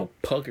No. asshole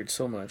puckered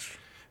so much.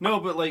 no,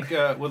 but like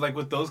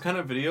with those kind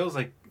of videos,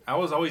 like I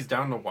was always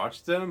down to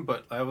watch them,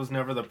 but I was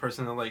never the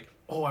person that like,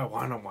 oh, I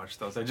want to watch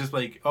those. I just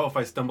like, oh, if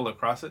I stumble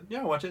across it,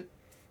 yeah, I'll watch it.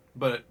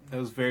 But it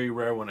was very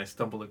rare when I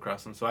stumbled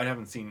across them, so I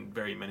haven't seen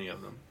very many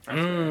of them.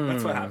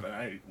 That's what happened.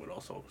 I would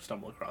also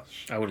stumble across.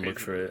 I would look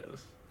crazy for it. videos.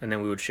 And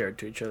then we would share it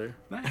to each other.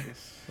 Nice.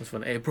 It was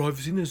fun. Hey, bro, have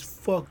you seen this?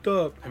 Fucked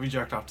up. Have you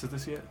jacked off to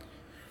this yet?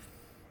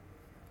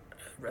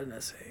 Read an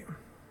essay.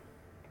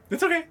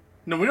 It's okay.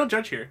 No, we don't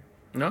judge here.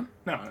 No?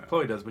 No.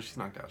 Chloe does, but she's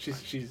knocked out.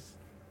 She's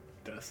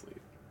dead asleep.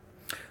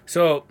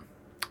 So,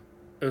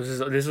 this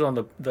is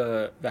on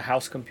the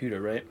house computer,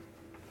 right?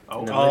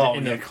 Oh, No. Oh,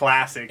 in yeah, the-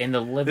 classic. In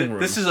the living room.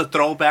 This is a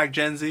throwback,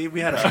 Gen Z. We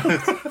had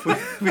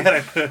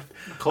a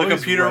Chloe's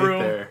computer right room.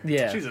 there.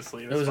 yeah. She's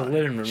asleep. It was It's a fine.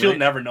 living room, She'll right?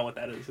 never know what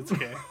that is. It's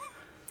okay.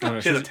 No,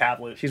 She has a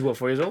tablet. She's what,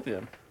 4 years old? Yeah.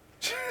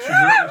 She grew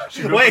up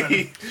on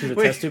Wait. She's a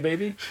Wait. test tube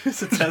baby.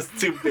 She's a test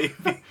tube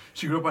baby.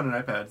 she grew up on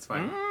an iPad. It's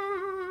fine.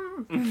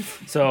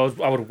 So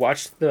I would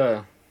watch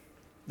the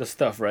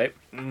stuff, right?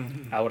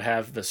 Mm-hmm. I would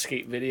have the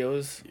skate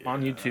videos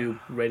on YouTube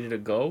ready to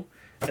go,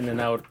 and then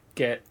I would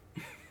get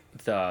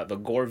the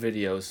gore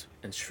videos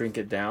and shrink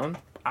it down,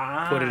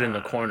 put it in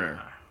the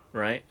corner,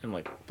 right, and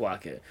like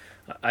block it.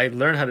 I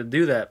learned how to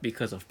do that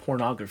because of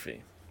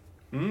pornography.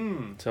 So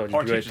Or just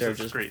right teaches there, us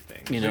just great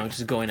things.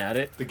 just going at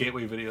it. The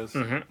gateway videos.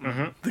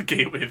 The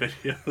gateway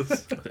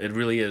videos. It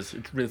really is.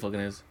 It really fucking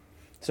is.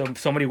 So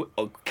somebody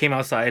came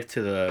outside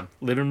to the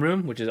living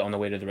room, which is on the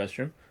way to the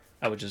restroom.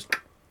 I would just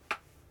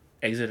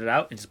exit it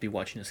out and just be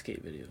watching a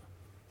skate video.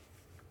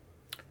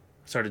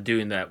 Started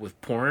doing that with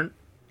porn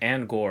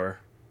and gore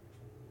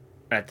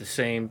at the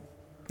same,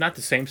 not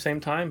the same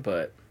time,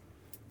 but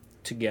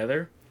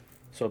together.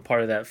 So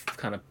part of that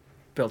kind of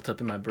built up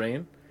in my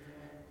brain.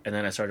 And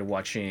then I started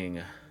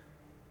watching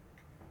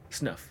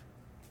snuff,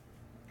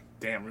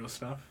 Damn, real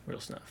stuff. real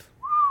snuff.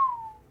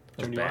 It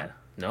was Turned you bad. on?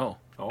 No.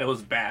 It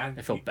was bad.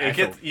 I felt bad. It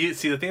gets, you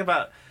see, the thing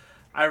about,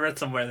 I read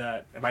somewhere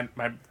that it might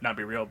not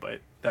be real, but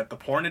that the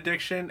porn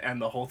addiction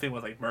and the whole thing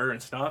with like murder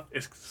and stuff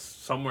is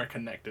somewhere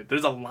connected.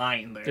 There's a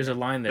line there. There's a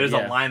line there. There's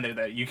yeah. a line there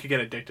that you could get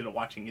addicted to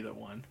watching either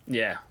one.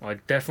 Yeah, well, I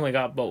definitely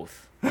got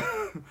both.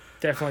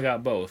 Definitely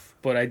got both.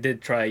 But I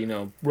did try,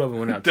 rubbing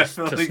one out to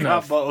Definitely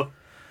snuff. got both.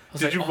 I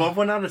was Did like, you oh. rub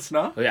one out of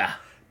snuff? Yeah.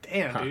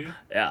 Damn, dude.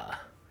 Yeah.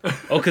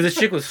 Oh, because this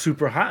chick was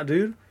super hot,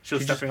 dude. She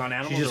was stepping on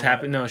animals. She just or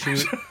happened. what? No, she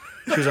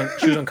was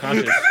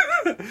unconscious.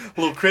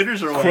 Little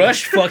critters or what?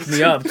 Crush fucked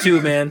me up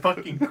too, man.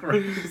 Fucking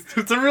Christ.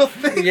 It's a real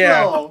thing,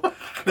 Yeah. though.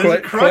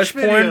 There's Crush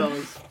porn?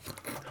 videos.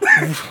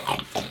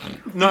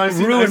 No, I've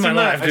seen, Ruined I've seen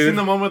my that. life, I've dude. seen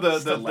the one with the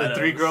Stilettos.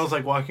 3 girls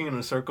like walking in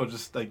a circle,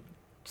 just like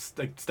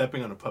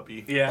stepping on a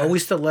puppy. Yeah.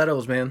 Always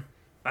stilettos, man.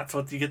 That's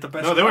what you get the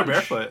best. No, they were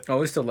punch. barefoot.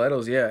 Always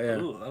stilettos, yeah. Ooh, I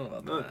don't know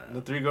about that.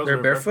 The 3 girls They're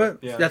were barefoot?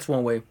 Yeah. That's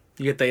one way.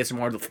 You get the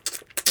ASMR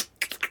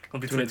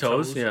between the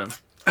toes. Yeah.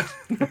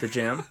 With the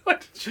jam.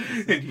 What?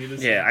 In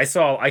unison. Yeah,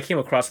 I came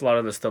across a lot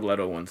of the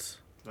stiletto ones.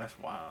 That's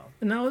wild.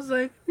 And I was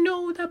like,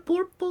 no, that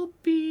poor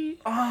puppy.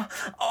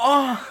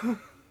 Oh.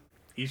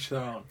 Each their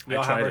own. We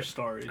all have tried our it.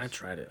 stories. I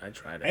tried it.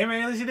 Hey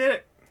man, at least you did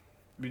it.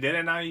 You did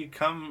it. Now you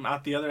come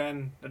out the other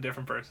end a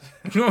different person.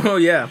 Oh,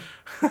 yeah.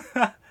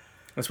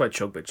 That's why I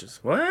choke bitches.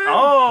 What?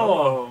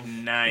 Oh,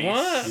 nice.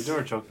 What? You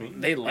never choked me.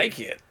 They like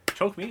it.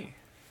 Choke me.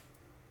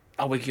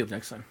 I'll wake you up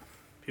next time.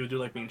 People do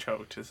like being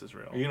choked. This is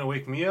real. Are you gonna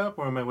wake me up,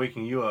 or am I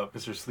waking you up,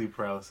 Mr. Sleep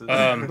Paralysis?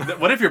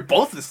 What if you're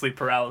both in sleep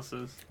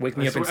paralysis? Wake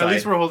me up inside. At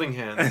least we're holding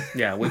hands.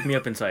 Yeah, wake me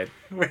up inside.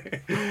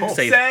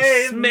 Say,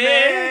 Save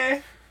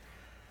me.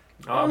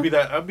 I'll be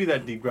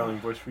that deep growling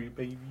voice for you,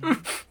 baby.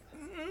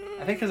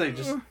 I think because I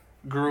just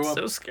grew up.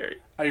 So scary.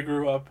 I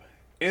grew up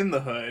in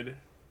the hood,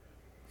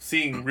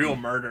 seeing real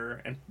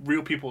murder and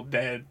real people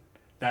dead.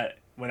 That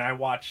when I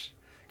watch,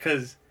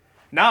 because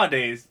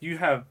nowadays you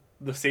have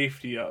the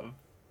safety of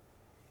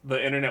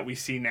the internet we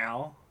see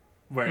now,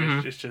 where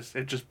it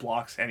just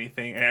blocks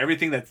anything and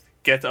everything that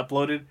gets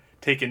uploaded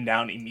taken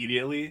down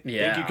immediately.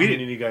 Yeah. Thank you,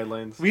 community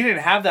guidelines. We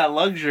didn't have that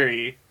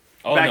luxury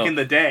back in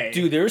the day.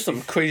 Dude, there was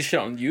some crazy shit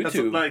on YouTube.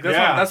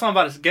 That's what I'm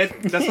about to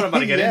get. That's what I'm about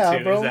to get Yeah,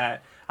 into. bro. Is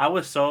that I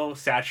was so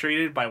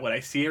saturated by what I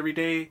see every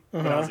day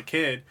when I was a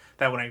kid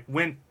that when I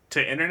went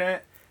to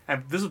internet,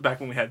 and this was back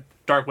when we had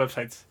dark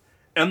websites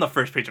on the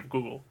first page of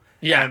Google.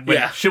 Yeah, and when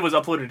yeah. shit was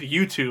uploaded to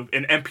YouTube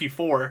in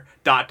MP4 ...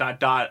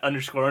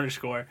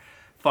 __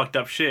 fucked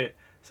up shit.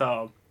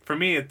 So for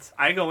me,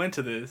 I go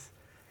into this,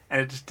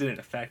 and it just didn't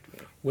affect me.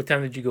 What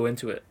time did you go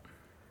into it?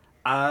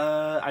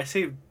 I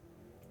say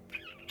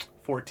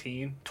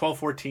 12,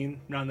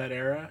 14, around that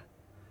era.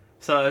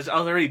 So I was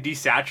already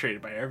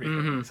desaturated by everything.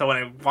 Mm-hmm. So when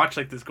I watched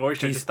like this gory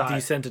shit, I just thought,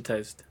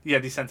 Desensitized. yeah,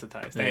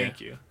 desensitized.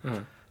 Thank you. Uh-huh.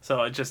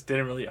 So it just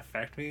didn't really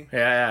affect me.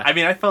 Yeah. I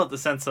mean, I felt the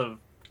sense of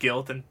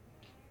guilt and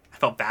I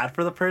felt bad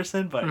for the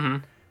person, but Mm-hmm.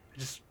 I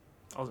was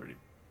already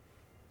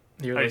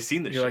You're I've like,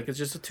 seen this You're shit. like, it's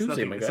just a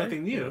Tuesday, my guy. It's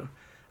nothing new.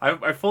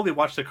 I fully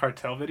watched the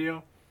cartel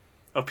video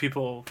of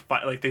people,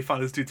 like, they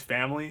found this dude's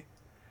family,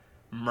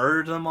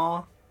 murdered them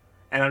all,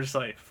 and I'm just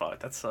like, fuck,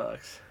 that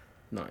sucks.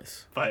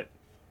 Nice. But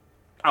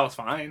I was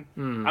fine.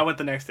 Mm. I went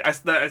the next day.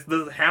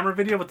 The Hammer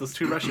video with those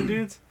two Russian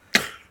dudes,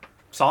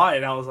 saw it,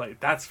 and I was like,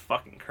 that's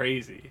fucking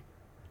crazy.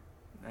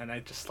 And I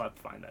just slept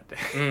fine that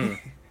day.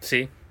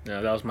 See?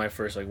 No, that was my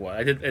first, like,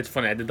 what? It's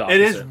funny, I did the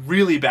It opposite. is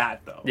really bad,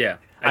 though. Yeah.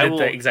 I did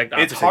the exact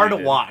opposite. It's hard you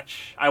to did.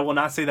 watch. I will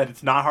not say that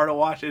it's not hard to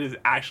watch. It is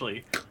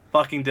actually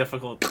fucking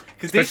difficult.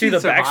 Especially the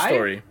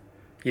backstory.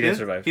 He didn't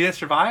survive. He didn't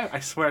survive? I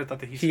swear I thought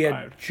that he He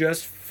survived. had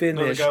just No,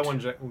 the finished. guy, one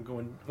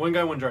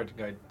guy, one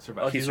guy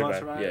survived. He He's the one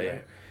survived. survived? Yeah.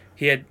 Right.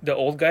 He had the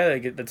old guy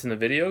that's in the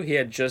video. He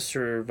had just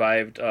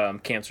survived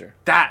cancer.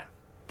 That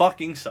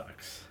fucking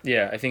sucks.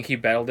 Yeah, I think he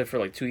battled it for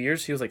like 2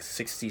 years. He was like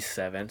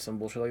 67, some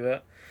bullshit like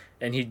that.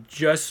 And he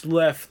just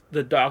left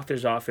the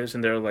doctor's office,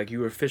 and they're like,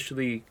 "You were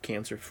officially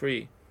cancer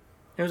free." And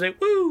he was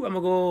like, "Woo! I'm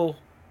gonna go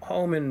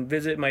home and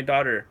visit my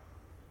daughter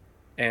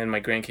and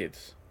my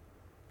grandkids."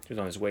 He was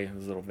on his way in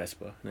his little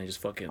Vespa, and they just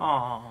fucking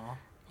Aww.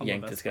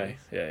 yanked this guy.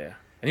 Yeah.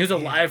 And he was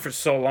alive for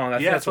so long.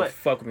 Yeah, That's what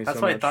fucked with me That's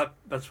so why much. I thought.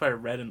 That's why I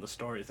read in the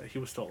stories that he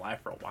was still alive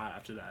for a while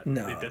after that.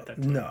 No, They did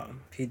that to no,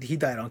 him. he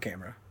died on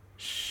camera.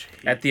 Shit.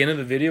 At the end of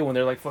the video, when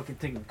they're like fucking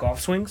taking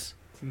golf swings,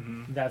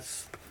 Mm-hmm.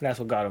 that's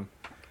what got him.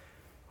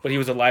 But he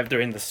was alive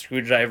during the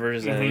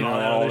screwdrivers and Mm-hmm. all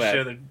All that.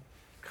 shit, they're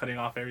cutting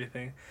off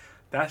everything.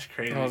 That's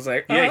crazy. I was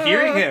like, yeah,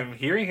 "Ah."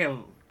 hearing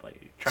him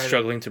like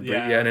Struggling to breathe,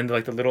 yeah, and then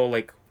like the little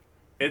like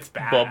it's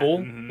bad. bubble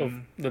Mhm. of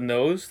the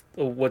nose,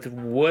 of what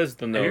was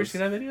the Have you ever nose.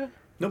 seen that video?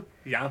 Nope.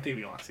 Yeah, I don't think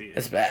we want to see it.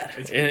 It's bad,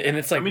 It's and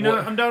it's like I mean,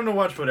 what- I'm down to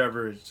watch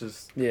whatever. It's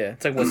just yeah,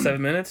 it's like what 7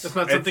 minutes. it's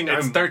not It's- something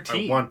it's I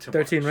 13. want to.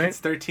 13, watch. right? It's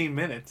 13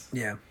 minutes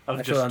Yeah, of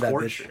I feel just on that bitch.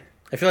 torture.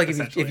 I feel like if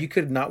Essentially. you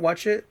could not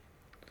watch it,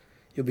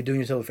 you'll be doing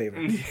yourself a favor.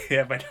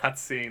 Yeah, by not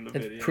seeing the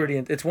video. It's pretty.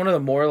 It's one of the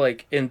more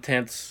like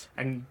intense.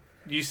 And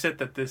you said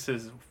that this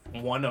is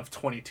one of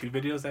 22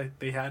 videos that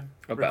they had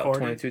About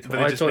recorded. 22, but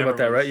it I just told you never about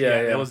that, right? was-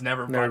 Yeah, yeah. It was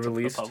never Never brought to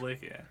released. the public.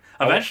 Yeah.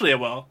 Eventually it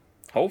will.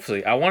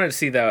 Hopefully, I wanted to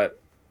see that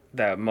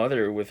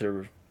mother with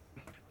her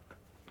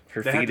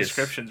They had fetus.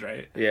 descriptions,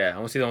 right? Yeah, I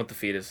want to see the one with the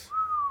fetus.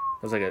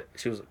 It was like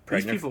she was These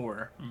pregnant. people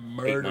were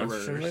months or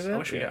murderers. something like I that?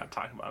 wish we Yeah. got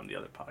talking about them in the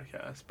other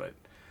podcast, but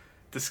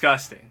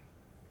disgusting.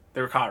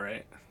 They were caught,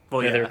 right?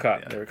 Well, Yeah, they were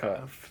caught. They were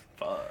caught.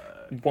 Fuck.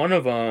 One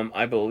of them,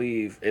 I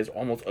believe, is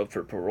almost up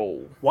for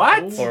parole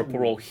What? or a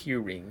parole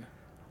hearing.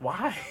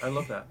 Why? I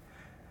love that.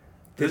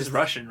 This is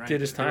Russian, right?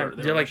 Did his They were- time.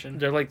 they They're were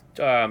like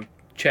Russian?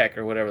 Czech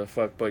or whatever the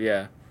fuck, but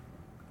yeah,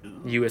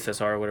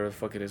 USSR or whatever the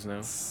fuck it is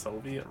now.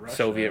 Soviet Russia.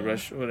 Soviet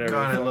Russia, whatever.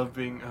 God, I the fuck. love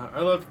being. I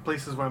love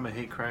places where I'm a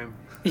hate crime.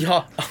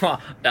 Yeah.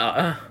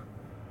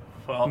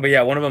 Well, But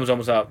yeah, one of them is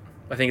almost out.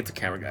 I think it's a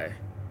camera guy.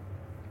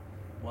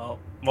 well,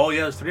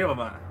 yeah. There's 3 of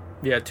them.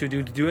 Yeah, 2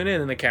 dudes doing it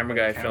and the camera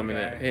guy Camera filming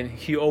guy. it. And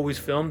he always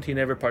filmed. He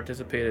never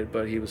participated,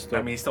 but he was still.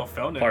 I mean, he still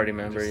filmed it. Party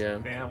member, yeah.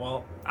 Yeah.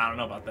 Well, I don't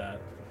know about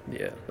that.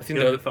 yeah. I think He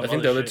doesn't the film I think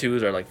other the other shit.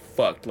 twos are like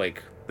fucked.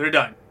 Like They're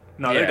done.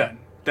 No, they're Yeah. done.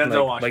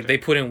 Denzel watched like it. they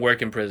put in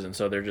work in prison,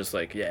 so they're just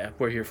like, yeah,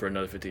 we're here for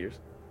another 50 years.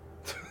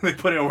 they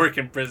put in work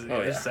in prison. Oh,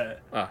 It's yeah. set.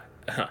 Ah.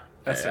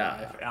 That's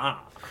Yeah. it.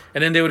 Ah.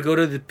 And then they would go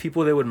to the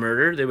people they would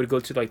murder. They would go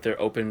to like their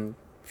open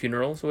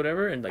funerals or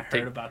whatever, and I like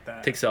heard about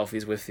that. take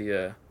selfies with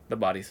the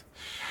bodies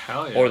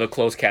Hell yeah. or the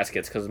closed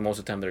caskets, because most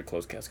of the time they're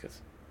closed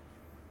caskets.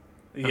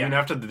 I mean,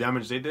 after the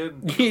damage they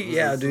did.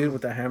 Yeah, dude,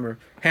 with the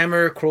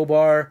hammer,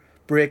 crowbar,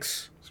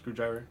 bricks,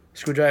 Screwdriver.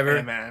 screwdriver.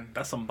 Hey, man,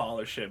 that's some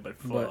baller shit. But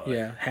But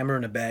yeah, hammer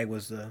in a bag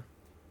was the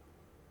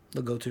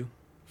go-to.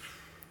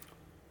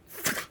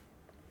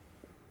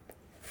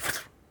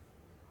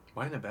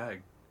 Why in a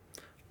bag?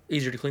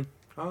 Easier to clean.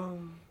 Oh,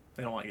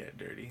 they don't want to get it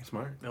dirty.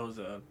 smart. That was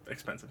a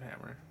expensive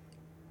hammer.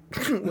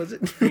 Was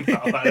it? No,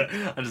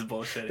 I'm just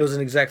bullshitting. It was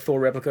an exact Thor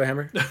replica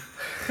hammer.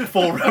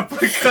 Full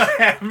replica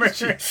hammer.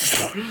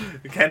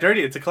 You can't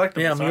dirty it. It's a collectible.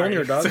 Yeah,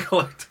 Mjolnir, dog. It's a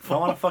collectible. Don't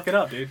want to fuck it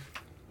up, dude.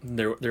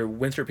 They're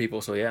winter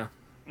people, so yeah.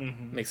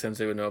 Mm-hmm. Makes sense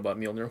they would know about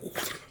Mjolnir.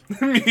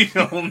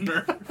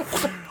 Mjolnir.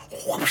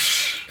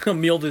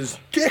 Mjolnir's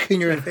dick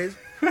in your face.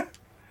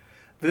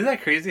 Isn't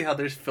that crazy how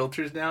there's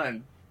filters now?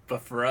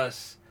 But for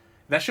us,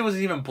 that shit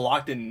wasn't even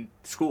blocked in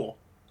school.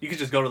 You could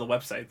just go to the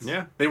websites.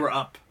 Yeah. They were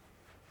up.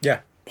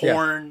 Yeah.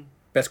 Porn.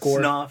 Best score.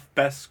 Snuff.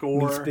 Best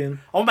score. Meat spin.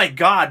 Oh my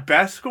god,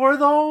 best score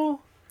though?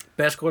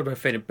 Best score by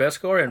Faded Best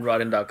Score and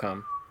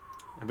Rotten.com.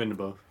 I've been to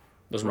both.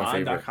 Those are my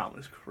favorite. Ron.com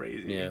was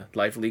crazy. Yeah.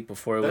 Life Leak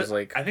before it was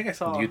like I think I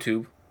saw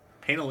YouTube.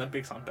 Paint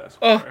Olympics on best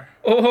Oh. score.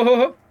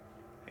 Oh.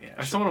 Yeah,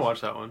 I still want to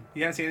watch that one.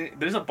 You haven't seen it?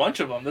 There's a bunch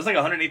of them. There's like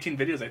 118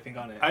 videos I think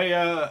on it. I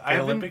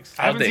haven't, Olympics?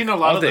 I haven't All seen dick. a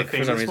lot All of the dick for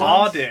some famous reason.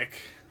 All ones. dick.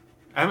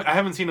 I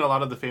haven't seen a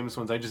lot of the famous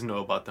ones. I just know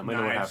about them. I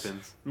know what Knives.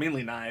 happens.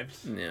 Mainly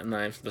knives. Yeah,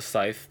 knives. The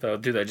scythe. The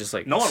dude that just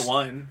like No one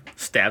won.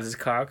 stabs his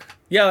cock.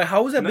 Yeah, like,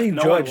 how was that being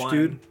No one judged, won.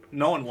 dude?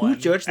 No one won. Who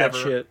judged that ever.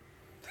 shit?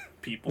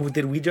 People.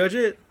 Did we judge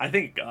it? I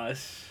think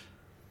us.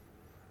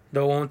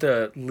 The one with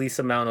the least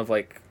amount of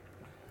like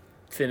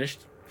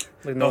finished,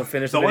 like no one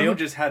finished the the one video. who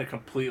just had a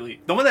completely.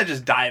 The one that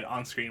just died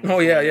on screen. Oh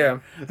yeah, yeah.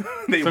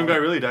 They Some won. guy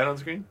really died on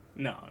screen?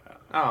 No.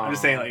 Oh. I'm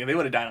just saying, like, if they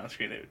would have died on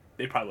screen,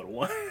 they probably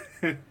would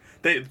have won.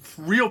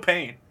 Real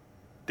pain,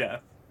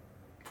 death.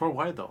 For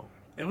why though?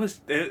 It was.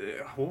 Do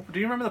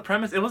you remember the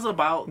premise? It was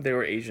about They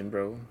were Asian,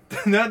 bro.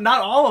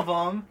 not all of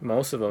them,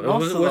 Most of them.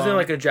 Most of Was it them.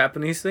 like a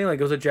Japanese thing? Like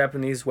it was a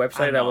Japanese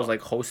website that was like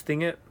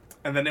hosting it.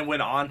 and then it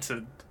went on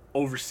to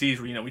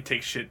overseas where we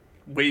take shit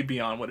way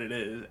beyond what it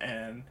is,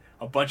 and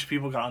a bunch of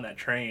people got on that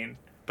train,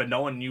 but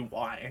no one knew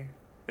why.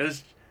 It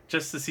was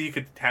just to see who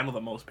could handle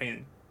the most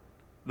pain,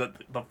 the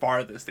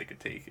farthest they could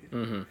take it.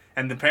 Mm-hmm.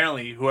 And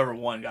apparently, whoever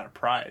won got a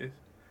prize,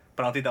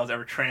 but I don't think that was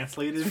ever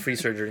translated. Free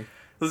surgery.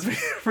 It was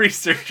free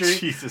surgery.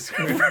 Jesus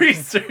Christ. Free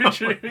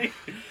surgery.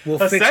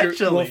 We'll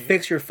Essentially.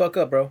 fix your fuck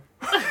up, bro.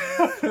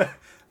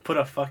 Put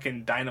a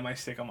fucking dynamite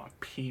stick on my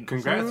penis.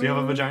 Congrats, you have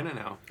a vagina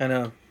now. I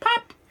know.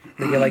 Pop.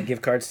 They get like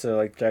gift cards to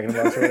like Jack in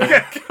the Box or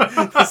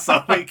whatever. The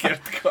Subway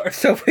gift card.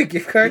 Subway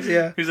gift cards,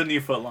 yeah. Here's a new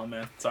footlong,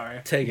 man.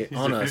 Sorry. Take it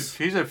on us.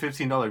 Here's a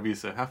 $15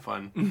 Visa. Have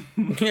fun.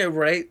 Yeah,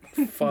 right.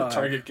 The Fuck.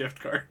 Target gift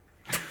card.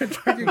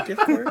 Target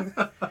gift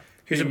card.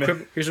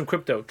 Here's some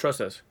crypto. Trust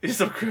us. Here's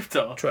some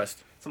crypto.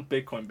 Trust. Some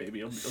Bitcoin, baby.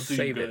 It'll do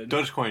Save you it.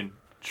 good. Dogecoin,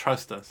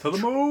 trust us. To the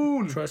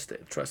moon. Trust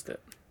it. Trust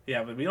it.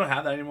 Yeah, but we don't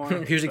have that anymore.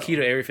 Here's the so- key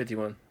to Area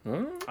 51.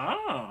 Huh?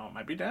 Oh,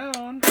 might be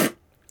down.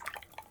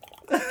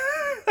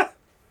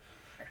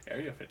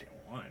 Area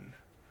 51.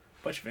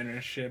 Bunch of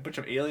internet shit. Bunch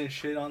of alien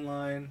shit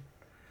online.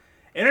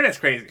 Internet's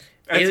crazy.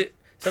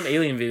 Some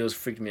alien videos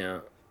freaked me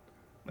out.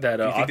 That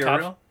You think they're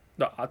real?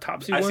 the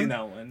autopsy I've one. seen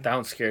that one. That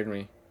one scared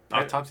me.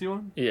 Autopsy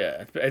one?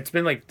 Yeah, it's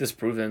been like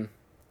disproven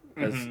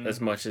Mhm.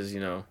 as much as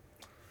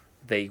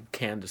they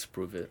can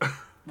disprove it.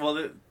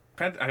 Well,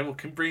 I will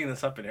keep bringing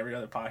this up in every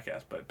other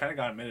podcast, but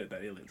Pentagon admitted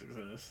that aliens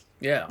exist.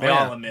 Yeah, They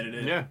all admitted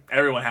it. Yeah.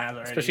 Everyone has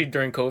already. especially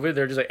during COVID.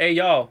 They're just like, "Hey,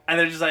 y'all, and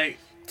they're just like,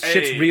 hey,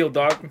 shit's real,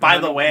 dog." By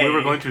the way, We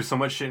were going through so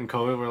much shit in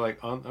COVID. We're like,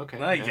 oh, okay.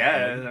 I yeah,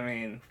 guess. yeah. I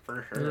mean,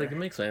 for They're sure. like, it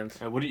makes sense.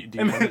 What do you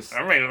want us?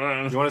 I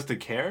mean, You want us to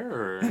care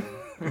or?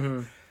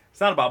 Mhm.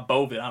 it's not about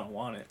Bovid. I don't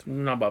want it.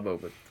 Not about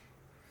Boba.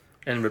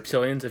 And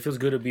reptilians, it feels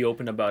good to be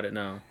open about it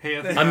now. Hey,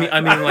 I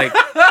mean, like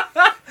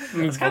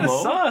It's kind of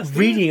Hello? sus. dude.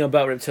 reading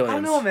about reptilians. I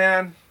don't know,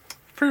 man.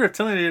 Pretty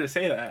reptilian of you to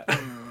say that.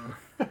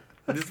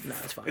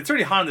 It's fine, It's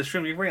already hot in this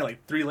room. You're wearing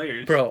like 3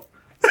 layers. bro.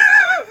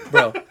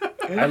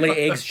 I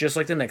lay eggs just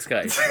like the next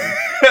guy.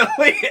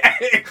 Lay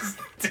eggs,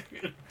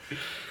 dude.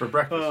 for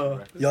breakfast. Uh, for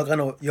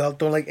breakfast. Y'all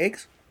don't like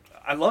eggs?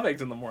 I love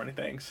eggs in the morning.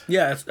 Thanks.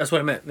 Yeah, that's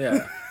what I meant.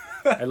 Yeah,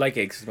 I like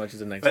eggs as much as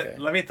the next guy.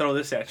 Let me throw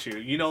this at you.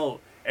 You know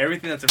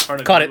everything that's in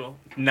front of Caught it. Google.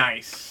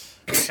 Nice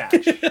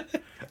catch.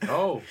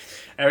 Oh,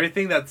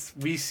 Everything that's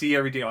we see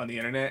every day on the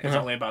internet is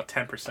Uh-huh. only about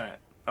 10%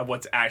 of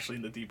what's actually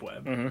in the deep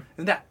web. Mhm.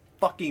 Isn't that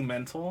fucking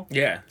mental?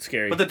 Yeah,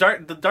 scary. But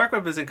the dark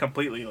web isn't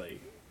completely like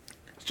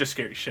it's just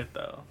scary shit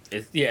though.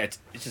 It's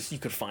just you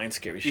could find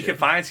scary You shit. can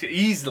find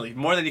easily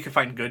more than you can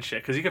find good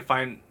shit because you can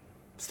find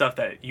stuff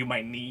that you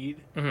might need.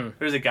 Mm-hmm.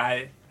 There's a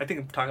guy I think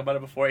I've talked about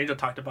it before. Angel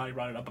talked about it, he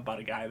brought it up about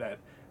a guy that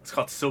it's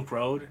called Silk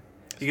Road.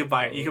 You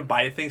could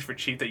buy things for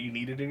cheap that you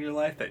needed in your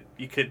life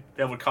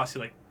that would cost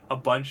you like a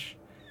bunch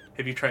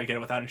if you try to get it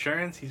without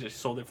insurance. He just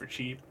sold it for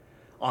cheap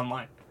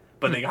online.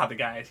 But they got the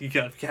guys. You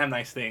can have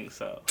nice things,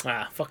 so.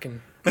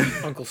 Fucking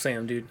Uncle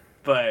Sam, dude.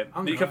 But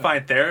Oh, you can God.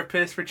 find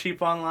therapists for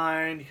cheap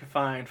online. You can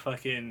find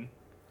fucking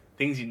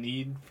things you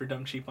need for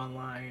dumb cheap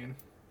online.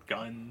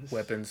 Guns.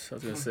 Weapons, I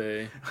was gonna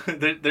say.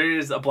 there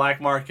is a black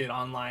market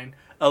online,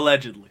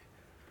 allegedly.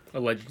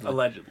 Allegedly.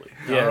 Allegedly.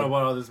 I don't know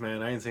about all this,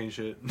 man. I ain't saying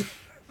shit.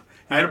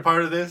 I ain't a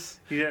part of this.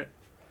 You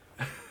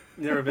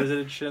never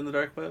visited shit in the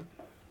dark web?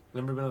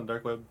 Never been on the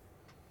dark web.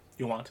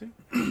 You want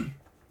to?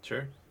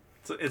 Sure.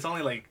 It's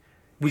only like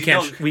We you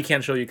can't know- we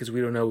can't show you because we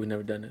don't know. We've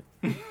never done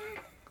it.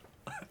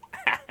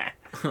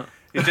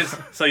 It's just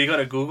so you go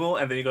to Google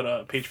and then you go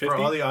to page 50. For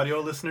all the audio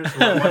listeners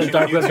who are watching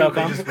on YouTube,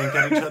 they just wink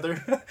at each other.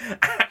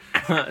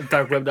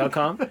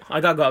 Darkweb.com.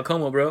 I got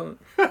glaucoma, bro.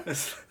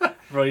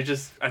 Bro,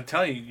 I'm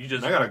telling you, you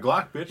just I got a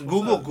Glock, bitch.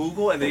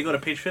 Google, and then you go to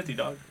page 50,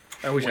 dog.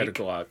 I wish I had a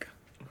Glock.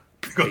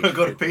 Go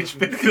to page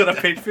 50. Go to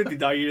page 50,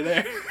 dog. You're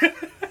there.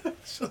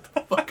 Shut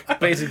the fuck up.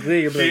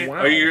 Basically, you're like, wow.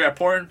 Are you at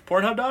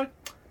Pornhub, dog?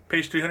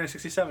 Page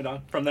 367,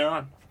 dog. From there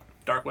on,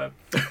 dark web.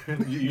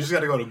 You just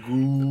gotta go to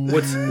Google.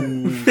 What's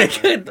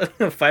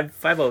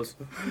five O's?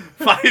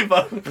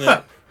 5.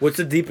 Yeah. What's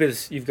the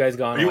deepest you've guys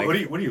gone? What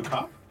are you,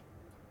 cop?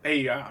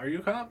 Hey, are you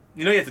a cop?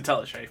 You know you have to tell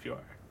us, right, if you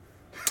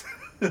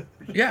are.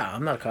 Yeah,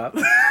 I'm not a cop.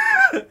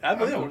 I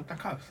believe No, him. not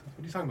cops.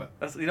 What are you talking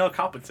about? A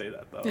cop would say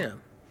that, though. Yeah,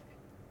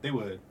 They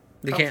would.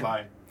 they Cops can't.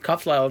 lie.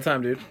 Cops lie all the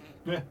time, dude.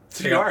 Yeah.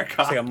 So you are a cop.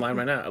 It's like I'm lying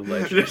right now.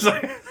 Allegedly. Just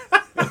like,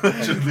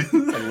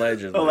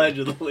 Allegedly.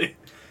 allegedly.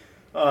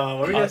 What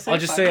are you gonna say? I'll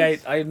just say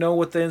I know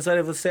what the inside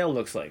of a cell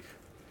looks like.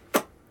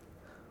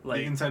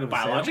 Like, The inside of a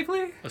cell?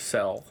 biologically? A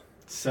cell.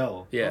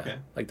 Cell. Yeah. Okay.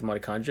 Like the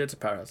mitochondria, it's a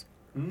powerhouse.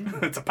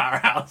 It's a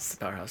powerhouse.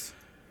 Powerhouse.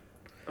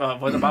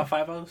 What about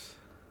 5-O's?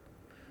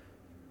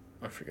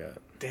 I forgot.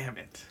 Damn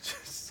it.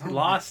 So You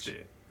lost much.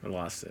 it. I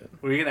lost it.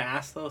 Were you gonna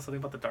ask, though, something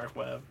about the dark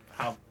web?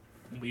 How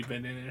we've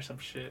been in it or some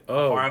shit?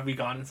 Oh. Or have we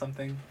gone in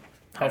something?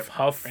 Ring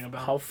a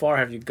bell? How far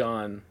have you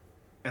gone?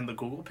 In the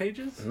Google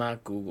pages?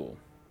 Not Google.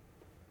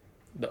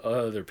 The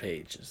other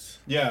pages.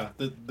 Yeah,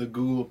 the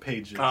Google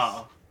pages.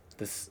 Oh.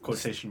 This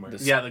Quotation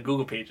marks. Yeah, the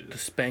Google The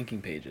pages.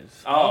 spanking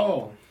pages.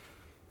 Oh.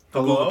 The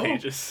Hello? Google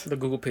pages. The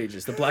Google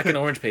pages. The black and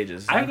orange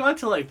pages. I've gone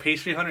to like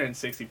page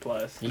 360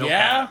 plus. No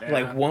yeah? cap,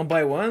 Like one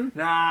by one?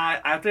 Nah,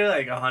 after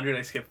like 100,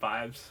 I skip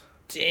 5s.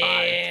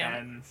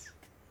 Damn. 5s, 10s.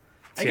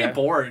 I See, get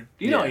bored.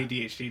 You know yeah.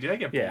 ADHD, dude. I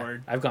get Yeah.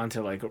 bored. I've gone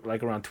to like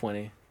around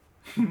 20.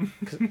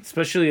 'Cause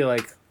especially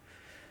like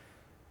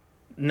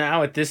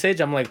now at this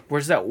age, I'm like,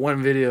 where's that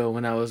one video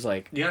when I was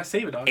like You gotta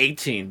save it, dog.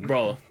 18,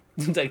 bro?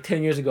 It's like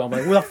 10 years ago. I'm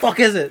like, where the fuck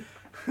is it?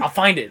 I'll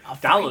find it. I'll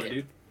find Download it, it.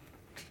 dude.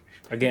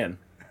 Again.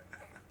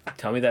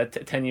 Tell me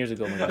that 10 years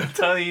ago. Man. I'm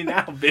telling you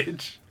now,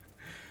 bitch.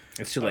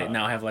 It's too late.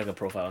 Now I have like a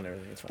profile and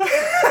everything. It's fine.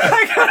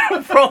 I got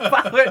a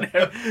profile in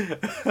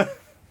there.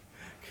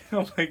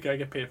 Oh my god, I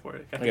get paid for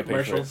it. Got I the get paid for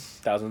it. commercials.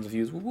 Thousands of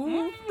views.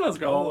 Woo. Let's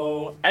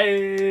go.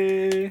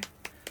 Hey.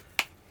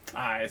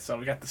 Alright, so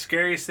we got the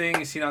scariest thing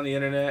you've seen on the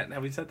internet.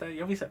 Have we said that?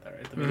 Yeah, we said that,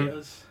 right? The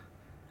videos.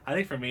 I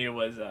think for me it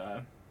was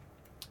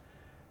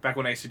back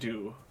when I used to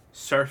do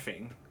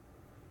surfing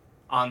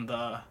on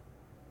the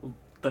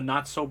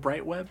not so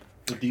bright web.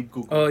 The deep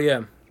Google. Oh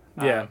yeah,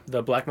 yeah.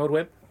 The black mode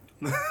web.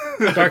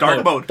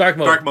 Dark mode. Dark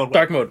mode. Dark mode.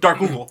 Dark mode. Dark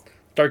Google.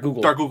 Dark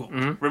Google. Dark Google.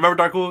 Mhm. Remember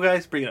Dark Google,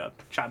 guys? Bring it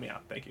up. Shout me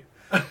out. Thank you.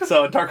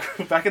 So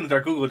back in the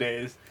Dark Google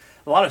days,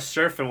 a lot of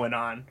surfing went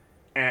on,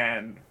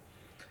 and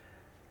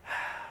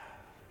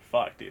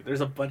fuck, dude,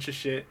 there's a bunch of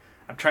shit.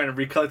 I'm trying to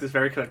recollect this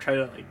very quick. I'm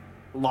trying to like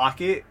lock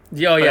it.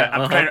 Yeah, oh,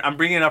 But yeah. I'm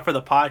bringing it up for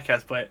the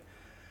podcast, but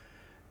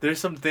there's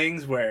some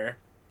things where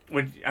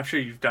when I'm sure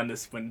you've done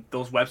this when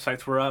those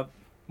websites were up,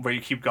 where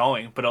you keep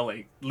going, but it'll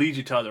like lead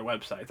you to other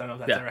websites. I don't know if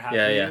that's ever happened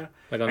to you.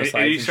 Like on the And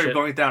slides you and start shit.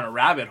 going down a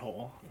rabbit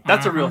hole.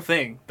 That's a real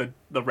thing,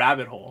 the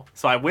rabbit hole.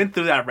 So I went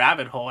through that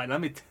rabbit hole, and let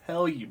me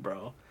tell you,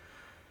 bro,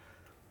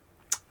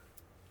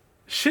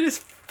 shit is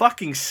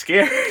fucking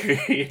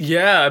scary.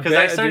 Yeah, I Because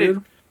I bet,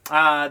 started.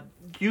 dude.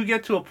 You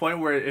get to a point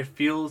where it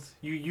feels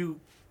you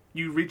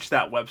reach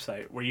that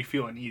website where you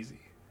feel uneasy,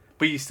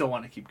 but you still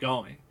want to keep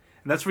going,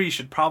 and that's where you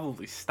should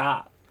probably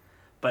stop.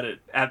 But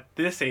at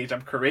this age,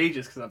 I'm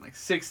courageous because I'm like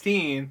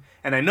 16,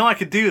 and I know I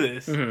could do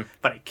this,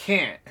 but I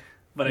can't.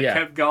 But I Yeah.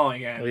 kept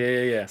going, and Oh,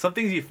 yeah. some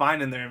things you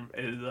find in there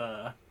is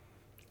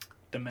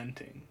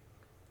dementing,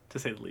 to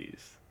say the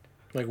least.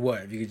 Like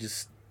what? If you could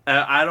just.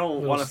 I don't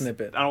Little want to.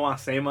 snippet. I don't want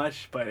to say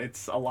much, but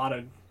it's a lot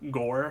of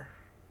gore,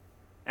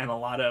 and a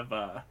lot of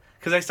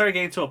because I started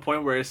getting to a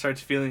point where it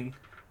starts feeling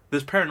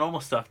this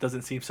paranormal stuff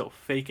doesn't seem so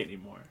fake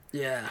anymore.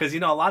 Yeah. Because a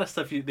lot of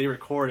stuff they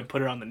record and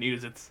put it on the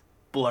news, it's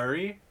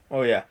blurry.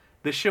 Oh yeah.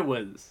 This shit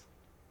was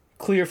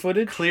Clear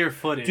footage. clear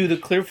footage. Dude, the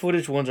clear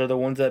footage ones are the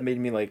ones that made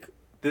me like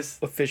this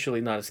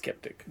officially not a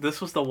skeptic. this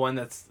was the one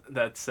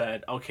that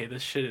said, okay,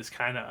 this shit is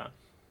kind of.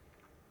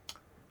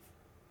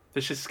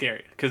 This is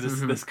scary because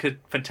this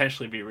could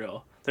potentially be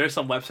real. There are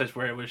some websites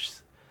where it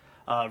was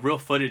real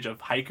footage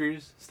of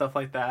hikers, stuff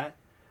like that,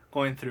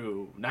 going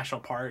through national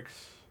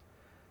parks,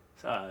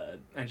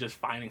 and just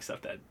finding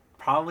stuff that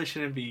probably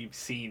shouldn't be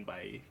seen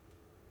by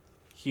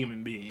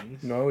human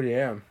beings. No,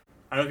 yeah.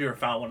 I don't know if you ever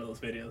found one of those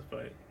videos,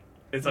 but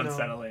it's No.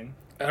 unsettling.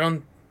 I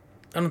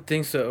don't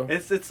think so.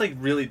 It's like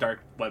really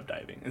dark web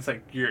diving. It's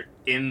like you're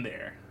in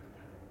there.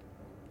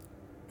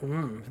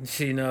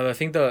 See, no, I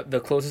think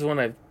the closest one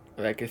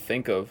I could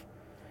think of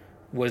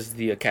was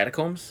the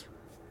catacombs.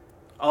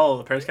 Oh,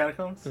 the Paris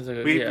Catacombs? It's like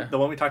a- We yeah. The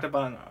one we talked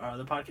about on our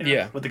other podcast?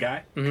 Yeah. With the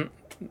guy? And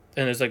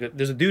there's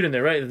there's a dude in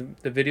there,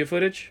 right? The video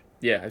footage.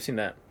 Yeah, I've seen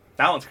that.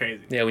 That one's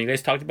crazy. Yeah, when you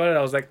guys talked about it,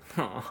 I was like,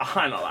 huh.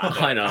 I know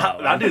that. I know.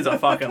 That dude's a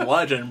fucking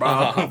legend,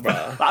 bro.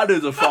 Bro. That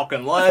dude's a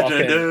fucking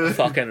legend, dude.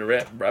 Fucking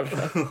rip, bro.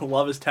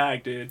 Love his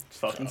tag, dude. It's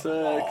fucking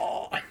sick.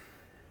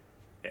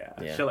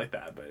 Yeah. shit like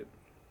that. But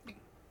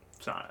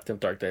it's not. Them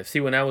dark dives. See,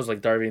 when I was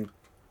like diving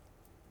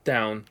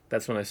down,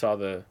 that's when I saw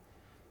the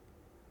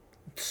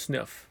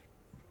snuff.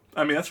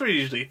 I mean, that's where you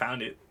usually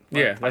found it.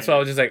 Yeah, that's why I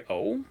was just like,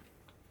 oh.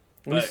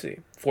 Let me But- see.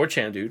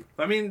 4chan, dude.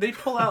 I mean, they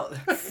pull out.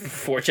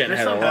 4chan There's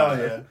had a some- lot.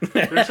 Hell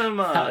yeah. There's some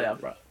Hell yeah,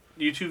 bro.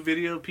 YouTube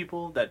video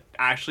people that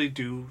actually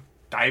do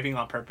diving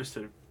on purpose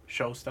to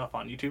show stuff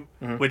on YouTube,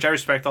 Mhm. which I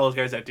respect all those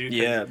guys that do. 'cause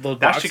Yeah, those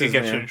that boxes, shit could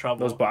get you man. in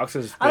trouble. Those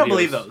boxes. I don't videos.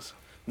 believe those.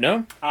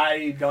 No?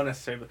 I don't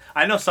necessarily.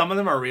 I know some of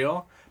them are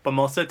real, but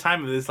most of the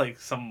time it is like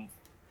some.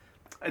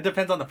 It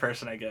depends on the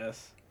person, I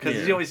guess. Because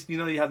Yeah. you always, you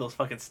have those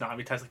fucking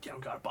snobby types like, yeah,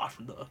 we got a bot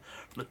from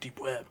the deep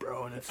web,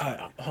 bro, and it's.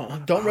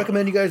 Don't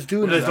recommend you guys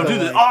doing this. Don't do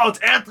this. Like, Oh, it's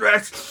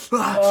anthrax.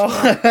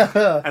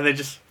 Oh. And they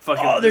just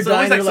fucking. Oh, they're it's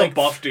always dying, like they're some like,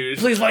 buff dudes.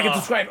 Please like and Oh,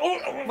 subscribe.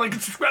 Oh, like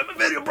and subscribe my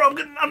video, bro.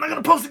 I'm not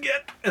gonna post again.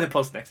 And then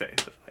post the next day.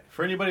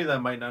 For anybody that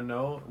might not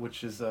know,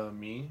 which is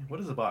me, what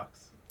is a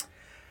box?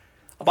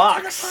 A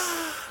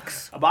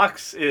box. A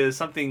box is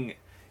something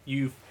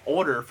you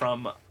order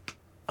from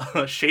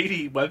a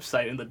shady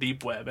website in the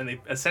deep web, and they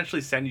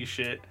essentially send you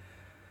shit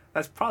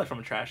that's probably from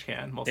a trash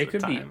can most It of the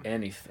could be time.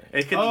 anything.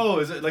 It could. Oh,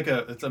 is it like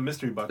it's a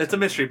mystery box? It's a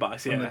mystery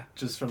box, From yeah.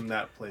 just from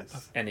that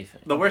place.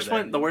 Anything. The worst that.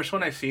 one. The worst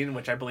one I've seen,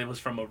 which I believe was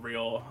from a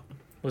real.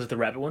 Was it the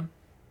rabbit one?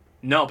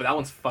 No, but that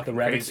one's fucking The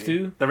rabbit crazy.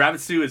 stew? The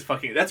rabbit stew is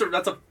fucking. That's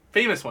a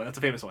famous one. That's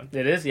a famous one.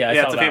 It is? Yeah, I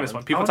Yeah, saw it's a that famous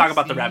one. People I talk wanna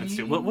about the rabbit see-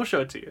 stew. We'll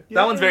show it to you.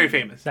 That one's very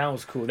famous. That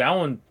was cool. That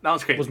one That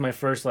was crazy. was my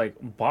first like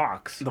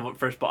box. The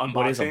first unboxing.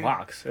 What is a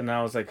box? And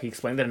I was like, he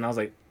explained it, and I was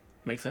like,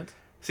 makes sense.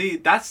 See,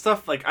 that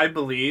stuff, like, I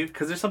believe,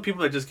 because there's some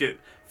people that just get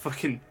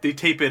fucking, they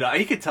tape it up.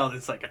 You could tell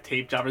it's like a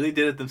tape job, or they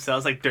did it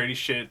themselves, like dirty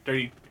shit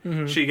shit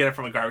you get it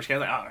from a garbage can.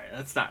 Like, all right,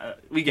 that's not,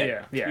 we get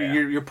it. Yeah,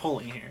 You're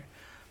pulling here.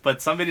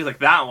 But some videos like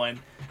that one,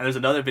 and there's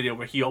another video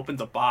where he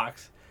opens a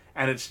box,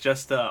 and it's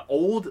just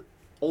old,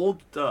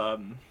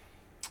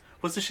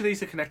 what's the shit they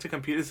used to connect to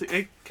computers?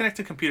 It connects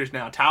to computers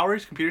now.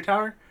 Computer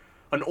tower?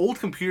 An old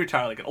computer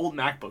tower, like an old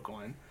MacBook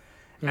one.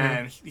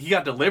 And he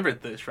got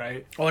delivered this,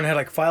 right? Oh, and it had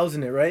like files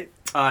in it, right?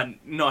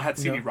 No, it had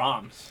No.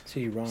 CD-ROMs.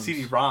 CD-ROMs.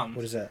 CD-ROMs.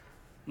 What is that?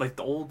 Like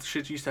the old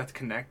shit you used to have to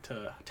connect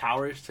to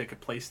towers to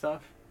play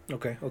stuff.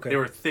 Okay. They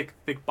were thick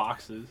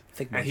boxes.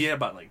 Thick And he box. had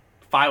about like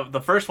 5.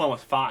 The first one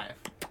was 5.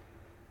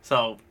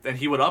 So, and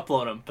he would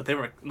upload them, but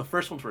the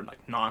first ones were like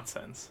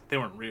nonsense. They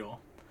weren't real.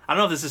 I don't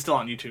know if this is still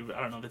on YouTube. I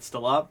don't know if it's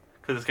still up,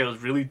 because this guy was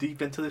really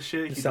deep into this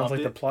shit. It He sounds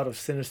loved like the it. plot of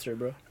Sinister,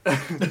 bro.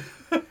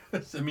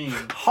 I mean,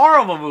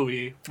 Horrible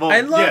movie. Well, I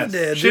loved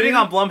it. Shitting dude.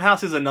 on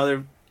Blumhouse is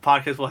another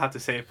podcast we'll have to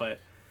say, but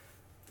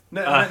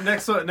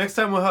next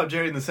time we'll have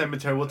Jerry in the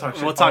cemetery. We'll talk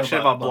shit. we'll talk all shit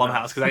about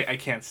Blumhouse, because I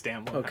can't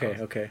stand Blumhouse.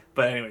 Okay.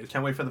 But anyways.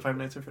 Can't wait for the Five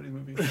Nights at Freddy's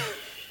movie.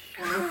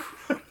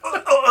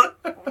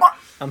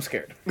 I'm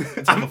scared.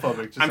 It's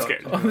homophobic. I'm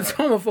scared. It's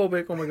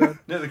homophobic. Oh my god.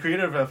 No, the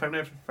creator of Five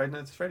Nights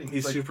at Freddy's.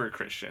 He's like, super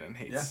Christian and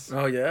hates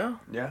Oh yeah.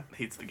 Yeah.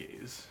 hates the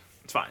gays.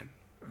 It's fine.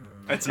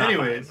 It's not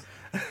Anyways.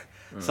 fine.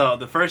 So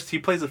he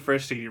plays the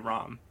first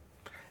CD-ROM.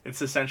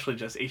 It's essentially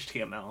just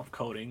HTML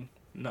coding,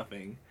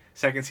 nothing.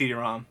 Second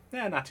CD-ROM,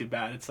 not too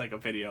bad. It's like a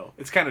video.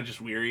 It's kind of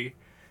just weary.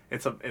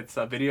 It's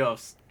a video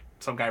of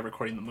some guy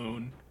recording the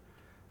moon.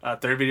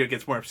 Third video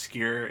gets more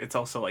obscure. It's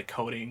also like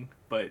coding,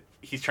 but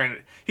he's trying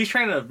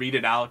to read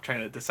it out, trying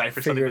to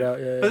decipher Figure something. it out,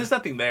 yeah, But yeah. there's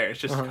nothing there. It's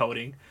just Uh-huh.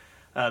 coding.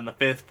 And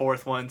the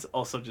fourth one's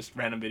also just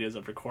random videos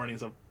of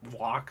recordings of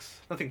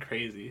walks. Nothing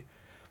crazy.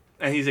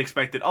 And he's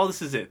expected, oh,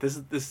 this is it.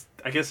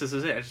 I guess this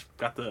is it.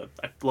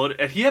 I loaded,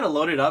 and he had to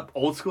load it up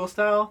old school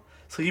style.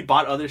 So he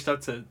bought other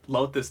stuff to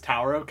load this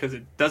tower up because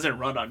it doesn't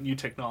run on new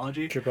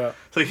technology. Trip out.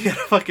 So he had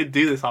to fucking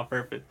do this on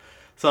purpose.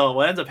 So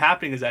what ends up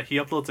happening is that he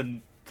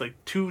uploads like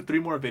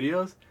 2-3 more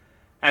videos,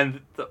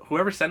 and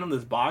whoever sent him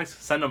this box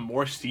sent him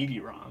more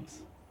CD-ROMs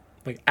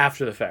Like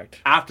after the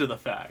fact. after the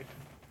fact.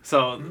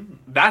 So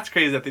that's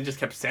crazy that they just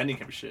kept sending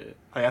him shit.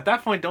 Like at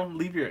that point, don't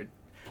leave your.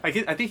 I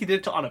think he did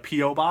it on a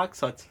PO box,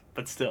 so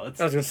but still, it's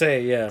I was gonna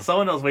say, yeah.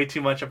 someone knows way too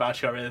much about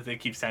you already. They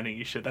keep sending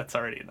you shit. That's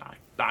already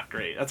not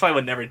great. That's why I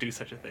would never do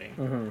such a thing.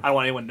 I don't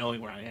want anyone knowing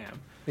where I am.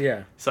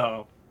 Yeah.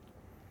 So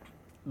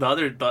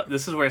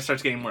this is where it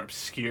starts getting more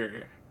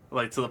obscure,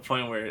 like to the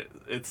point where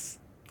it's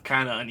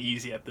kind of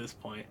uneasy at this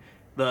point.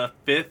 The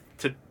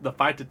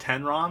 5 to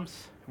 10 ROMs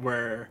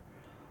were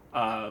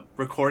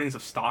recordings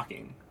of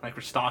stalking, like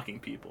we're stalking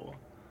people.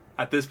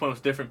 At this point, it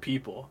was different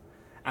people,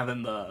 and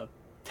then the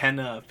 10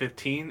 to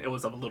 15, it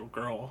was of a little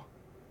girl.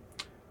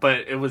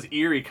 But it was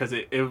eerie because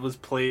it was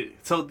played.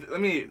 So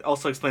let me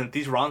also explain that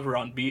these ROMs were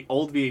on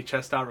old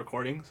VHS style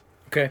recordings,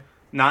 Okay.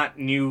 not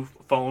new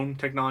phone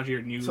technology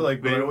or new So like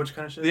video. Blair Witch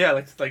kind of shit. Yeah,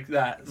 like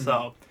that.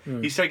 So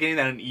Mm. you start getting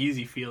that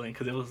uneasy feeling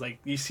because it was like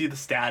you see the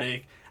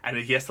static and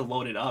then he has to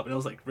load it up, and it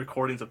was like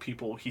recordings of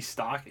people he's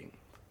stalking,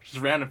 just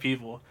random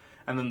people.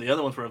 And then the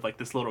other ones were of like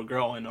this little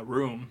girl in a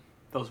room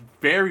that was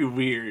very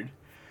weird.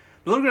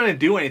 The little girl didn't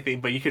do anything,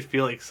 but you could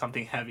feel like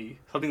something heavy,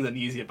 something's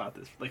uneasy about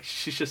this. Like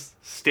she's just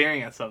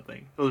staring at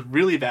something. It was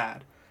really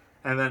bad.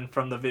 And then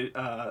from the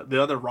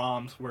other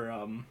ROMs were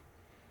I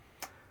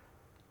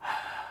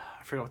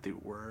forgot what they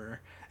were.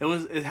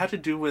 It had to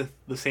do with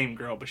the same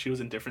girl, but she was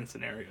in different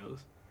scenarios.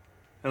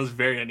 It was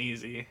very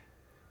uneasy.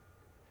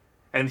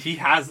 And he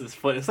has this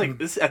foot. It's like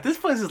this at this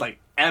point. This is like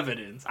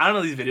evidence. I don't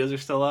know if these videos are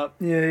still up.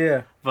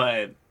 Yeah.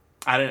 But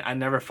I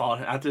never followed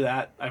him. After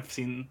that, I've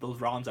seen those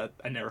ROMs.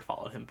 I never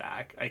followed him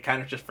back. I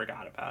kind of just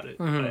forgot about it.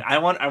 Mm-hmm. But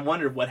I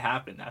wondered what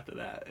happened after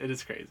that. It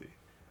is crazy.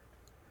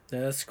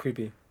 Yeah, that's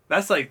creepy.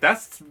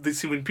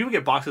 See, when people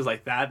get boxes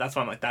like that, that's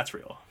why I'm like, that's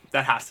real.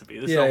 That has to be.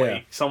 There's no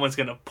way someone's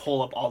gonna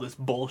pull up all this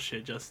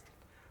bullshit just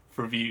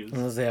for views.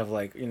 Unless they have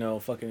like,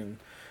 fucking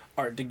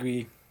art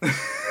degree.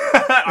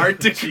 Art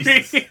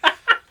degree.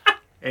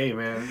 Hey,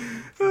 man.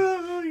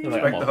 Like,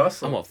 Respect the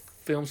hustle. I'm gonna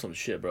film some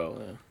shit,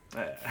 bro.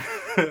 I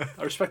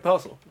respect the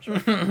hustle.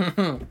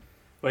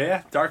 But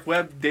yeah, dark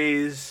web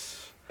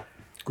days.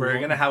 We're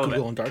gonna have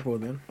Google on dark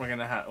mode, man. We're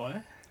gonna have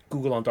what?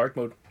 Google on dark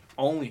mode.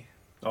 Only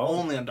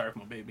on dark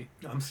mode, baby.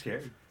 I'm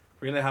scared.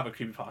 We're gonna have a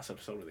creepypasta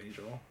episode with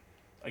Angel.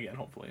 Again,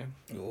 hopefully.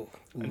 Ooh.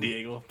 And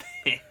Diego.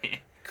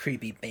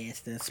 Creepy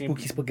bastard.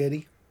 Spooky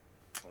spaghetti.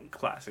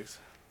 Classics.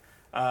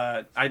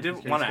 I did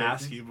Scary want to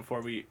skeletons? ask you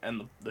before we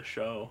end the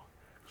show.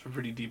 'Cause we're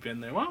pretty deep in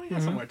there. Well, we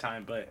have some more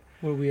time, but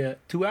Where are we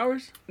at? 2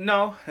 hours?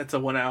 no, it's a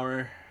 1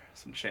 hour,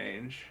 some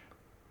change.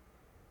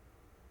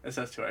 It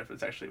says 2 hours, but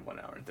it's actually 1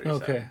 hour and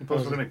 37. Okay.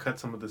 Plus, we're gonna cut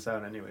some of this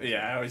out anyway.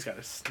 Yeah, I always got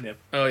to snip.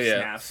 Oh, yeah.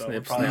 Snap, so Snip,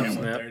 we're probably snap, at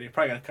snap. 130.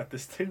 Probably gonna cut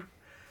this too.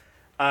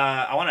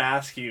 I want to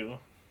ask you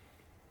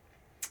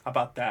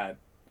about that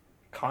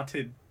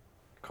haunted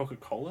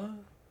Coca-Cola,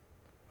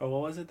 or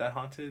what was it? That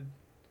haunted?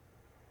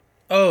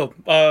 Oh,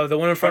 the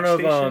one in front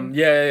Truck of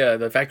station?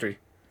 the factory.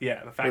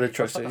 Yeah, the factory. the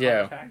truck What's about sta- the yeah.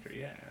 haunted factory.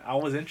 Yeah, I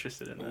was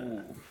interested in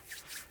that.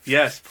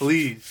 Yes,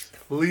 please.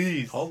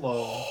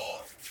 Hello.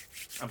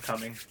 I'm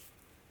coming.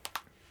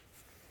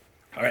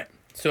 All right.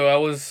 So I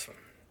was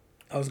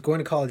going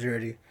to college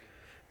already.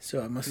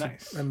 So I must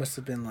Nice.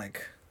 have been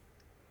like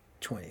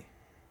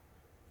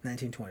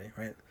 19, 20,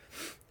 right?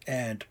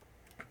 And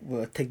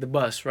we'll take the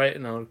bus, right?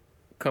 And I'll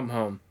come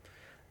home.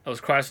 I was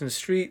crossing the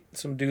street.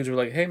 Some dudes were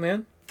like, "Hey,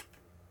 man,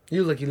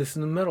 you look like you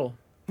listen to metal."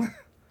 And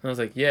I was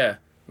like, "Yeah,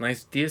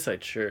 nice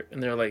Deicide shirt."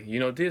 And they're like, "You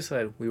know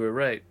Deicide? We were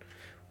right.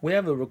 We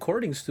have a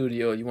recording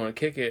studio. You want to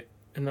kick it?"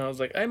 And I was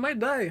like, "I might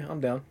die. I'm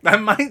down. I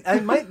might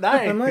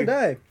die. I might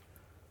die.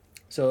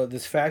 So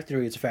this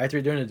factory, it's a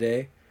factory during the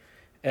day,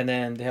 and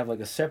then they have like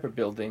a separate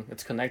building.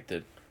 It's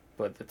connected,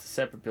 but it's a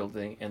separate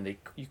building, and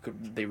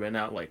they rent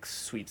out like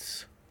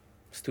suites,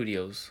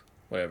 studios,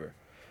 whatever,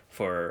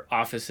 for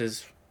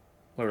offices,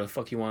 whatever the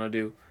fuck you want to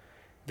do.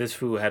 This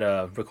fool had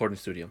a recording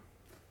studio.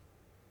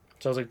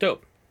 So I was like,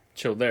 dope,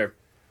 chill there.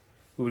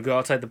 We would go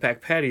outside the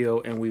back patio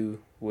and we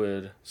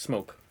would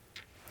smoke,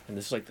 and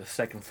this is like the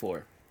second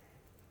floor,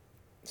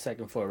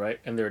 right?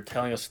 And they were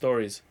telling us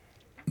stories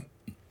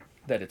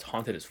that it's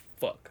haunted as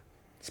fuck,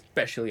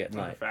 especially at The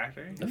night.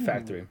 factory. The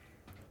factory.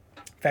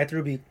 Factory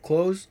will be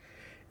closed,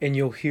 and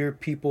you'll hear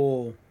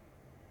people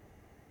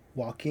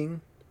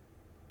walking,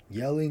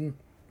 yelling.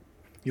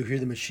 You'll hear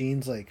the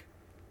machines like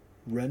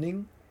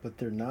running, but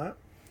they're not.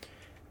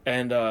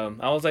 And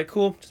I was like,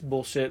 cool, just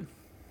bullshit.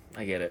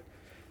 I get it.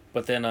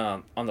 But then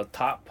on the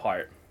top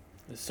part,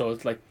 so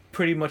it's like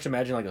pretty much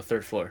imagine like a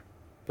third floor,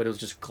 but it was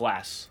just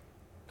glass.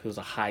 'Cause it was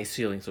a high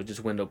ceiling, so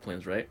just window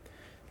panes, right?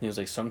 And he was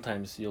like,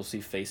 sometimes you'll see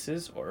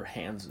faces or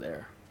hands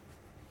there.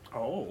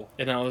 Oh.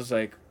 And I was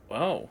like,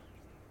 wow,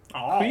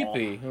 Oh.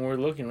 creepy. And we're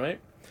looking, right?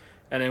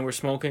 And then we're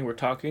smoking, we're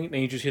talking, and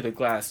you just hear the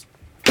glass.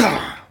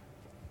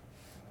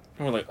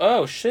 And we're like,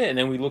 oh shit. And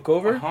then we look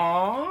over.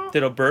 Huh?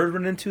 Did a bird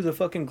run into the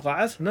fucking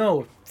glass?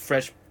 No.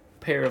 Fresh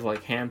pair of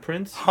like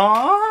handprints.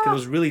 Huh? It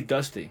was really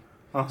dusty.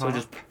 Uh-huh. So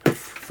just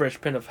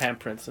fresh print of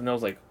handprints. And I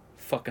was like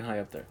fucking high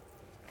up there.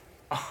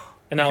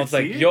 And I You was could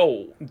like, see it?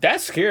 yo,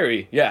 that's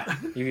scary. Yeah.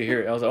 You could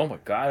hear it. I was like, oh my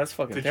God, that's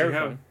fucking Did you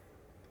terrifying.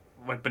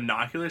 have like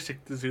binoculars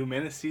to zoom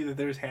in and see that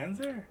there's hands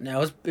there?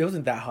 No, it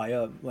wasn't that high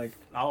up. Like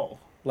Oh.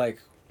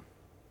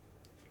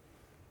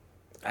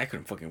 I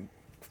couldn't fucking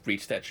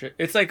reach that shit.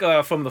 It's like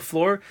from the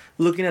floor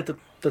looking at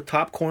the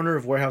top corner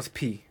of Warehouse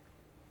P.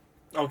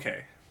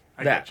 Okay.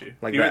 I That, get you.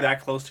 like You were that.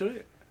 that close to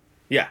it?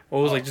 Yeah.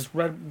 Well, it was Oh. like just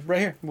right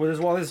here where this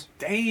wall is.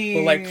 Dang.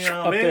 But like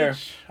up there.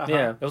 bitch. Uh-huh.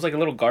 Yeah. It was like a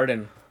little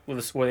garden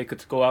where they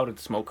could go out and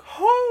smoke.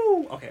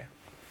 Oh. Okay.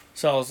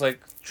 So I was like,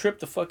 trip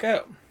the fuck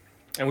out.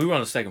 And we were on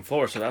the second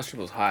floor, so that shit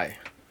was high.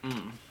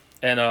 Mm.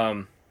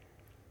 And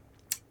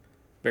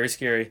very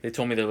scary. They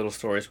told me their little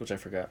stories, which I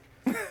forgot.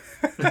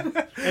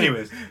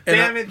 Anyways,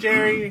 Damn it,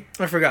 Jerry.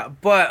 I forgot,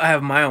 but I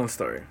have my own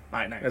story.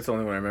 Alright, nice. That's the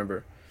only one I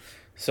remember.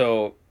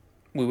 So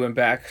we went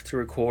back to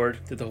record,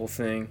 did the whole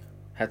thing,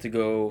 had to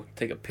go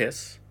take a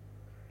piss,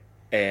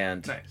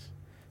 and Nice.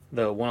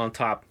 the one on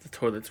top, the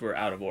toilets were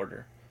out of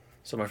order.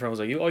 So my friend was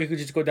like, you could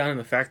just go down in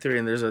the factory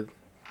and there's a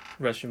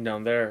restroom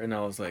down there. And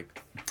I was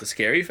like, the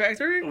scary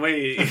factory?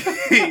 Wait.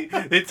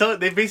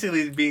 they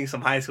basically being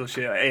some high school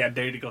shit. Like, hey, I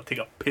dare you to go take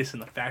a piss in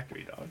the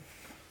factory, dog.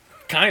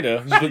 Kind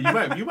of. you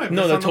might.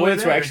 No, miss the on way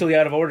toilets were there. actually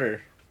out of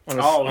order on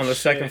the, Oh, on the shit.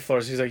 second floor.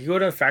 So he's like, you go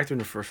to the factory on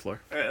the first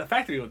floor. The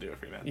factory will do it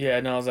for you, man. Yeah,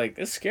 and I was like,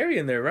 it's scary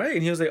in there, right?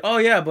 And he was like, oh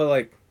yeah, but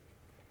like,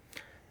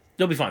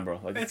 You'll be fine, bro.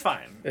 Like, It's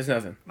fine. it's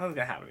nothing. Nothing's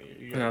gonna happen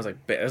to you. And I was like,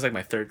 it was like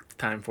my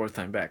fourth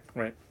time back,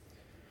 right?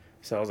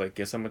 So I was like,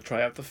 guess I'm gonna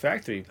try out the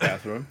factory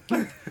bathroom.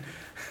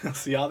 I'll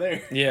see y'all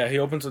there. Yeah, he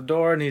opens the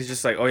door and he's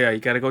just like, oh yeah, you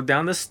gotta go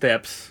down the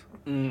steps.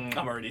 I'm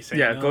already saying.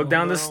 Yeah, no, go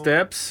down no. the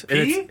steps.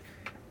 And Pee? it's,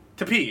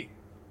 To pee.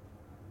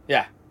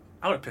 yeah,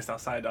 I would have pissed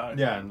outside, dog.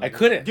 Yeah. I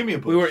couldn't. Give me a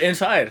bush. We were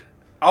inside.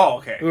 Oh,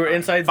 okay. We were Fine.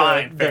 inside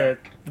Fine. the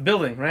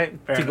building, right?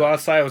 Fair to go enough.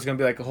 outside was gonna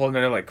be like a whole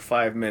another like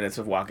 5 minutes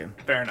of walking.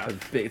 Fair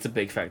enough. It's a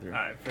big factory. All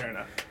right. Fair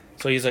enough.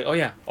 So he's like, oh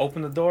yeah,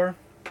 open the door.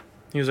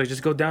 He was like,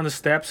 just go down the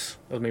steps.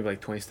 It was maybe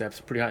like 20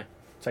 steps, pretty high,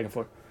 second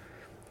floor.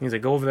 He's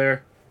like, go over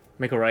there,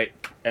 make a right,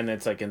 and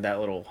it's like in that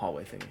little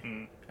hallway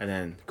thingy. And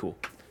then, cool.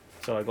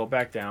 So I go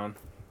back down,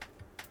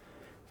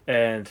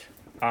 and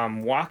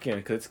I'm walking,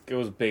 because it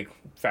was a big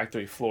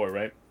factory floor,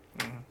 right?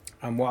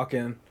 I'm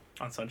walking.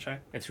 On Sunshine.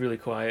 It's really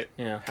quiet.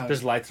 Yeah. How-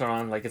 There's lights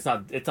on. Like, it's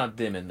not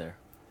dim in there.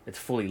 It's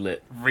fully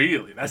lit.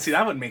 Really?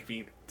 That would make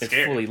me It's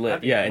scared. fully lit.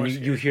 That'd be Yeah, more and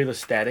you scary. hear the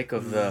static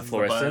of the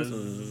fluorescence.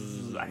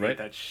 Buzz. I hate Right?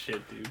 that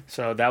shit, dude.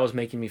 So that was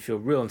making me feel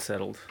real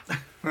unsettled.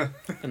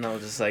 And I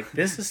was just like,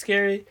 this is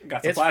scary.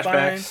 Got some It's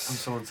flashbacks. I'm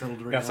so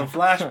unsettled right Got now. some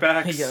fine.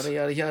 flashbacks. Yada,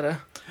 yada,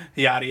 yada.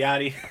 Yada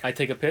yada. I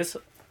take a piss.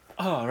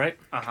 Oh, all right.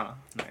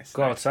 Nice.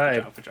 Go nice.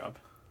 outside. Good job.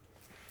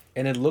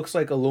 And it looks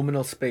like a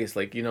liminal space.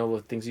 Like, you know,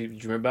 the things you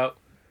dream about?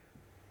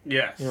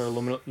 Yes. You know,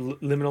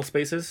 liminal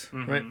spaces,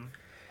 right? Mhm.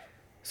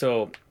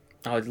 So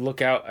I would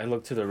look out. I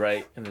look to the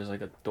right, and there's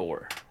like a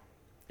door.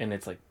 And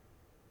it's like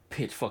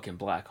pitch fucking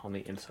black on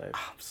the inside.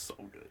 I'm so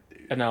good,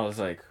 dude. And I was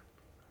like,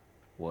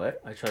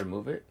 what? I tried to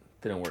move it.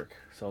 Didn't work.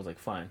 So I was like,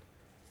 fine.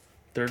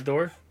 Third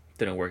door.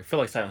 Didn't work. It felt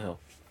like Silent Hill.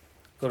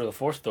 Go to the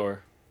fourth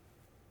door.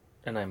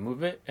 And I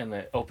move it. And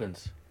it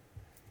opens.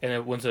 And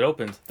then once it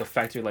opens, the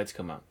factory lights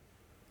come out.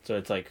 So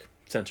it's like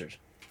sensors.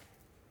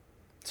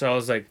 So I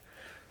was like,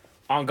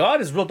 on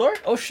God, is real door?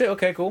 Oh shit,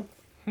 okay, cool.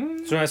 So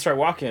when I start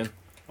walking,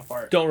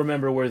 don't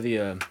remember where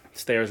the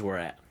stairs were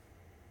at.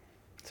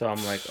 So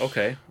I'm like,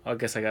 okay, I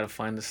guess I gotta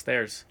find the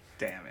stairs.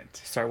 Damn it.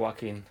 Start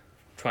walking,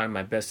 trying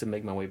my best to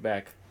make my way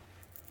back.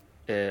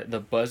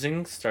 The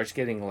buzzing starts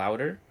getting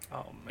louder, Oh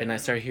man. and I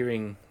start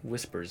hearing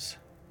whispers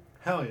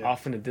Hell yeah.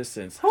 off in the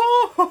distance.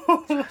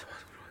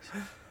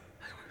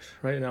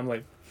 Right, and I'm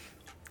like,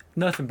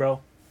 nothing,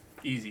 bro.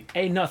 Easy.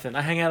 Ain't nothing.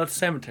 I hang out at the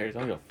cemeteries. I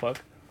don't give a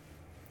fuck.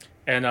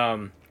 And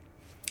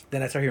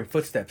then I start hearing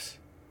footsteps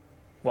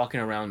walking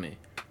around me,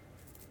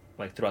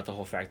 like throughout the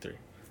whole factory,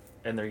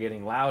 and they're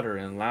getting louder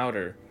and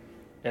louder,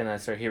 and I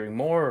start hearing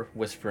more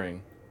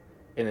whispering,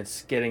 and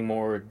it's getting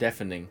more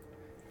deafening.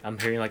 I'm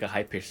hearing like a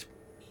high pitched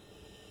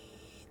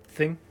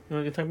thing. You know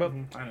what you're talking about? I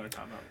know what you're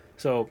talking about.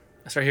 So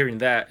I start hearing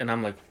that, and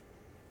I'm like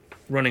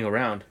running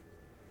around,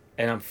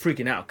 and I'm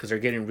freaking out because they're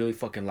getting really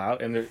fucking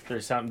loud, and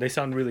they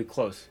sound really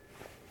close.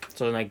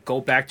 So then I go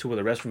back to where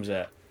the restroom's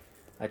at.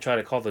 I try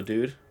to call the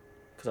dude,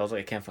 because I was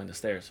like, I can't find the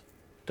stairs.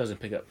 Doesn't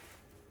pick up.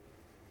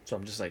 So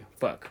I'm just like,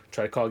 fuck.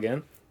 Try to call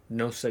again.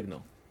 No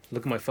signal.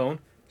 Look at my phone.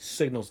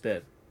 Signal's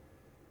dead.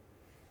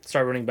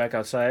 Start running back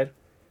outside,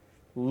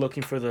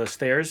 looking for the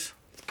stairs.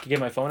 Get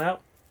my phone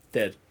out.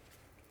 Dead.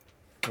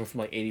 I went from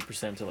like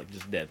 80% to like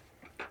just dead.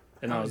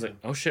 And I was like,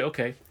 oh shit,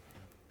 okay.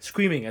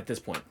 Screaming at this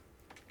point.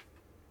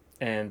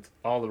 And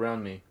all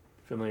around me,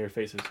 familiar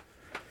faces.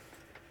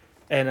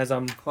 And as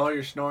I'm... Chloe,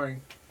 you're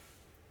snoring.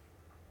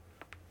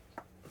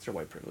 That's your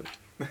white privilege.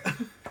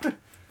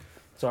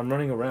 So I'm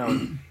running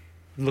around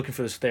looking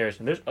for the stairs.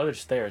 And there's other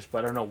stairs,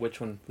 but I don't know which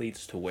one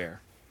leads to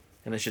where.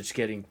 And it's just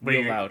getting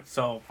real loud.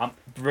 So, I'm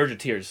verge of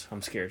tears.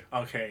 I'm scared.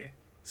 okay.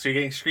 So you're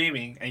getting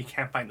screaming and you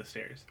can't find the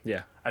stairs.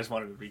 Yeah. I just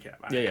wanted to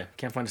recap. Yeah.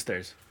 Can't find the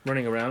stairs.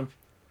 Running around.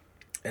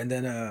 And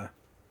then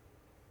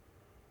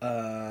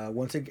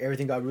once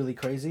everything got really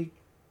crazy,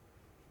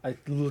 I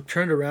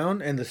turned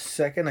around, and the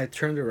second I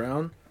turned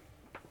around,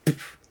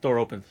 Door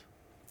opens.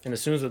 And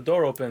as soon as the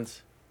door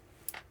opens,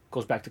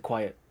 goes back to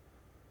quiet.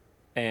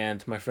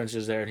 And my friend's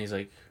just there, and he's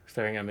like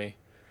staring at me.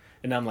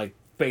 And I'm like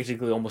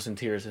basically almost in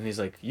tears. And he's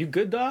like, you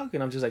good, dog?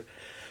 And I'm just like,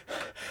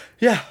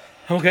 yeah,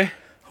 I'm okay.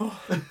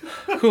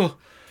 Cool.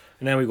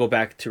 And then we go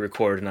back to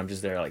record, and I'm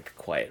just there like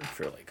quiet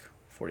for like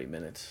 40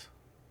 minutes.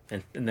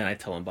 And then I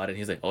tell him about it, and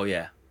he's like, oh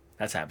yeah,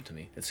 that's happened to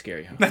me. It's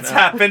scary, huh? That's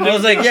happened. I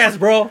was like, yes,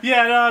 bro.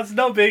 Yeah, no, it's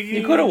no biggie.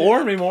 You could have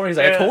warned me more. He's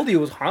like, Yeah. I told you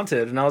it was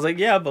haunted. And I was like,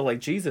 yeah, but like,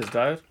 Jesus,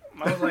 dog.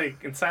 I was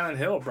like in Silent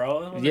Hill, bro.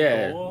 That wasn't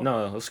Yeah, cool.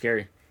 no, it was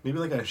scary. Maybe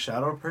like a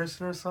shadow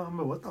person or something,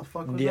 but what the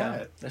fuck was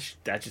Yeah,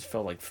 that just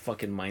felt like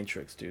fucking mind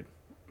tricks, dude.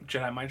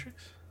 Jedi mind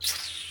tricks.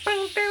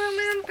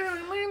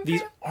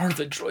 These aren't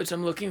the droids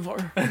I'm looking for.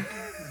 that?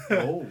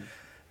 Oh.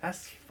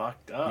 That's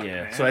fucked up.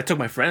 Yeah, Man. so I took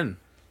my friend.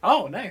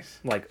 Oh, nice.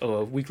 Like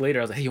a week later,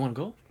 I was like, hey, you want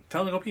to go?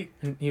 Tell him to go pee.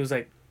 And he was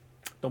like,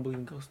 don't believe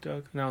in ghosts,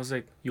 Doug. And I was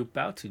like, you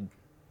about to.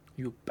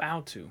 You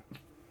about to.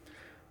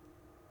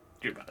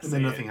 You're about to And say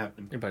then it. nothing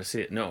happened. You're about to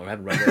see it. No, I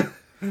haven't read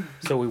that.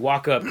 So we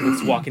walk up.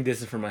 It's walking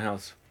distance from my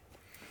house.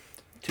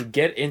 To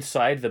get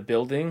inside the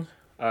building,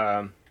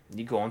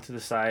 you go onto the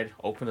side,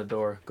 open the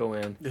door, go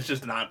in. It's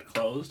just not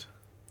closed.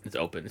 It's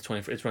open. It's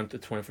run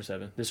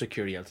 24/7. There's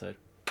security outside.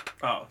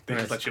 Oh, they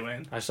And just let you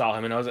in. I saw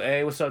him and I was like,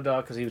 "Hey, what's up,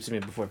 dog?" Because he would see me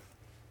before.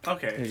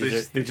 Okay, He so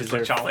was they just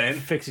let y'all in.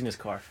 fixing his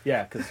car.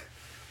 Yeah, because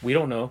we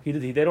don't know.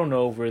 They don't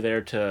know if we're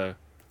there to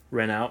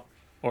rent out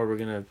or we're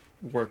gonna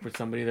work with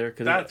somebody there.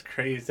 Cause That's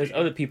crazy. there's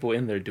other people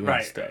in there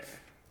doing stuff.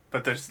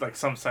 But there's like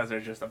some sites that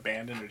are just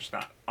abandoned or just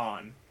not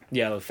on.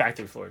 Yeah, the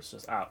factory floor is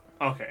just out.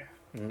 Okay.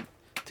 And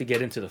to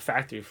get into the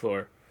factory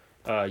floor,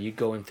 you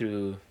go in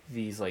through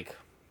these like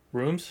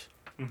rooms,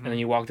 and then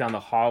you walk down the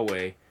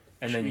hallway,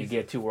 and then you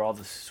get to where all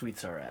the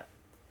suites are at.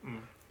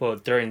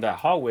 But during that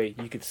hallway,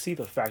 you could see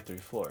the factory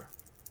floor.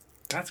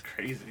 That's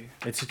crazy.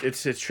 It's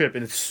a trip,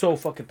 and it's so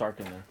fucking dark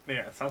in there.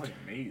 Yeah, it sounds like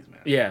a maze,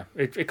 man. Yeah,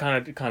 it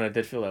kind of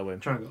did feel that way. I'm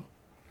trying to go.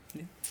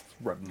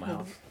 Rubbing my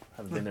house.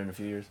 Haven't been there in a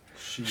few years.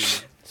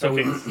 Shit. So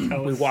Okay,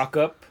 we walk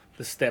up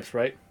the steps,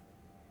 right?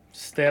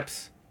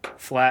 Steps,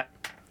 flat,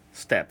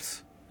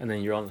 steps, and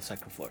then you're on the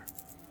second floor.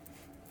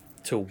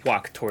 To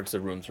walk towards the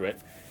rooms, right?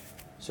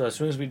 So as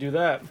soon as we do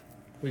that,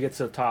 we get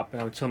to the top,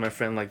 and I would tell my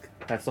friend, like,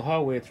 that's the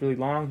hallway, it's really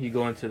long, you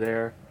go into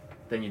there,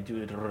 then you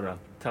do it,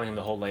 telling him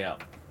the whole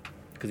layout.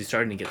 Because he's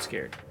starting to get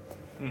scared.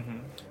 I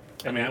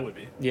mean, I would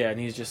be. Yeah, and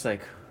he's just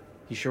like,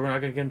 you sure we're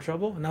not going to get in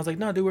trouble? And I was like,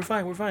 no, dude, we're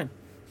fine.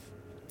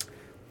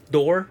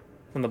 Door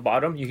from the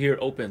bottom, you hear it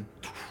open.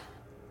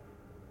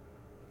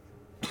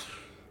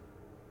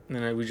 And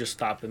then we just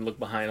stop and look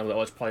behind. I was like,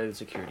 oh, it's probably the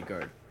security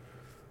guard.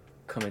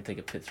 Come and take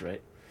a piss,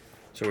 right?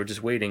 So we're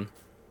just waiting.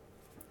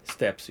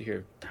 Steps, you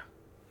hear da,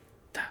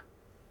 da,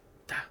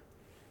 da,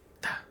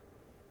 da,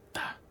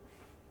 da,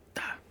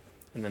 da.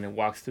 And then it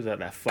walks through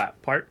that flat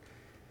part.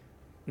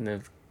 And then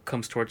it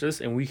comes towards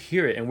us, and we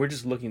hear it, and we're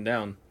just looking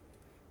down.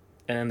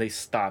 And then they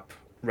stop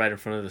right in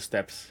front of the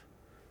steps.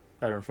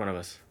 Right in front of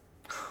us.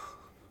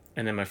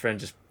 And then my friend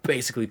just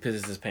basically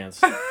pisses his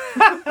pants.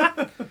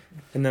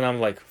 And then I'm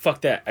like,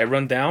 fuck that. I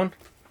run down.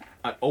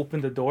 I open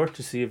the door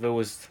to see if it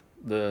was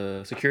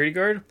the security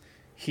guard.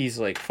 He's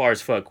like, far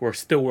as fuck. We're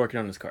still working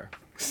on his car.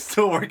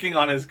 Still working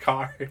on his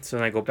car. So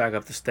then I go back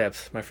up the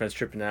steps. My friend's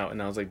tripping out.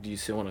 And I was like, do you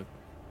still want to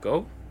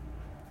go?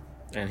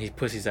 And he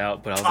pussies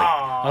out. But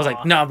I was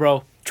like, nah,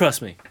 bro.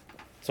 Trust me.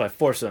 So I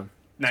force him.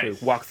 Nice. So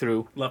we walk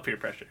through. Love peer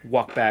pressure.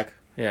 Walk back.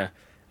 Yeah.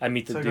 I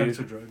meet the So I got dude.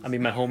 into drugs. I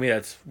meet my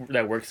homie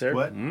that works there.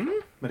 What?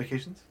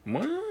 Medications?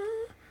 What?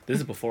 This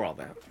is before all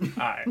that.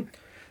 Alright.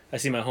 I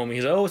see my homie.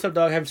 He's like, oh, what's up,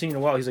 dog? I haven't seen you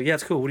in a while. He's like, yeah,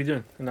 it's cool. What are you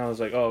doing? And I was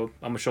like, oh,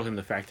 I'm going to show him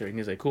the factory. And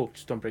he's like, cool.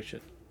 Just don't break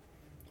shit.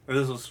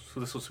 This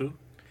was who?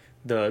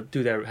 The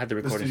dude that had the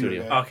recording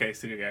studio. guy. Okay,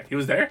 studio guy. He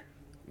was there?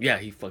 Yeah,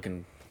 he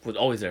fucking was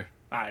always there.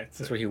 Alright.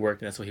 That's where he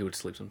worked, and that's where he would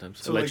sleep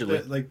sometimes. So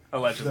allegedly.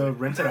 Allegedly. the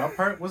rented out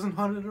part wasn't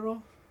haunted at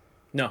all?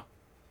 No.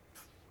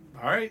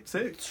 All right,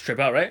 sick. Strip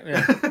out, right?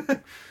 Yeah.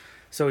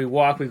 So we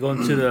walk, we go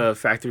into the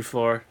factory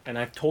floor, and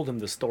I've told him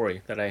the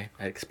story that I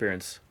had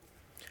experienced.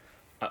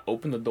 I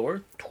open the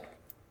door,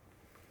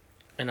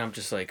 and I'm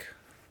just like,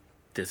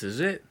 this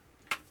is it.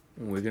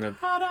 We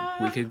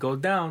could go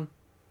down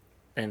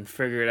and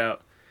figure it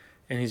out.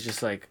 And he's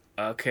just like,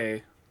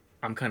 okay,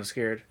 I'm kind of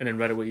scared. And then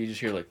right away, you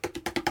just hear like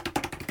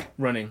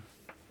running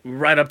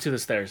right up to the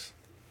stairs.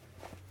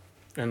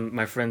 And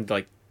my friend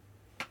like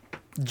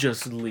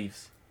just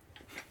leaves.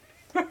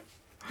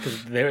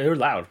 Because they're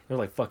loud. They're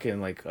like fucking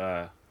like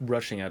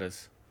rushing at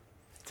us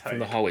from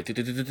the hallway into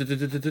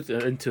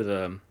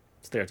the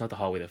stairs. Not the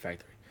hallway, the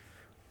factory.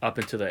 Up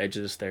into the edge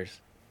of the stairs.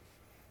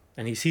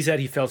 And he said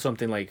he felt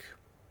something like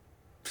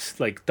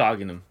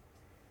dogging him.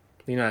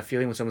 You know that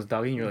feeling when someone's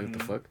dogging you? You're like, what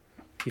the fuck?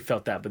 He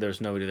felt that, but there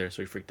was nobody there,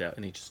 so he freaked out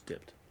and he just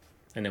dipped.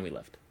 And then we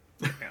left.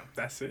 Damn,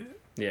 that's it?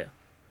 Yeah.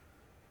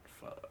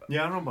 Fuck.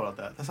 Yeah, I don't know about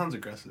that. That sounds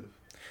aggressive.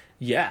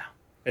 Yeah.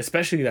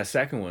 Especially that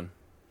second one.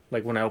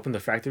 Like when I opened the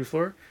factory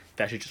floor,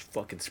 that shit just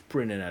fucking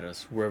sprinted at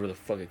us wherever the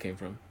fuck it came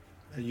from.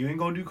 You ain't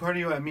gonna do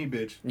cardio at me,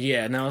 bitch.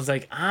 Yeah, and I was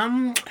like,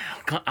 I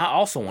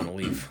also want to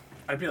leave.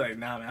 I'd be like,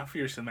 nah, man, I'm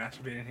furiously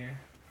masturbating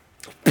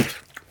here.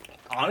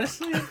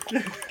 Honestly?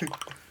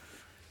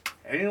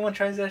 Anyone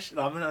tries that shit,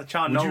 I'm gonna let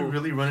y'all know. Would you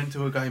really run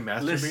into a guy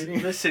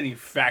masturbating? Listen, you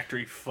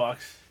factory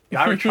fucks.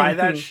 Y'all ever try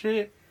that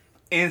shit?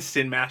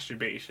 Instant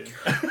masturbation.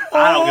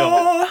 I don't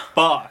give a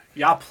fuck.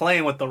 Y'all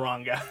playing with the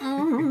wrong guy.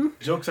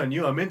 Joke's on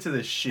you. I'm into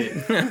this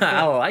shit.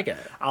 I like it.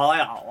 I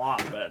like it a lot,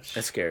 bitch.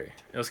 That's scary.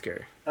 It was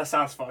scary. That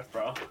sounds fucked,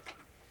 bro.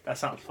 That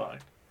sounds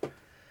fucked.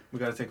 We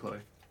gotta take Chloe.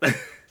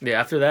 Yeah,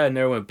 after that, I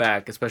never went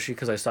back, especially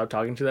because I stopped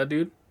talking to that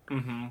dude.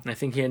 Mm-hmm. And I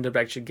think he ended up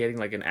actually getting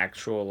like an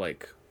actual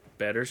like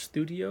better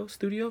studio.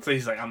 So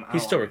he's like,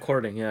 He's still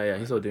recording. Yeah,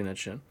 he's still doing that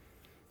shit.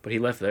 But he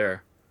left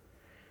there.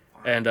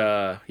 And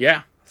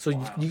yeah, so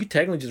you could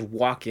technically just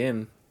walk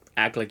in,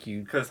 act like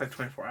you. Because it's like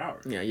 24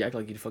 hours. Yeah, you act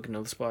like you fucking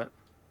know the spot.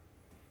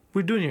 What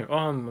are you doing here? Oh,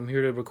 I'm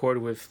here to record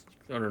with.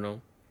 I don't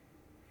know.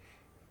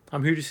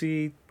 I'm here to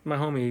see my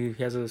homie.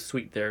 He has a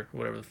suite there,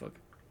 whatever the fuck.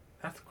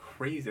 That's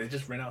crazy. They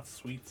just rent out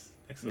suites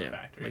next to the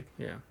factory. Like,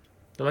 yeah,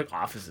 they're like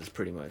offices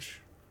pretty much.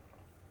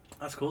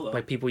 That's cool though.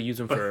 Like people use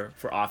them for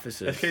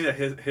offices. It's crazy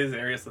that his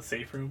area is the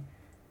safe room,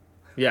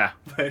 Yeah,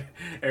 but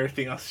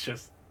everything else is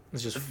just.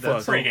 it's just That's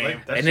fucked. free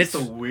game. That's And just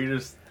it's- the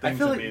weirdest I thing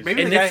feel to like me.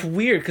 maybe And the it's guy-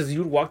 weird because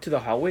you would walk to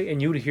the hallway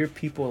and you would hear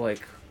people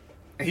like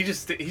And he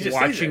just stays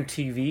watching there.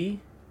 TV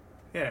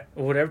Yeah,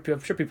 or whatever.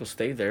 I'm sure people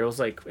stayed there. It was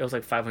like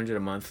 $500 a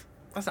month.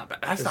 that's not bad.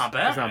 That's not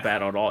bad. It's not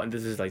bad at all. And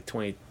this is like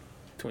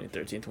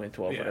 2013,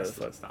 2012, Yeah, whatever.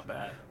 that's not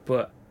bad.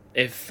 But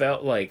it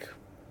felt like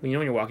when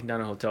you're walking down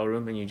a hotel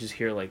room and you just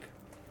hear like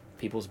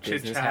people's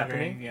business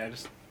Chit-chattering, happening. yeah,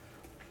 just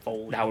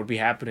folding. That would be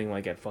happening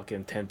like at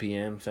fucking 10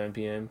 p.m., 7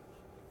 p.m.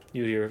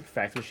 You'd hear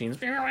fax machines.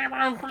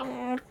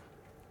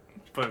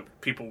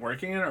 But people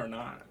working it or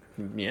not?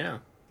 Yeah.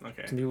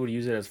 Okay. Some people would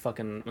use it as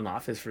fucking an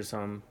office for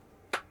some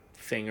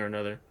thing or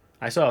another.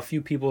 I saw a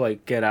few people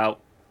like get out,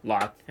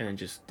 lock, and then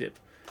just dip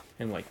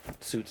in like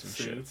suits and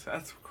shit.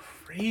 That's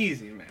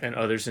crazy, man. And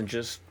others in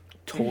just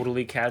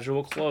totally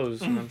casual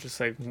clothes. And I'm just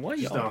like, what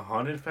Just a y'all?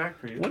 haunted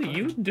factory. What are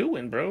you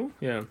doing, bro?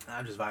 Yeah.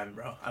 I'm just vibing,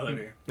 bro. I live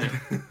here.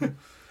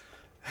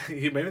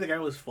 Maybe the guy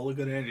was full of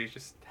good energy,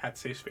 just had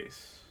safe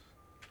space.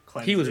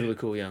 Cleansed He was it. really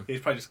cool, yeah. He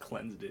probably just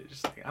cleansed it.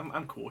 Just like,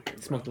 I'm cool here,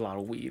 bro. Smoked a lot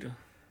of weed.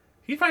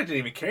 He probably didn't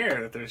even care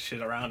that there's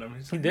shit around him.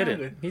 He's He like, "No, didn't.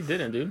 good." He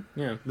didn't, dude.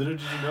 Yeah. Little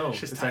did you know, It's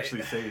just it's tight.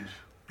 actually sage.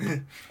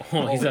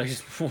 Oh, he's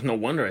like, no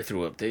wonder I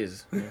threw up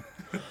days. Yeah.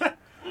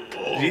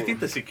 Do you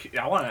think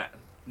I want to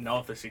know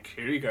if the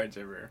security guards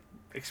ever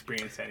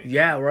experienced anything.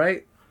 Yeah,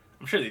 right?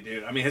 I'm sure they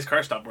do. I mean, his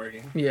car stopped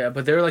working. Yeah,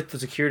 but they're like the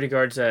security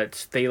guards that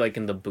stay like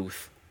in the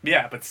booth.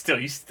 Yeah, but still,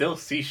 you still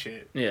see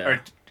shit. Yeah.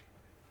 Or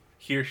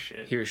hear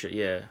shit. Hear shit,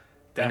 yeah.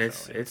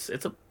 Definitely. And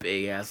it's a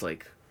big ass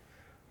like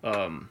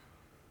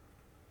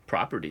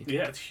property.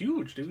 Yeah, it's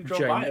huge, dude. We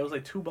drove by. It was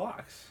like 2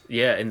 blocks.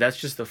 Yeah, and that's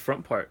just the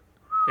front part.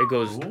 It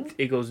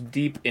goes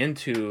deep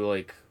into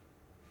like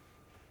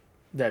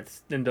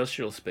that's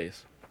industrial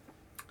space.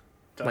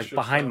 Like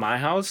behind my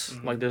house,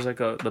 like there's like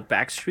the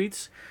back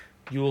streets,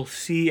 you'll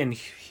see and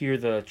hear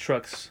the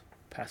trucks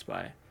pass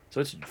by. So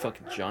it's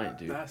fucking giant,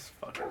 dude. That's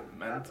fucking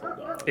mental,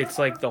 dog. It's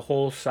like the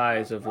whole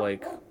size of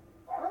like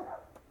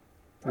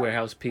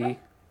Warehouse P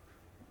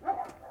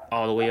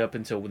all the way up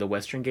into the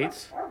western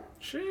gates.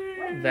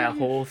 Sheesh. That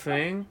whole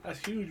thing,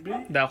 That's huge, B.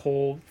 that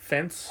whole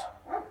fence,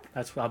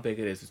 that's how big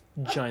it is. It's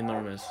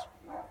ginormous.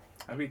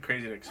 That'd be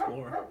crazy to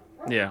explore.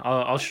 Yeah,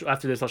 I'll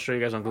after this I'll show you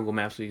guys on Google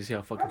Maps so you can see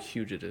how fucking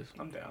huge it is.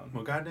 I'm down.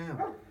 Well, goddamn.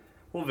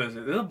 We'll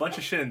visit. There's a bunch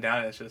of shit in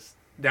Downey that's just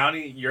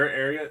Downey, your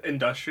area,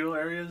 industrial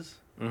areas,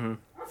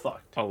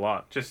 fucked. A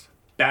lot. Just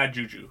bad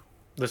juju.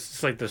 This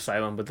is like the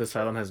asylum, but the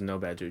asylum has no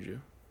bad juju.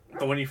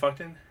 The one you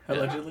fucked in, Yeah.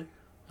 allegedly.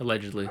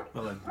 Allegedly.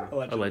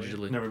 Allegedly.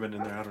 Allegedly. Never been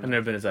in there. I don't know. I've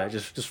never been inside,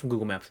 just from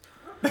Google Maps.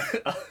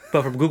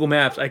 But from Google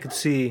Maps, I could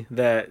see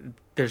that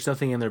there's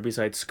nothing in there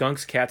besides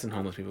skunks, cats, and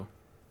homeless people.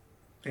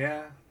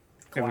 Yeah.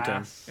 Every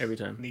time. Glass, Every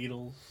time.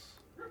 Needles.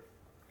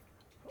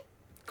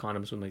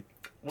 Condoms when like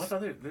What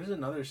other? There's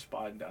another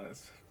spot down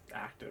that's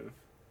active.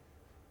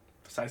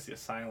 Besides the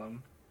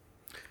asylum.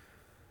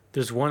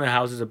 there's one that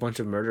houses a bunch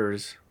of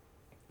murderers.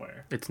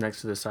 Where? It's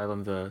next to the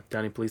asylum, the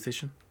Downey Police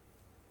Station.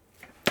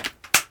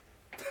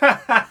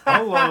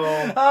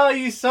 Hello. Oh,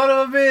 you son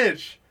of a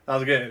bitch! That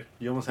was good.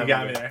 You almost You have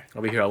got me there.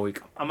 I'll be here all week.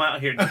 I'm out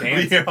here Be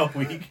dancing. here all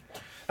week.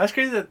 That's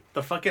crazy that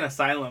the fucking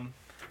asylum,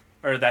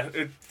 or that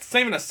it's not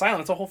even an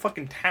asylum. It's a whole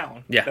fucking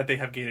town. Yeah. That they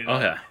have gated. Oh,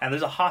 up. yeah. And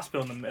there's a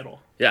hospital in the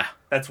middle Yeah.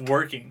 that's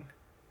working.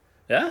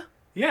 Yeah?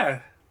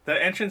 Yeah.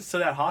 The entrance to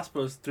that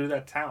hospital is through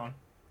that town.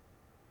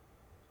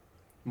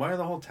 Why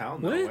the whole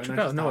town though? What? Why Trip not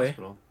out, just no the way.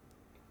 hospital?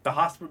 The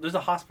hospital. There's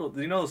a hospital.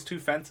 You know those 2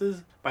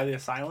 fences by the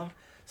asylum?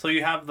 So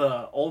you have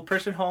the old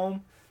person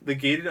home, the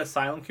gated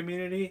asylum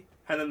community,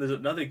 and then there's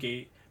another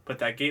gate, but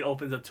that gate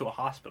opens up to a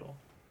hospital.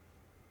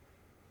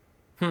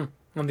 I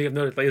don't think I've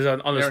noticed. Like, is it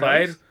on the Never side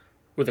noticed?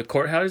 where the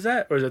courthouse is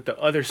at? Or is it the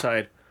other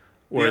side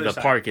where other the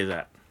side. park is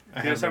at? I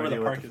Yeah, have so no where the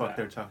idea park what the is fuck at.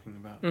 they're talking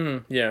about.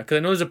 Mm-hmm. Yeah, because I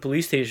know there's a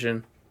police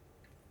station.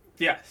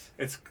 Yes.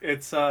 It's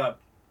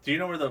do you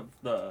know where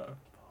the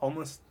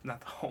homeless, not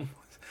the homeless,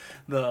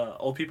 the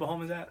old people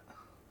home is at?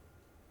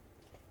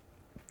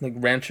 Like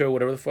Rancho,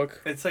 whatever the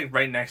fuck. It's like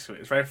right next to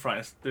it. It's right in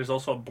front. There's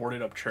also a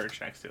boarded up church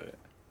next to it.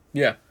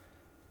 Yeah.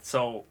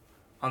 So,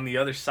 on the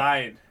other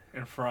side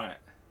in front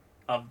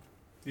of,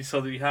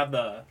 so you have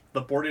the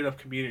boarded up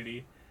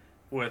community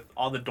with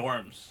all the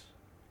dorms,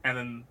 and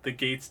then the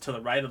gates to the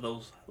right of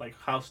those like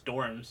house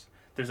dorms.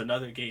 There's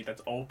another gate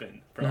that's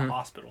open for the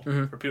hospital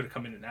for people to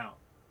come in and out.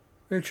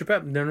 Hey, trip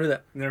out. Never knew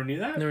that. You never knew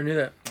that? Never knew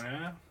that.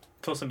 Yeah.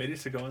 Told some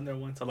idiots to go in there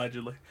once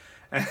allegedly,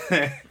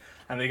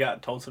 and they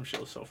got told some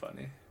shit was so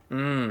funny.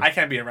 I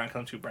can't be around because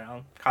I'm too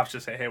brown. Cops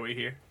just say, "Hey, we're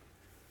here."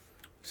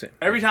 Same.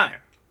 Every time,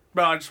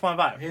 bro. I just want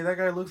to vibe. Hey, that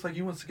guy looks like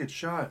he wants to get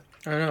shot.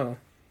 I know.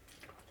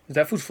 Is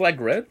that food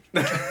flag red?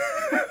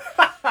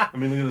 I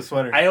mean, look at the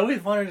sweater. I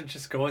always wanted to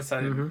just go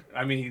inside and,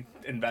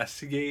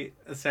 investigate,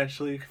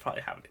 essentially. Could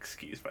probably have an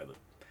excuse, but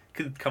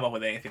could come up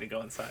with anything to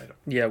go inside.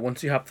 Yeah,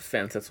 once you hop the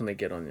fence, that's when they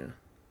get on you.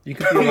 You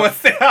could be Once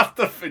they have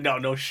to...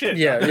 No shit.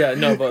 yeah,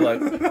 no, but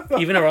like,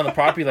 even around the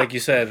property, like you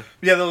said,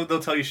 Yeah, they'll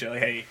tell you shit. Like,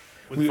 hey,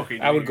 what the fuck are you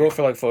doing I would go here?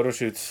 for like photo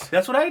shoots.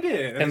 That's what I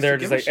did. And they're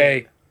just like,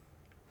 hey,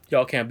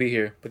 y'all can't be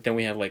here. But then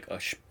we have like a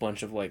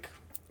bunch of like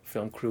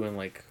film crew and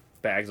like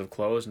bags of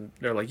clothes. And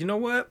they're like, you know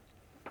what?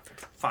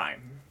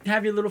 Fine.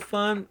 Have your little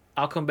fun.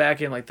 I'll come back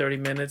in like 30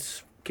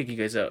 minutes, kick you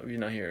guys out if you're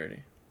not here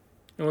already.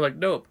 And we're like,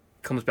 dope.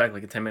 Comes back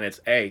like in 10 minutes.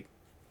 Hey,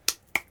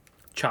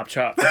 chop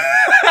chop.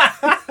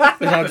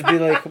 And I'll just be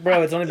like,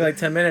 bro, it's only been like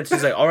 10 minutes.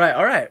 He's like, all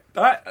right.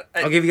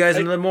 I'll give you guys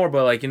another more,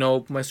 but like, you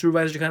know, my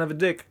supervisor's kind of a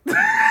dick.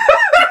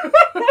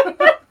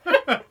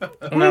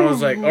 And I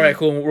was like, all right,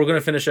 cool. We're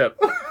gonna finish up.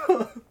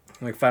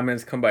 Like 5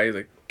 minutes come by. He's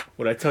like,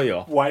 what'd I tell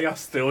y'all? Why y'all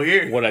still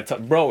here?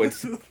 Bro,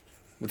 it's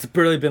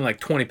barely been like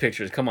 20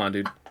 pictures. Come on,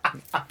 dude.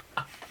 And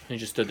he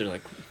just stood there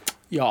like,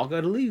 y'all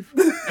gotta leave.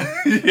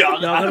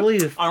 Y'all gotta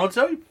leave. I don't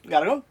tell you.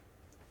 Gotta go.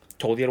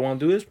 Told you I don't want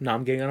to do this. Now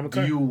I'm getting out of my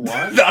car. Do you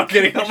want? No, I'm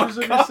getting on my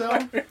pictures of car.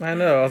 yourself? I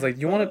know. I was like,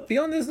 you want to be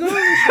on this, though?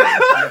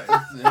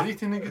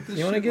 Anything to get this.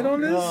 You want to get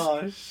on this?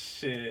 Oh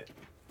shit.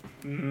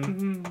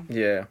 Mm-hmm.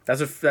 Yeah,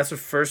 that's the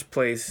first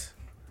place.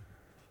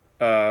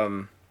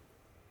 No.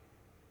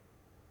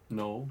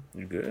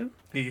 You good?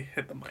 He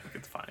hit the mic.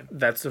 It's fine.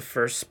 That's the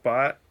first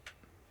spot.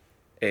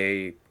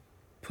 A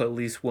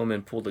police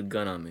woman pulled a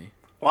gun on me.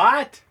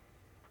 What?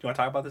 Do you want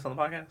to talk about this on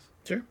the podcast?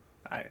 Sure.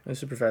 Alright.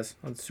 It's super fast.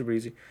 It's super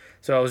easy.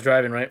 So I was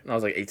driving, right? I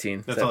was like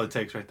 18. That's all it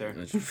takes right there.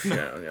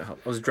 Yeah.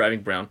 I was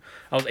driving brown.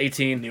 I was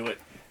 18. Knew it.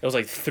 It was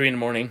like 3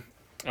 a.m.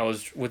 I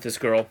was with this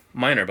girl,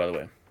 minor by the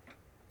way,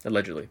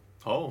 allegedly.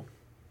 Oh.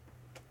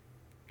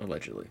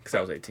 Allegedly, because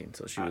I was 18,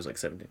 so she was like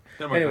 17.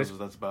 Never mind what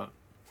that's about.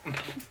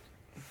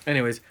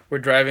 Anyways, we're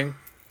driving,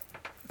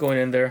 going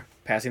in there,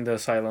 passing the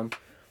asylum.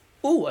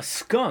 Ooh, a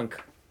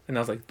skunk! And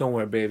I was like, don't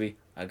worry, baby,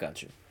 I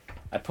got you.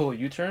 I pull a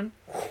U-turn.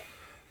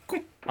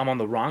 I'm on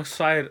the wrong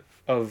side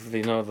of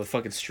the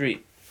fucking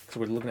street, because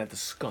we're looking at the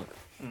skunk.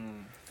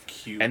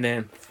 Cute. And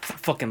then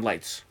fucking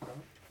lights.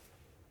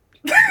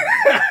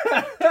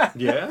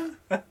 Yeah.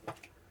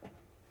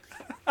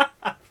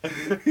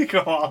 Go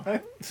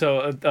on.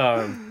 So,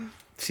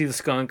 see the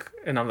skunk,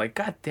 and I'm like,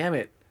 God damn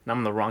it! And I'm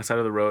on the wrong side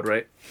of the road,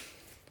 right?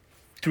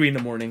 3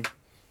 a.m.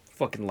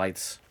 Fucking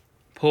lights.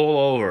 Pull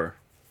over.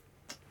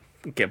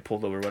 Get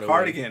pulled over right away.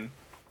 Cardigan.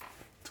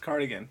 It's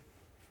cardigan.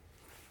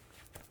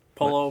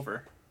 Pull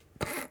over.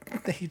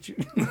 I hate you.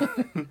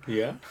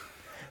 Yeah.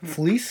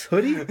 Fleece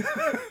hoodie?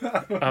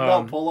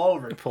 No, pull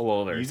over. Pull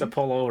over. It's a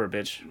pull over,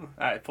 bitch.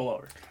 Alright, pull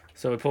over.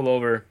 So we pull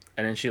over,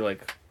 and then she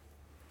like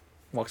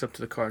walks up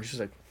to the car, and she's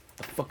like,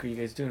 "The fuck are you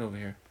guys doing over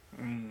here?"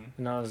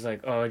 And I was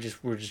like, "Oh,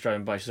 we're just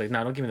driving by." She's like,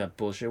 "Nah, don't give me that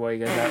bullshit. Why are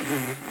you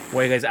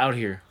guys out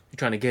here? You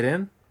trying to get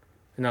in?"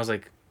 And I was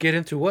like, "Get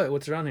into what?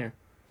 What's around here?"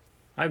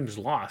 I'm just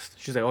lost.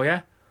 She's like, "Oh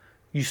yeah,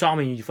 you saw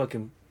me. You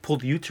fucking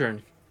pulled the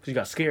U-turn because you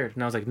got scared."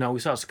 And I was like, "No, we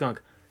saw a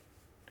skunk."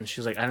 And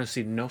she's like, "I don't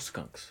see no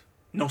skunks."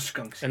 No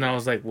skunks. And I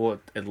was like, "Well,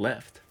 it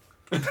left."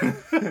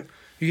 You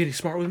getting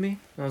smart with me?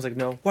 And I was like,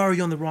 "No. Why are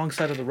you on the wrong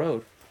side of the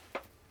road?"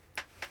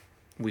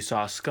 We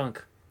saw a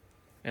skunk,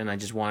 and I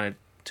just wanted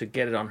to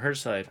get it on her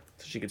side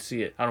so she could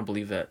see it. I don't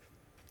believe that.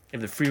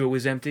 If the freeway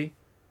was empty,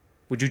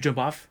 would you jump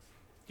off?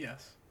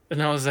 Yes.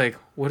 And I was like,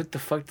 what the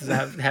fuck does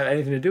that have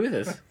anything to do with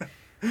this?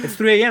 It's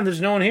 3 a.m. There's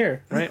no one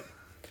here, right?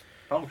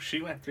 Oh,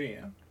 she went 3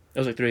 a.m. It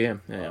was like 3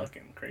 a.m. Yeah.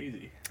 Fucking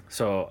crazy.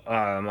 So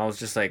I was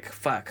just like,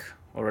 fuck,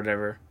 or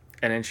whatever.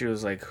 And then she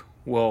was like,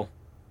 well,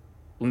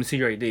 let me see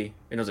your ID.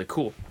 And I was like,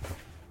 cool.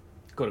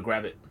 Go to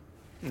grab it.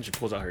 And she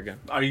pulls out her gun.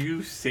 Are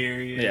you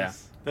serious? Yeah.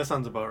 That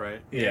sounds about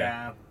right.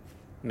 Yeah.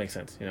 Makes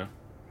sense, you know?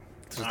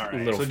 It's just All a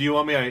right. little, So do you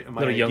want my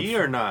little young ID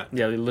or not?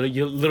 yeah,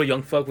 little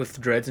young fuck with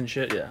dreads and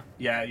shit, yeah.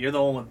 Yeah, you're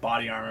the one with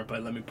body armor,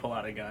 but let me pull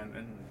out a gun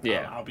and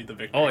Yeah. I'll be the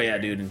victim. Oh, yeah,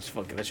 here. dude. And just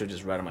fucking, that shit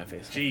just right on my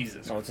face.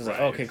 Jesus. So it's just like,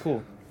 Christ. okay,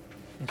 cool.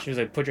 And she was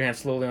like, put your hands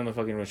slowly on the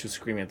fucking wheel. She was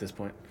screaming at this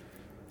point.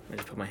 I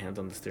just put my hands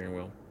on the steering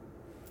wheel.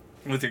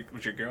 Was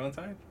your girl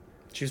inside?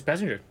 She was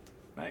passenger.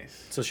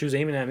 Nice. So she was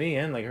aiming at me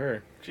and like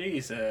her.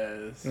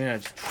 Jesus. Yeah,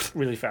 just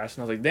really fast.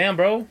 And I was like, damn,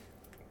 bro.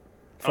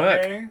 Fuck.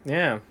 Okay.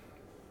 Yeah.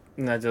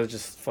 And I was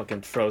just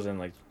fucking frozen.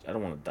 Like, I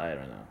don't want to die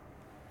right now.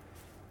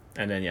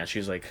 And then, yeah, she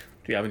was like,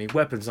 do you have any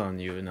weapons on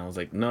you? And I was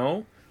like,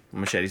 no.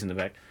 Machetes in the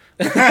back.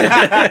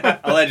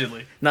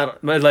 Allegedly.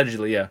 Not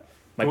allegedly, yeah.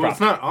 My Well, prop. it's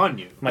not on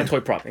you. My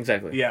toy prop,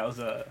 exactly. Yeah, it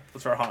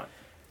was for a haunt.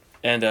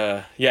 And,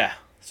 yeah.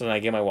 So then I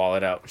get my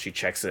wallet out. She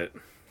checks it.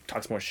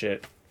 Talks more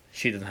shit.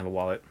 She doesn't have a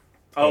wallet.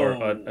 Or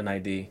an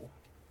ID.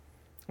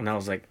 And I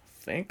was like,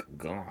 thank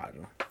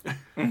God.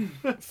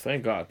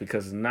 Thank God.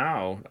 Because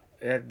now,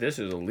 this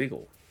is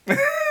illegal.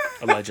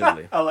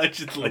 Allegedly.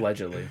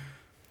 Allegedly.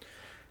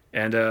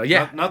 And,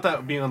 yeah. Not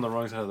that being on the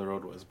wrong side of the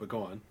road was, but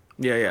go on.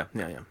 Yeah.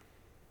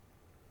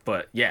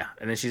 But, yeah.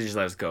 And then she just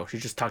let us go. She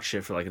just talked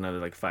shit for like another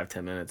like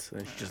 5-10 minutes. And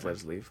then she just let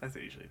us leave. That's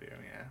what I usually do,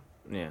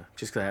 yeah. Yeah.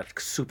 Just because I had a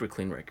super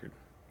clean record.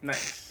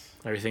 Nice.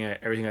 Everything I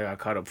got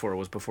caught up for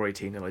was before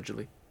 18,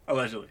 allegedly.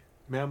 Allegedly.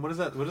 Man, what is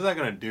that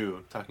gonna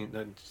do? That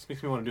just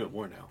makes me want to do it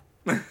more now.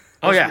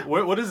 Oh, yeah.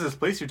 What is this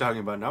place you're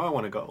talking about? Now I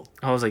want to go.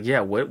 I was like, yeah,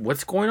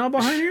 what's going on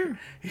behind here?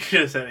 You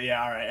should have said,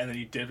 yeah, all right. And then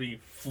you did be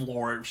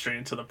floored straight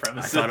into the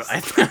premises.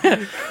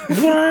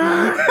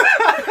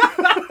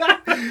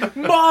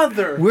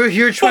 Mother! We're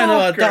here trying to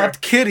Fucker.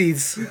 adopt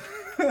kitties.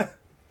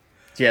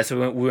 Yeah,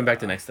 so we went back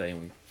the next day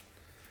and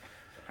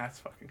That's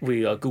fucking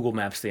we Google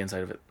Maps the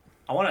inside of it.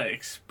 I want to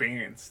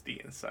experience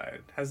the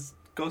inside. Has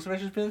Ghost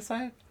Adventures been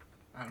inside?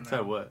 I don't know. Is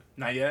that what?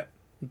 Not yet?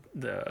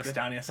 The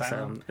Downey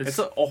Asylum. It's,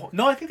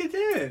 No, I think they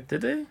did.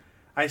 did they?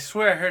 I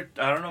swear I heard.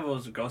 I don't know if it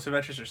was Ghost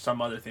Adventures or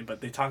some other thing, but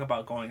they talk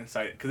about going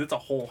inside it because it's a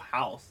whole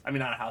house. I mean,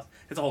 not a house.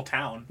 It's a whole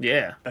town.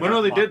 Yeah. that Well, no,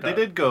 got they locked did. They up.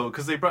 did go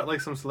because they brought like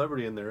some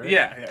celebrity in there, right?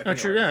 Yeah, yeah. I Oh, think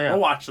true, it was. yeah, yeah. We'll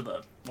watch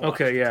the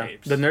Okay,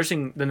 tapes. The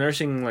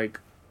nursing like,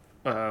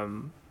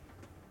 when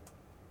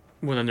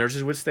the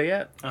nurses would stay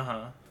at,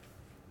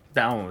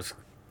 that one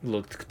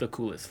looked the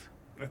coolest.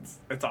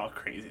 It's all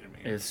crazy to me.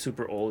 It's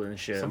super old and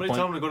shit. Somebody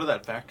tell them to go to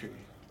that factory.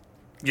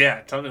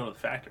 Yeah, tell me about the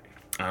factory.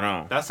 I don't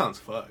know. That sounds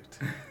fucked.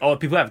 Oh,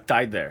 people have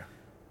died there.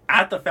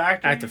 At the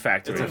factory. At the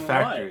factory. It's a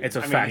factory. It's a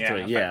I mean,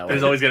 factory. Yeah.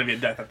 There's like, always gonna be a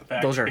death at the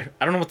factory. those are.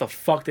 I don't know what the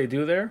fuck they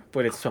do there,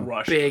 but it's some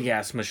Crushed. big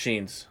ass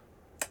machines.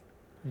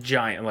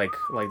 Giant, like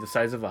the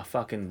size of a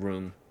fucking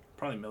room.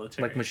 probably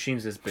military. Like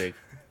machines this big.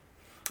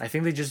 I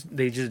think they just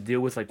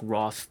deal with like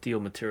raw steel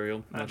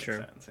material. That Not makes sure.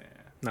 sense, yeah.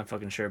 Not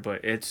fucking sure,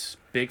 but it's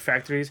big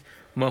factories.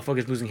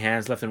 Motherfuckers losing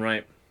hands left and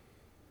right.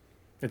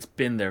 It's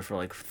been there for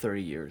like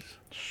 30 years.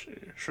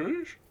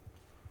 Shush.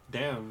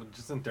 Damn,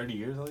 just in 30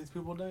 years, all these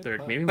people died. 30,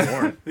 Fuck. maybe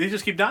more. They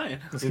just keep dying.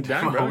 Let's keep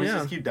dying, bro. Always Yeah.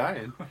 just keep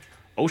dying.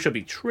 OSHA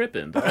be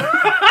tripping. Dog.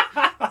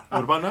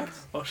 What about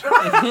nuts? It's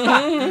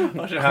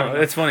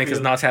funny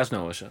because Nas has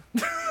no OSHA.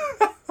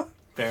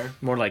 Fair.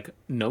 More like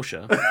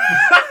NOSHA.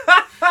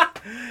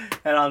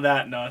 And on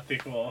that note, I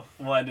think we'll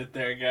end it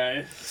there,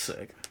 guys.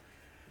 Sick.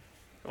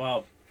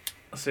 Well,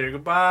 say your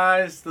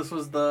goodbyes. This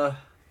was the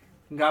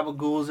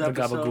GabaGhouls The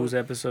episode. GabaGhouls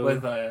episode.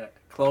 With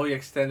Chloe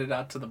extended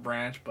out to the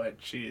branch, but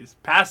she's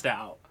passed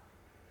out.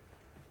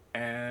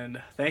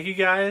 And thank you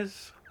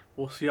guys.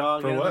 We'll see y'all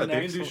For again. what? In the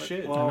They next didn't do one.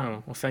 shit.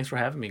 Well, Well, thanks for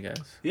having me, guys.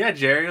 yeah,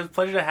 Jerry, it was a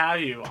pleasure to have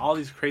you. All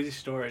these crazy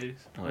stories.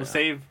 Oh, We'll yeah.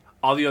 save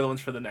all the other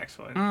ones for the next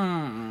one.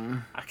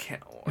 Mm. I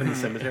can't In the wait.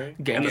 cemetery?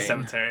 Gang, In the gang.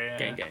 cemetery, yeah.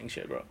 Gang, gang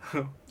shit, bro.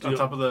 On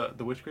top of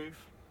the witch grave?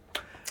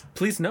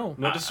 Please, no.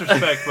 No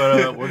disrespect,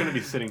 but we're going to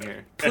be sitting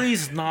here.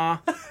 Please, nah.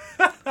 You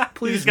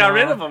Please, just got nah.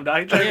 rid of them,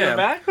 dog. You trying to get Yeah.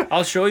 them back?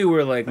 I'll show you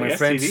where like my Like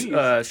friends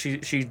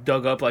STDs. she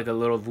dug up like a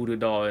little voodoo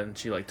doll and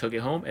she like took it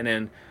home and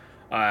then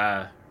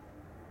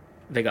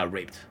they got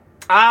raped.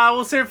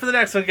 We'll save it for the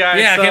next one, guys.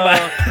 Yeah, So, okay,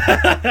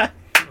 bye.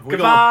 We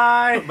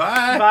Goodbye. gonna-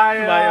 Bye. Bye,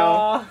 Bye,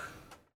 y'all. y'all.